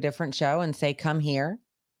link to a different show and say, come here,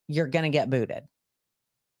 you're going to get booted.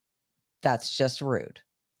 That's just rude.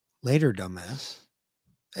 Later, dumbass.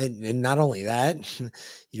 And not only that,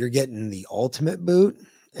 you're getting the ultimate boot,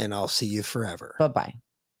 and I'll see you forever. Bye-bye.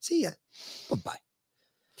 See ya. Bye-bye.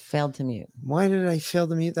 Failed to mute. Why did I fail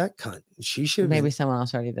to mute that cunt? She should Maybe someone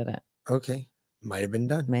else already did it. Okay. Might have been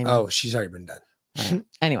done. Maybe. Oh, she's already been done. Right.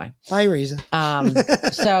 Anyway. Bye, Reza.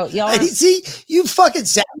 So y'all see, you fucking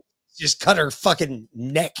just cut her fucking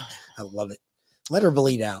neck. I love it. Let her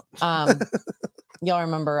bleed out. Y'all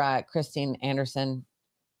remember Christine Anderson,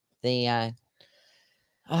 the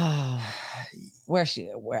where's she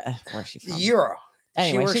from? Euro.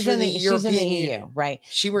 Anyway, she's in the EU, right?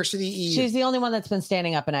 She works for the EU. She's the only one that's been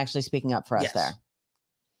standing up and actually speaking up for us there.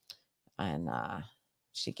 And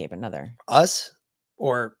she gave another us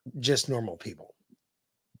or just normal people.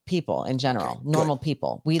 People in general, Okay, normal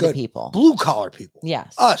people, we Good. the people, blue collar people.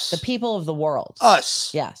 Yes, us, the people of the world,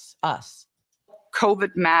 us. Yes, us.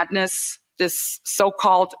 COVID madness, this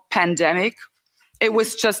so-called pandemic, it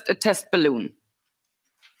was just a test balloon,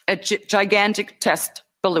 a gigantic test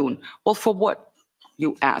balloon. Well, for what,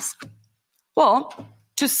 you ask? Well,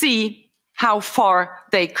 to see how far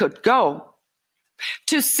they could go,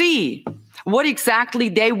 to see what exactly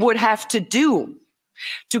they would have to do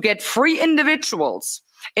to get free individuals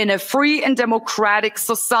in a free and democratic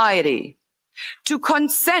society to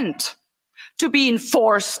consent to being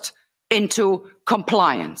forced into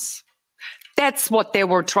compliance. That's what they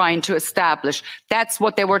were trying to establish. That's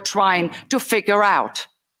what they were trying to figure out.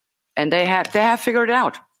 And they have figured it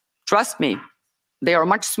out. Trust me, they are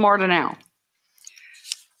much smarter now.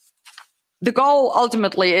 The goal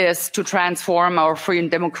ultimately is to transform our free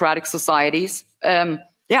and democratic societies,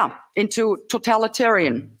 into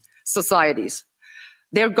totalitarian societies.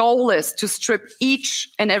 Their goal is to strip each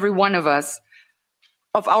and every one of us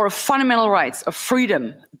of our fundamental rights of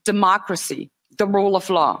freedom, democracy, the rule of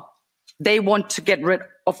law. They want to get rid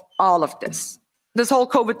of all of this. This whole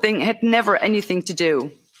COVID thing had never anything to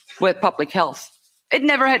do with public health. It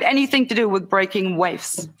never had anything to do with breaking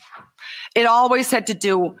waves. It always had to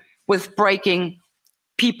do with breaking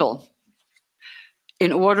people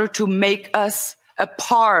in order to make us a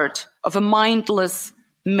part of a mindless,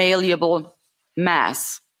 malleable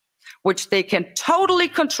mass, which they can totally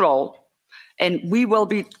control, and we will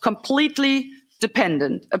be completely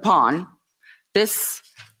dependent upon this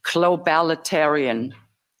globalitarian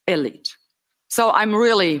elite. So I'm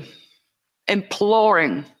really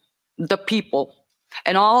imploring the people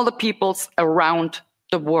and all the peoples around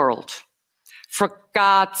the world, for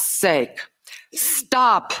God's sake,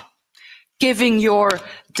 stop giving your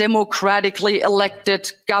democratically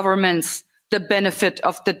elected governments the benefit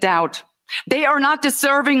of the doubt. They are not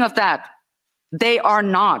deserving of that. They are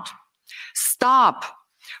not. Stop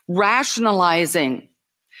rationalizing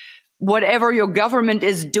whatever your government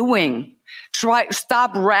is doing.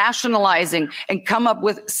 Stop rationalizing and come up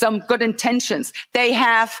with some good intentions. They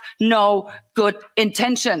have no good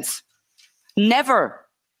intentions. Never.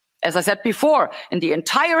 As I said before, in the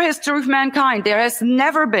entire history of mankind, there has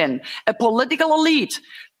never been a political elite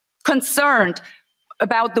concerned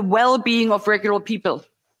about the well-being of regular people.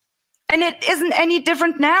 And it isn't any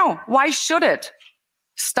different now. Why should it?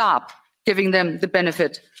 Stop giving them the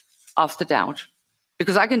benefit of the doubt.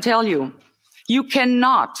 Because I can tell you, you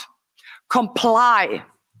cannot comply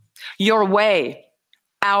your way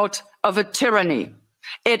out of a tyranny.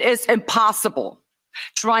 It is impossible.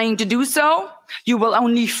 Trying to do so, you will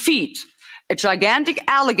only feed a gigantic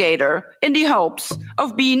alligator in the hopes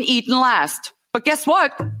of being eaten last. But guess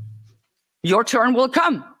what? Your turn will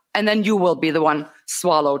come, and then you will be the one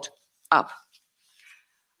swallowed up.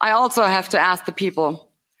 I also have to ask the people,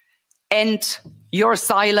 end your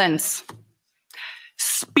silence.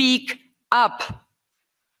 Speak up.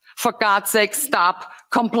 For God's sake, stop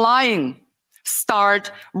complying.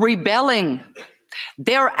 Start rebelling.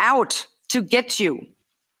 They're out to get you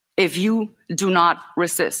if you do not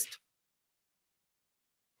resist.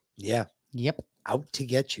 Yeah. Yep. Out to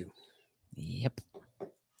get you. Yep.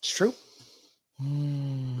 It's true.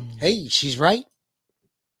 Hey, she's right.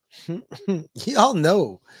 Y'all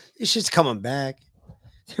know this shit's coming back.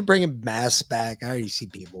 They're bringing masks back. I already see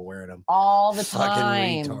people wearing them all the Fucking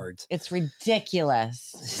time. retards. It's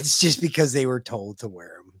ridiculous. It's just because they were told to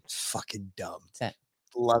wear them. It's fucking dumb. That's it.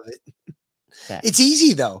 Love it. That's it. It's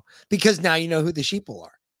easy though, because now you know who the sheeple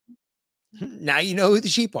are. Now you know who the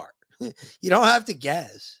sheep are. You don't have to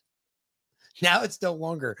guess. Now it's no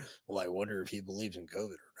longer, well, I wonder if he believes in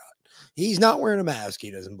COVID or not. He's not wearing a mask.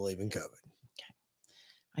 He doesn't believe in COVID.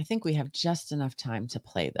 I think we have just enough time to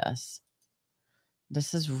play this.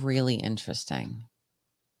 This is really interesting.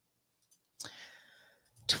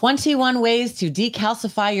 21 ways to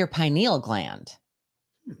decalcify your pineal gland.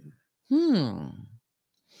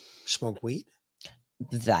 Smoke weed?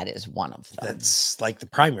 That is one of them. That's like the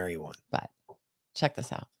primary one. But check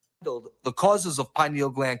this out. The causes of pineal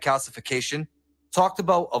gland calcification, talked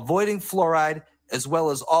about avoiding fluoride, as well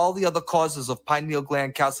as all the other causes of pineal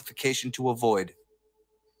gland calcification to avoid.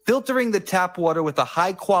 Filtering the tap water with a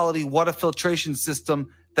high-quality water filtration system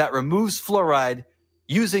that removes fluoride,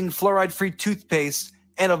 using fluoride-free toothpaste,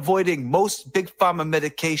 and avoiding most big pharma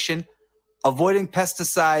medication, avoiding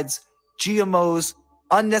pesticides, GMOs,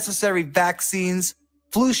 unnecessary vaccines,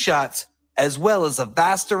 flu shots, as well as a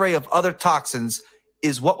vast array of other toxins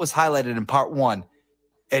is what was highlighted in part 1.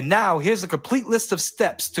 And now here's a complete list of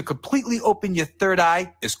steps to completely open your third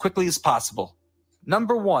eye as quickly as possible.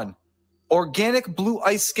 Number 1, organic blue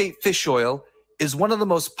ice skate fish oil is one of the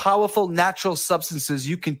most powerful natural substances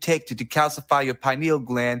you can take to decalcify your pineal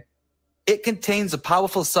gland. It contains a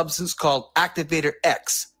powerful substance called Activator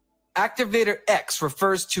X. Activator X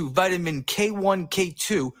refers to vitamin K1,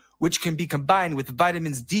 K2, which can be combined with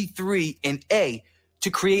vitamins D3 and A to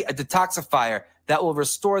create a detoxifier that will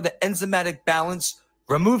restore the enzymatic balance,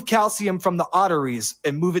 remove calcium from the arteries,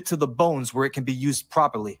 and move it to the bones where it can be used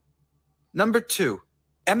properly. Number 2,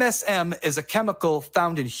 MSM is a chemical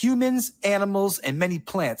found in humans, animals, and many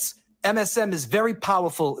plants. MSM is very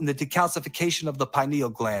powerful in the decalcification of the pineal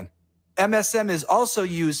gland. MSM is also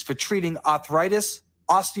used for treating arthritis,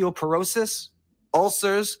 osteoporosis,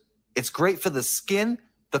 ulcers. It's great for the skin,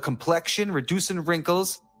 the complexion, reducing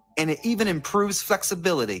wrinkles, and it even improves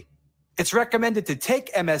flexibility. It's recommended to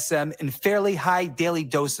take MSM in fairly high daily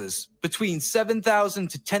doses, between 7,000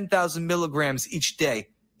 to 10,000 milligrams each day.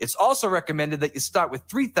 It's also recommended that you start with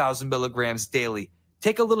 3,000 milligrams daily.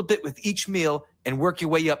 Take a little bit with each meal and work your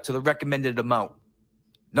way up to the recommended amount.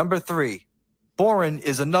 Number 3, boron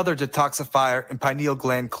is another detoxifier and pineal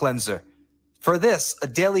gland cleanser. For this, a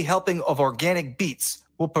daily helping of organic beets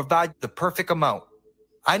will provide the perfect amount.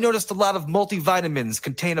 I noticed a lot of multivitamins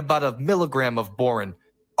contain about a milligram of boron.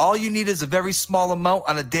 All you need is a very small amount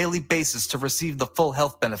on a daily basis to receive the full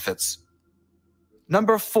health benefits.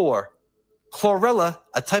 Number 4, chlorella,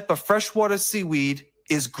 a type of freshwater seaweed,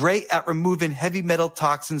 is great at removing heavy metal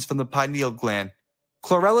toxins from the pineal gland.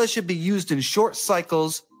 Chlorella should be used in short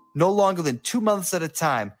cycles, no longer than 2 months at a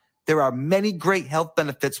time. There are many great health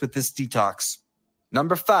benefits with this detox.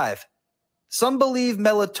 Number 5, some believe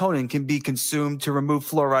melatonin can be consumed to remove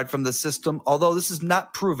fluoride from the system, although this is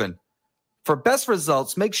not proven. For best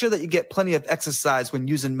results, make sure that you get plenty of exercise when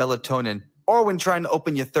using melatonin or when trying to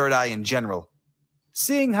open your third eye in general.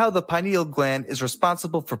 Seeing how the pineal gland is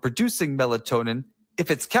responsible for producing melatonin, if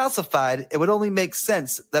it's calcified, it would only make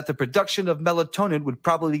sense that the production of melatonin would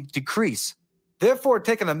probably decrease. Therefore,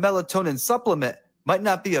 taking a melatonin supplement might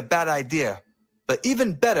not be a bad idea. But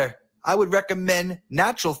even better, I would recommend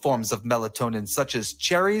natural forms of melatonin such as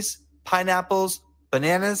cherries, pineapples,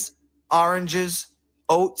 bananas, oranges,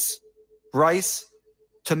 oats, rice,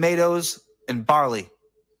 tomatoes, and barley.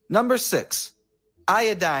 Number 6,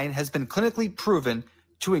 iodine has been clinically proven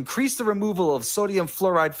to increase the removal of sodium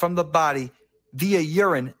fluoride from the body via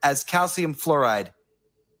urine as calcium fluoride.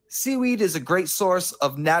 Seaweed is a great source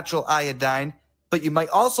of natural iodine, but you might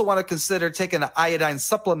also want to consider taking an iodine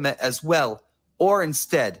supplement as well, or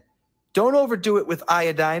instead. Don't overdo it with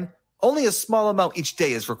iodine. Only a small amount each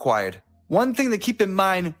day is required. One thing to keep in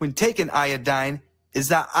mind when taking iodine is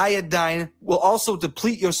that iodine will also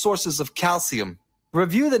deplete your sources of calcium.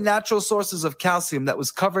 Review the natural sources of calcium that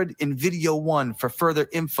was covered in video 1 for further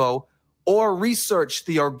info, or research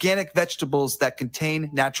the organic vegetables that contain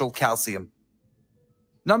natural calcium.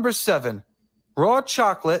 Number 7, raw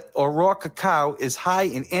chocolate or raw cacao is high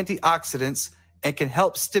in antioxidants and can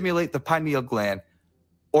help stimulate the pineal gland.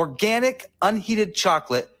 Organic, unheated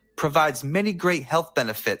chocolate provides many great health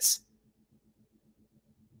benefits.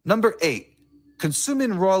 Number 8,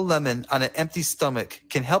 consuming raw lemon on an empty stomach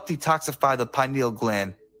can help detoxify the pineal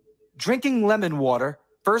gland. Drinking lemon water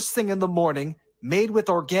first thing in the morning, made with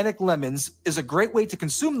organic lemons, is a great way to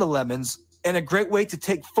consume the lemons and a great way to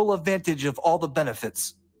take full advantage of all the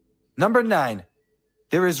benefits. Number 9,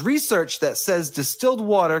 there is research that says distilled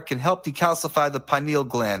water can help decalcify the pineal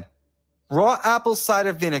gland. Raw apple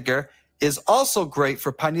cider vinegar is also great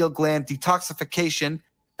for pineal gland detoxification,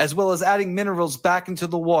 as well as adding minerals back into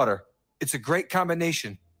the water. It's a great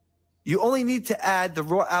combination. You only need to add the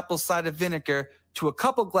raw apple cider vinegar to a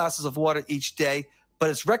couple glasses of water each day, but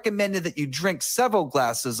it's recommended that you drink several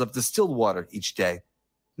glasses of distilled water each day.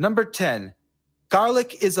 Number 10,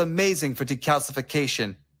 garlic is amazing for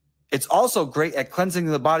decalcification. It's also great at cleansing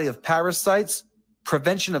the body of parasites,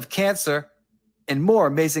 prevention of cancer, and more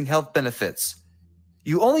amazing health benefits.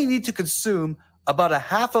 You only need to consume about a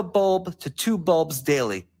half a bulb to 2 bulbs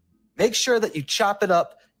daily. Make sure that you chop it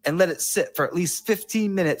up and let it sit for at least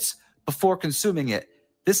 15 minutes before consuming it.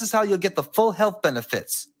 This is how you'll get the full health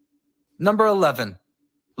benefits. Number 11,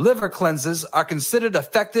 liver cleanses are considered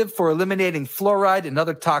effective for eliminating fluoride and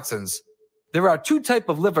other toxins. There are 2 types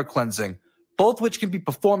of liver cleansing, both which can be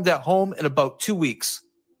performed at home in about 2 weeks.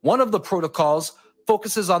 One of the protocols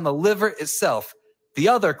focuses on the liver itself. The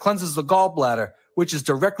other cleanses the gallbladder, which is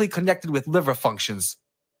directly connected with liver functions.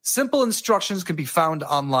 Simple instructions can be found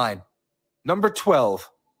online. Number 12,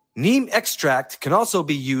 neem extract can also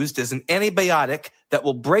be used as an antibiotic that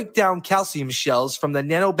will break down calcium shells from the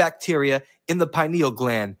nanobacteria in the pineal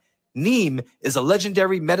gland. Neem is a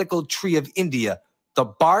legendary medical tree of India. The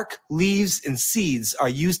bark, leaves, and seeds are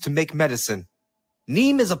used to make medicine.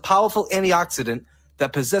 Neem is a powerful antioxidant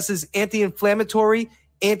that possesses anti-inflammatory,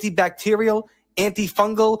 antibacterial,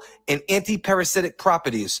 antifungal, and antiparasitic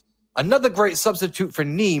properties. Another great substitute for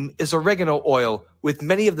neem is oregano oil, with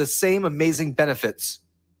many of the same amazing benefits.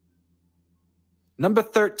 Number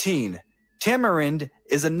 13, tamarind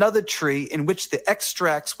is another tree in which the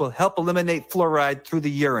extracts will help eliminate fluoride through the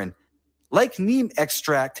urine. Like neem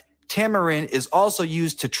extract, tamarind is also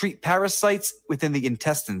used to treat parasites within the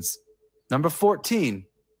intestines. Number 14,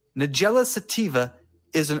 Nigella sativa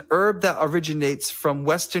is an herb that originates from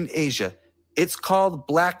Western Asia. It's called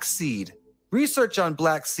black seed. Research on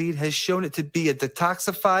black seed has shown it to be a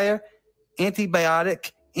detoxifier,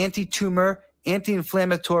 antibiotic, anti-tumor,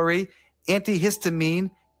 anti-inflammatory,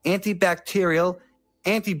 antihistamine, antibacterial,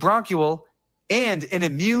 antibronchial, and an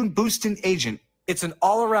immune-boosting agent. It's an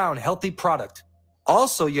all-around healthy product.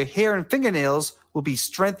 Also, your hair and fingernails will be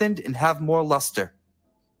strengthened and have more luster.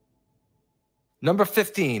 Number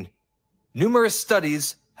 15, numerous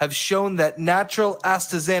studies have shown that natural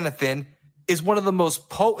astaxanthin is one of the most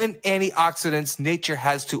potent antioxidants nature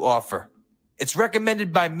has to offer. It's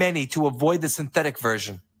recommended by many to avoid the synthetic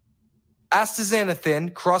version.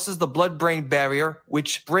 Astaxanthin crosses the blood-brain barrier,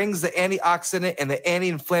 which brings the antioxidant and the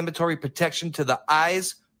anti-inflammatory protection to the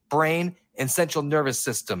eyes, brain, and central nervous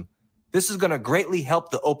system. This is going to greatly help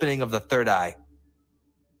the opening of the third eye.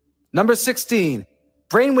 Number 16,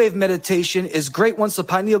 brainwave meditation is great once the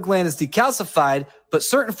pineal gland is decalcified, but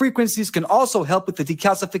certain frequencies can also help with the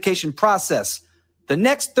decalcification process. The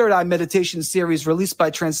next third eye meditation series released by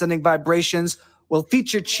Transcending Vibrations will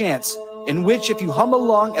feature chants, in which if you hum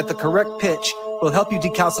along at the correct pitch, will help you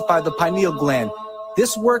decalcify the pineal gland.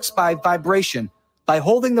 This works by vibration. By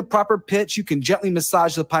holding the proper pitch, you can gently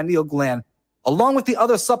massage the pineal gland. Along with the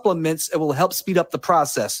other supplements, it will help speed up the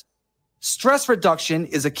process. Stress reduction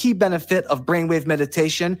is a key benefit of brainwave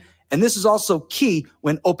meditation, and this is also key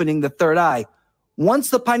when opening the third eye.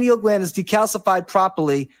 Once the pineal gland is decalcified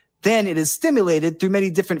properly, then it is stimulated through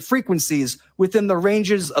many different frequencies within the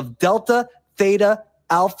ranges of delta, theta,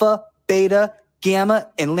 alpha, beta,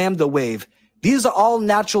 gamma, and lambda wave. These are all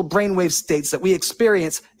natural brainwave states that we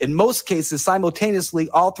experience in most cases simultaneously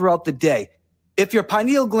all throughout the day. If your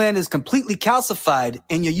pineal gland is completely calcified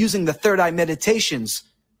and you're using the third eye meditations,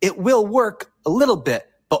 it will work a little bit,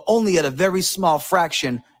 but only at a very small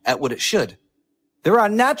fraction at what it should. There are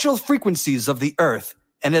natural frequencies of the earth,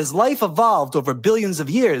 and as life evolved over billions of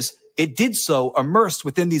years, it did so immersed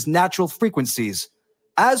within these natural frequencies.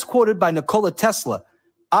 As quoted by Nikola Tesla,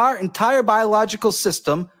 our entire biological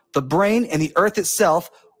system, the brain and the earth itself,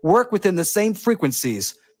 work within the same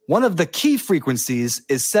frequencies. One of the key frequencies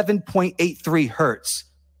is 7.83 hertz.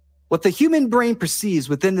 What the human brain perceives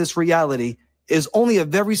within this reality is only a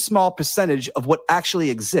very small percentage of what actually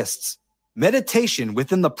exists. Meditation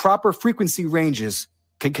within the proper frequency ranges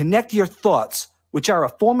can connect your thoughts, which are a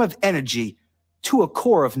form of energy, to a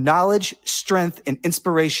core of knowledge, strength, and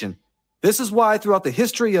inspiration. This is why throughout the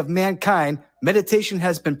history of mankind, meditation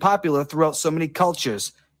has been popular throughout so many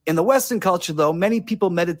cultures. In the Western culture, though, many people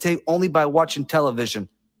meditate only by watching television.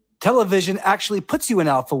 Television actually puts you in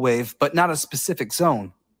alpha wave, but not a specific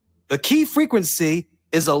zone. The key frequency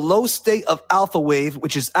is a low state of alpha wave,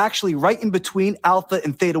 which is actually right in between alpha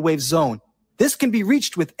and theta wave zone. This can be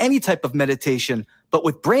reached with any type of meditation, but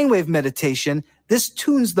with brainwave meditation, this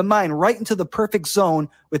tunes the mind right into the perfect zone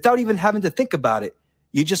without even having to think about it.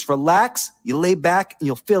 You just relax, you lay back, and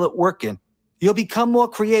you'll feel it working. You'll become more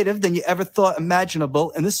creative than you ever thought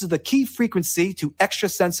imaginable, and this is the key frequency to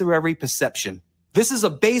extrasensory perception. This is a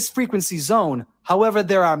base frequency zone. However,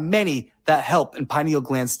 there are many that help in pineal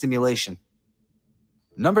gland stimulation.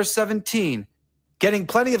 Number 17, getting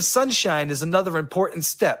plenty of sunshine is another important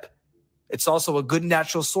step. It's also a good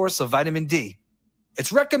natural source of vitamin D.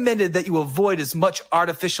 It's recommended that you avoid as much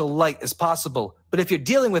artificial light as possible, but if you're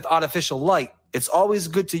dealing with artificial light, it's always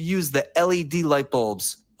good to use the LED light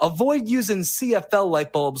bulbs. Avoid using CFL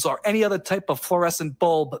light bulbs or any other type of fluorescent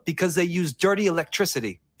bulb because they use dirty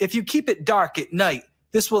electricity. If you keep it dark at night,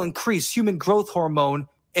 this will increase human growth hormone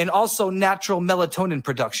and also natural melatonin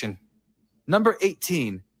production. Number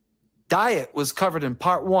 18, diet was covered in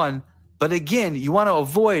part 1, but again, you want to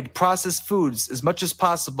avoid processed foods as much as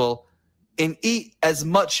possible and eat as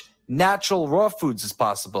much natural raw foods as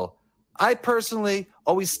possible. I personally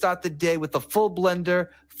always start the day with a full blender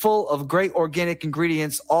full of great organic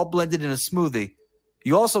ingredients all blended in a smoothie.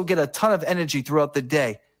 You also get a ton of energy throughout the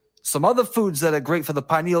day. Some other foods that are great for the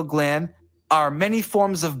pineal gland are many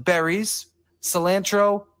forms of berries,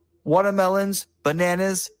 cilantro, watermelons,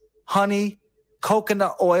 bananas, honey,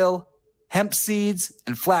 coconut oil, hemp seeds,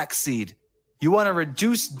 and flax seed. You want to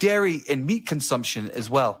reduce dairy and meat consumption as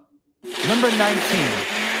well. Number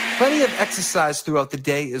 19, plenty of exercise throughout the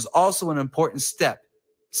day is also an important step.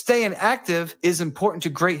 Staying active is important to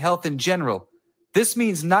great health in general. This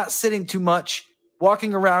means not sitting too much,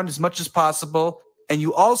 walking around as much as possible, and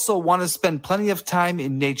you also want to spend plenty of time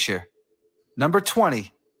in nature. Number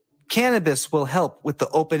 20, cannabis will help with the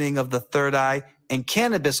opening of the third eye, and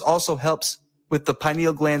cannabis also helps with the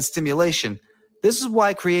pineal gland stimulation. This is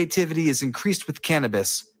why creativity is increased with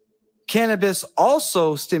cannabis. Cannabis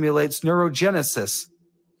also stimulates neurogenesis.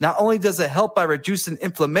 Not only does it help by reducing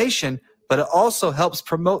inflammation, but it also helps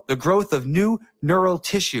promote the growth of new neural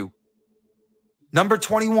tissue. Number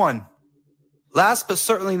 21. Last but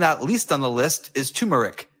certainly not least on the list is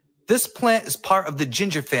turmeric. This plant is part of the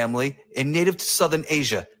ginger family and native to Southern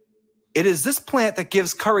Asia. It is this plant that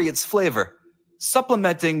gives curry its flavor.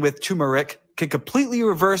 Supplementing with turmeric can completely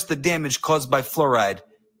reverse the damage caused by fluoride.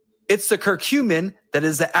 It's the curcumin that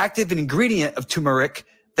is the active ingredient of turmeric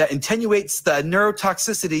that attenuates the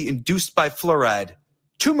neurotoxicity induced by fluoride.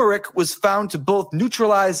 Turmeric was found to both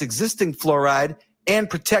neutralize existing fluoride and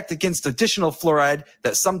protect against additional fluoride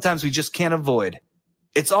that sometimes we just can't avoid.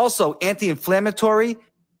 It's also anti-inflammatory,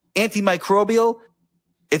 antimicrobial.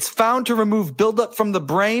 It's found to remove buildup from the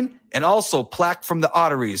brain and also plaque from the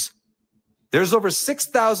arteries. There's over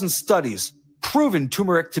 6,000 studies proven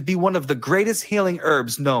turmeric to be one of the greatest healing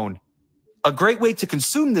herbs known. A great way to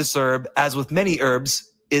consume this herb, as with many herbs,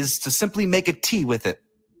 is to simply make a tea with it.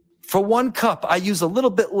 For 1 cup, I use a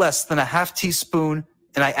little bit less than a half teaspoon,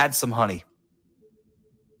 and I add some honey.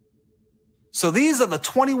 So these are the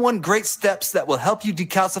 21 great steps that will help you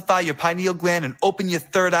decalcify your pineal gland and open your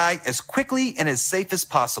third eye as quickly and as safe as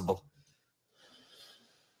possible.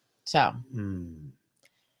 So,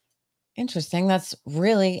 interesting. That's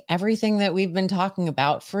really everything that we've been talking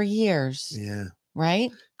about for years. Yeah.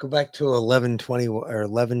 Right? Go back to 11:20 or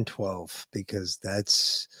 11:12 because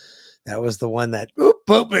that was the one that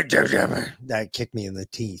that kicked me in the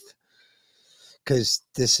teeth. Because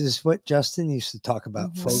this is what Justin used to talk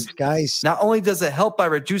about, folks, guys. Not only does it help by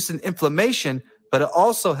reducing inflammation, but it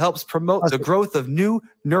also helps promote the growth of new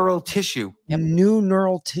neural tissue. New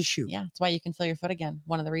neural tissue. Yeah, that's why you can feel your foot again.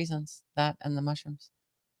 One of the reasons, that and the mushrooms.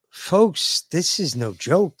 Folks, this is no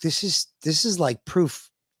joke. This is like proof.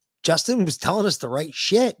 Justin was telling us the right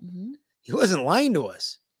shit. He wasn't lying to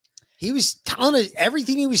us. He was telling us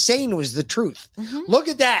everything he was saying was the truth. Look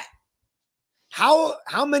at that.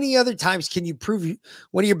 How many other times can you prove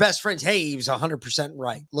one of your best friends, hey, he was 100%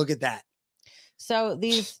 right? Look at that. So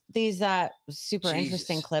these super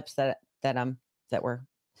interesting clips that we're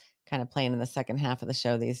kind of playing in the second half of the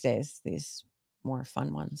show these days, these more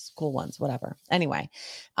fun ones, cool ones, whatever. Anyway,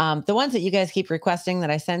 the ones that you guys keep requesting that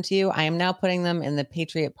I sent to you, I am now putting them in the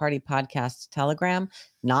Patriot Party Podcast Telegram,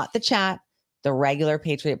 not the chat, the regular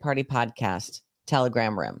Patriot Party Podcast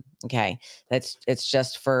Telegram room. Okay. It's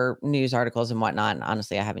just for news articles and whatnot. And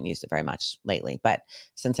honestly, I haven't used it very much lately, but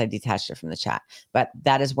since I detached it from the chat, but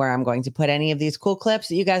that is where I'm going to put any of these cool clips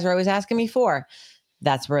that you guys are always asking me for.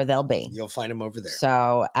 That's where they'll be. You'll find them over there.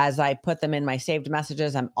 So as I put them in my saved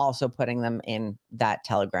messages, I'm also putting them in that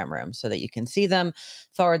Telegram room so that you can see them,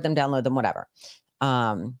 forward them, download them, whatever.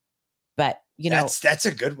 But you know, that's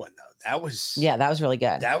a good one though. That was really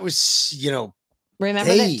good. That was,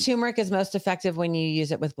 remember that turmeric is most effective when you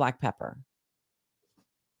use it with black pepper.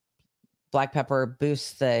 Black pepper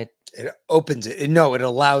boosts it opens it. No, it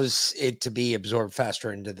allows it to be absorbed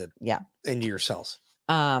faster into your cells.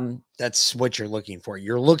 That's what you're looking for.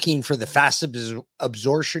 You're looking for the fast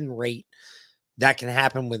absorption rate that can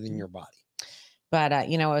happen within your body. But,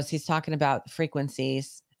 as he's talking about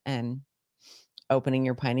frequencies and opening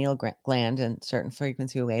your pineal gland and certain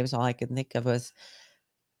frequency waves, all I could think of was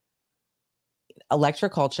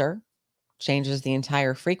electroculture changes the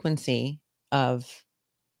entire frequency of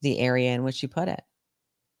the area in which you put it.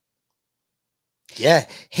 Yeah.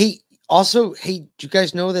 Hey, also, do you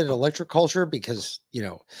guys know that electroculture, because,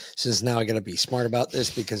 since now I got to be smart about this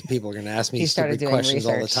because people are going to ask me stupid questions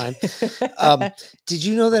all the time. Did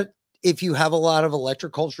you know that if you have a lot of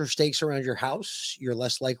electroculture stakes around your house, you're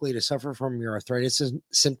less likely to suffer from your arthritis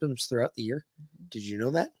symptoms throughout the year? Did you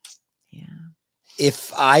know that? Yeah.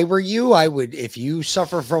 If I were you, I would, if you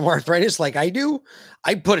suffer from arthritis like I do,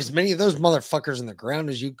 I'd put as many of those motherfuckers in the ground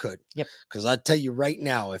as you could. Yep. Because I'll tell you right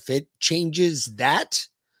now, if it changes that,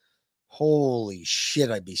 holy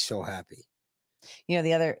shit, I'd be so happy.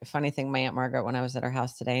 The other funny thing, my Aunt Margaret, when I was at her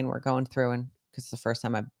house today and we're going through, and because it's the first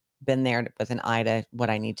time I've been there with an eye to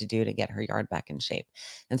what I need to do to get her yard back in shape.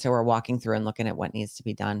 And so we're walking through and looking at what needs to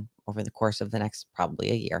be done over the course of the next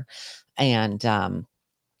probably a year. And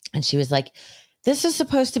she was like, this is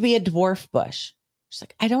supposed to be a dwarf bush. She's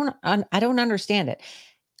like, I don't understand it.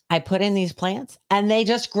 I put in these plants and they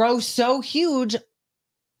just grow so huge.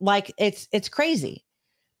 Like it's crazy.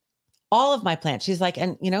 All of my plants. She's like,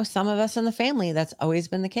 and some of us in the family, that's always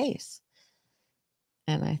been the case.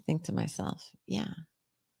 And I think to myself, yeah,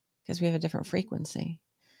 because we have a different frequency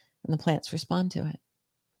and the plants respond to it.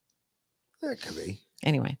 That could be.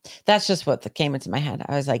 Anyway, that's just what came into my head.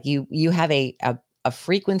 I was like, you have a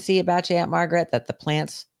frequency about you, Aunt Margaret, that the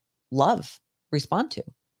plants respond to.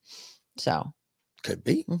 So could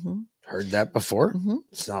be. Heard that before.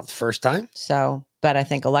 It's not the first time. So, but I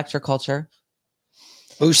think electroculture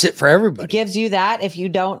boosts it for everybody. Gives you that if you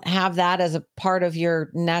don't have that as a part of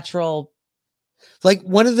your natural, like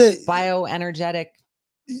one of the bioenergetic,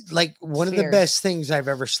 like one of the best things I've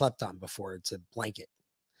ever slept on before. It's a blanket.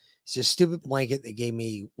 It's a stupid blanket they gave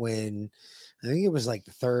me when I think it was like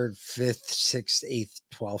the 3rd, 5th, 6th, 8th,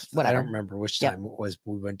 12th. I don't remember which time it was.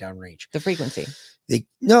 We went down range. The frequency. They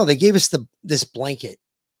gave us this blanket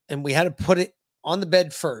and we had to put it on the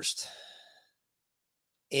bed first.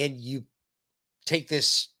 And you take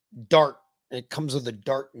this dart, it comes with a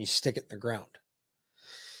dart and you stick it in the ground.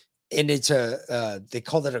 And it's they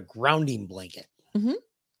called it a grounding blanket.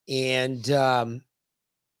 And,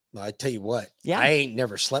 I tell you what, I ain't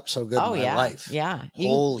never slept so good in my life. Yeah.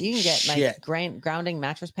 Holy you can get shit. like grounding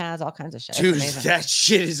mattress pads, all kinds of shit. Dude, that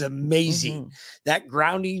shit is amazing. That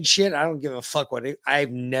grounding shit, I don't give a fuck what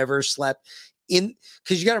I've never slept in,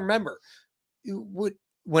 because you got to remember,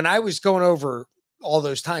 when I was going over all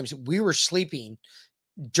those times, we were sleeping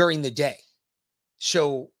during the day.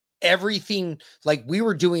 So everything, like we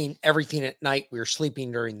were doing everything at night, we were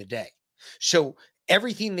sleeping during the day. So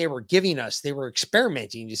everything they were giving us, they were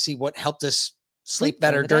experimenting to see what helped us sleep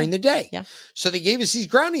better during the day. Yeah. So they gave us these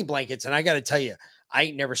grounding blankets. And I got to tell you, I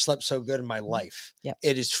ain't never slept so good in my life. Yep.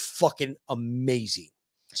 It is fucking amazing.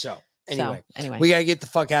 So anyway, anyway, we got to get the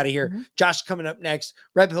fuck out of here. Josh coming up next,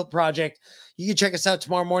 Red Pill Project. You can check us out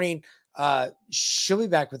tomorrow morning. She'll be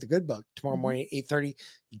back with a good book tomorrow morning at 8:30.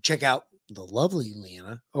 You check out the lovely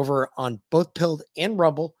Leanna over on both Pilled and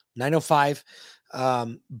Rumble, 905,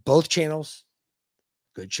 both channels.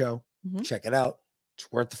 Good show. Check it out.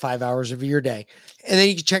 It's worth the 5 hours of your day. And then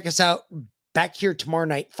you can check us out back here tomorrow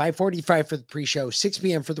night, 5:45 for the pre-show, 6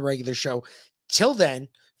 p.m. for the regular show. Till then,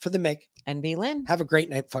 for the Mick and B Lynn. Have a great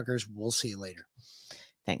night, fuckers. We'll see you later.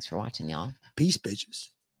 Thanks for watching, y'all. Peace, bitches.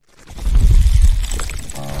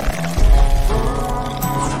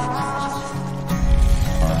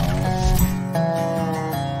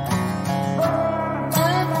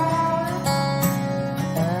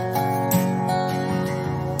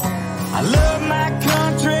 I love my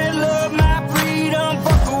country, love my freedom,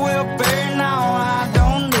 fuck the welfare, now I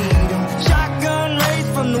don't need them. Shotgun race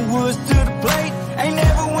from the woods to the plate, ain't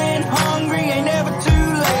never went hungry, ain't never too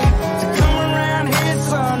late. So come around here,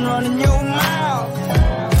 son, running your mouth.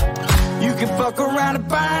 You can fuck around and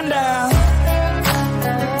find out.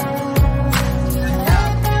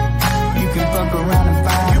 You can fuck around and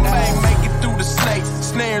find out. You may make it through the snakes,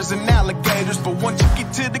 snares, and alligators, but once you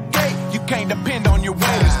get to the gate, you can't depend on your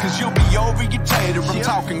waiters, cause you'll be overeated. I'm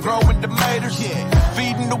talking growing tomatoes,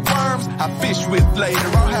 feeding the worms I fish with later.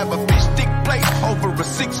 I'll have a fish stick plate over a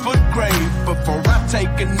 6-foot grave before I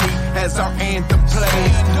take a knee as our anthem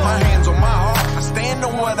plays. My hands on my heart, I stand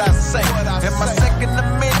on what I say, and my Second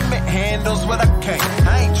Amendment handles what I can't.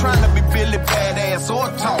 I ain't trying to be Billy Badass or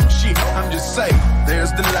talk shit, I'm just saying,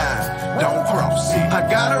 there's the line, don't cross it. I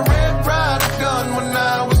got a Red Ryder gun when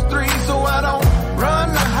I was 3, so I don't run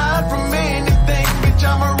or hide from anything, bitch.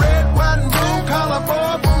 I'm a red, white, and blue collar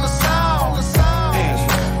boy from the south.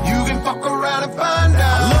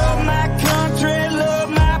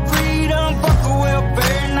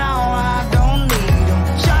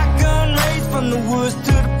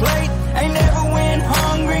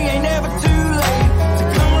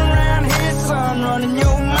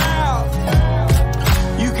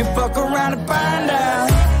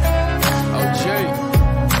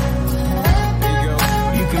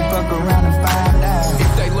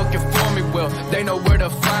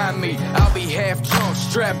 me. I'll be half drunk,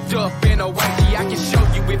 strapped up in a wanky. I can show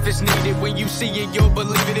you if it's needed. When you see it, you'll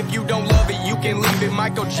believe it. If you don't love it, you can leave it.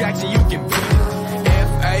 Michael Jackson, you can beat it.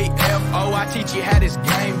 F-A-F-O, I teach you how this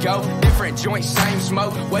game go. Different joints, same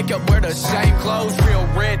smoke. Wake up, wear the same clothes. Real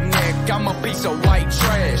redneck, I'm a piece of white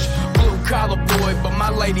trash. Blue collar boy, but my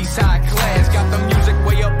lady's high class. Got the music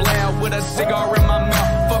way up loud with a cigar in my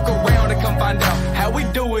mouth. Fuck around and come find out how we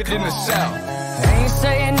do it in the South. I ain't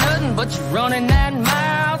saying nothing, but you running that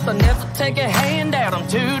mouth. I never take a handout, I'm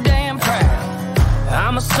too damn proud.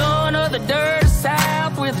 I'm a son of the dirty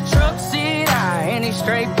South with a truck seat high and these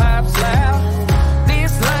straight pipes loud.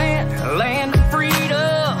 This land of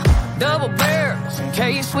freedom, double barrels in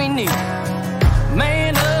case we need.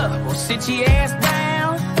 Man up, we'll sit your ass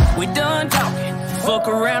down. We done talking, fuck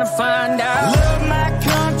around and find out. Love my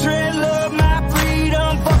country, love my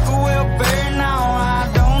freedom. Fuck a welfare, now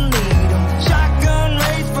I don't need them. Shotgun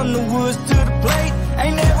raised from the woods to the plate.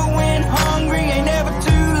 Ain't never went hungry, ain't never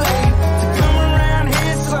too late to come around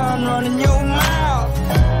here, son, running your mouth.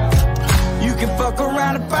 You can fuck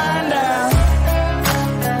around and find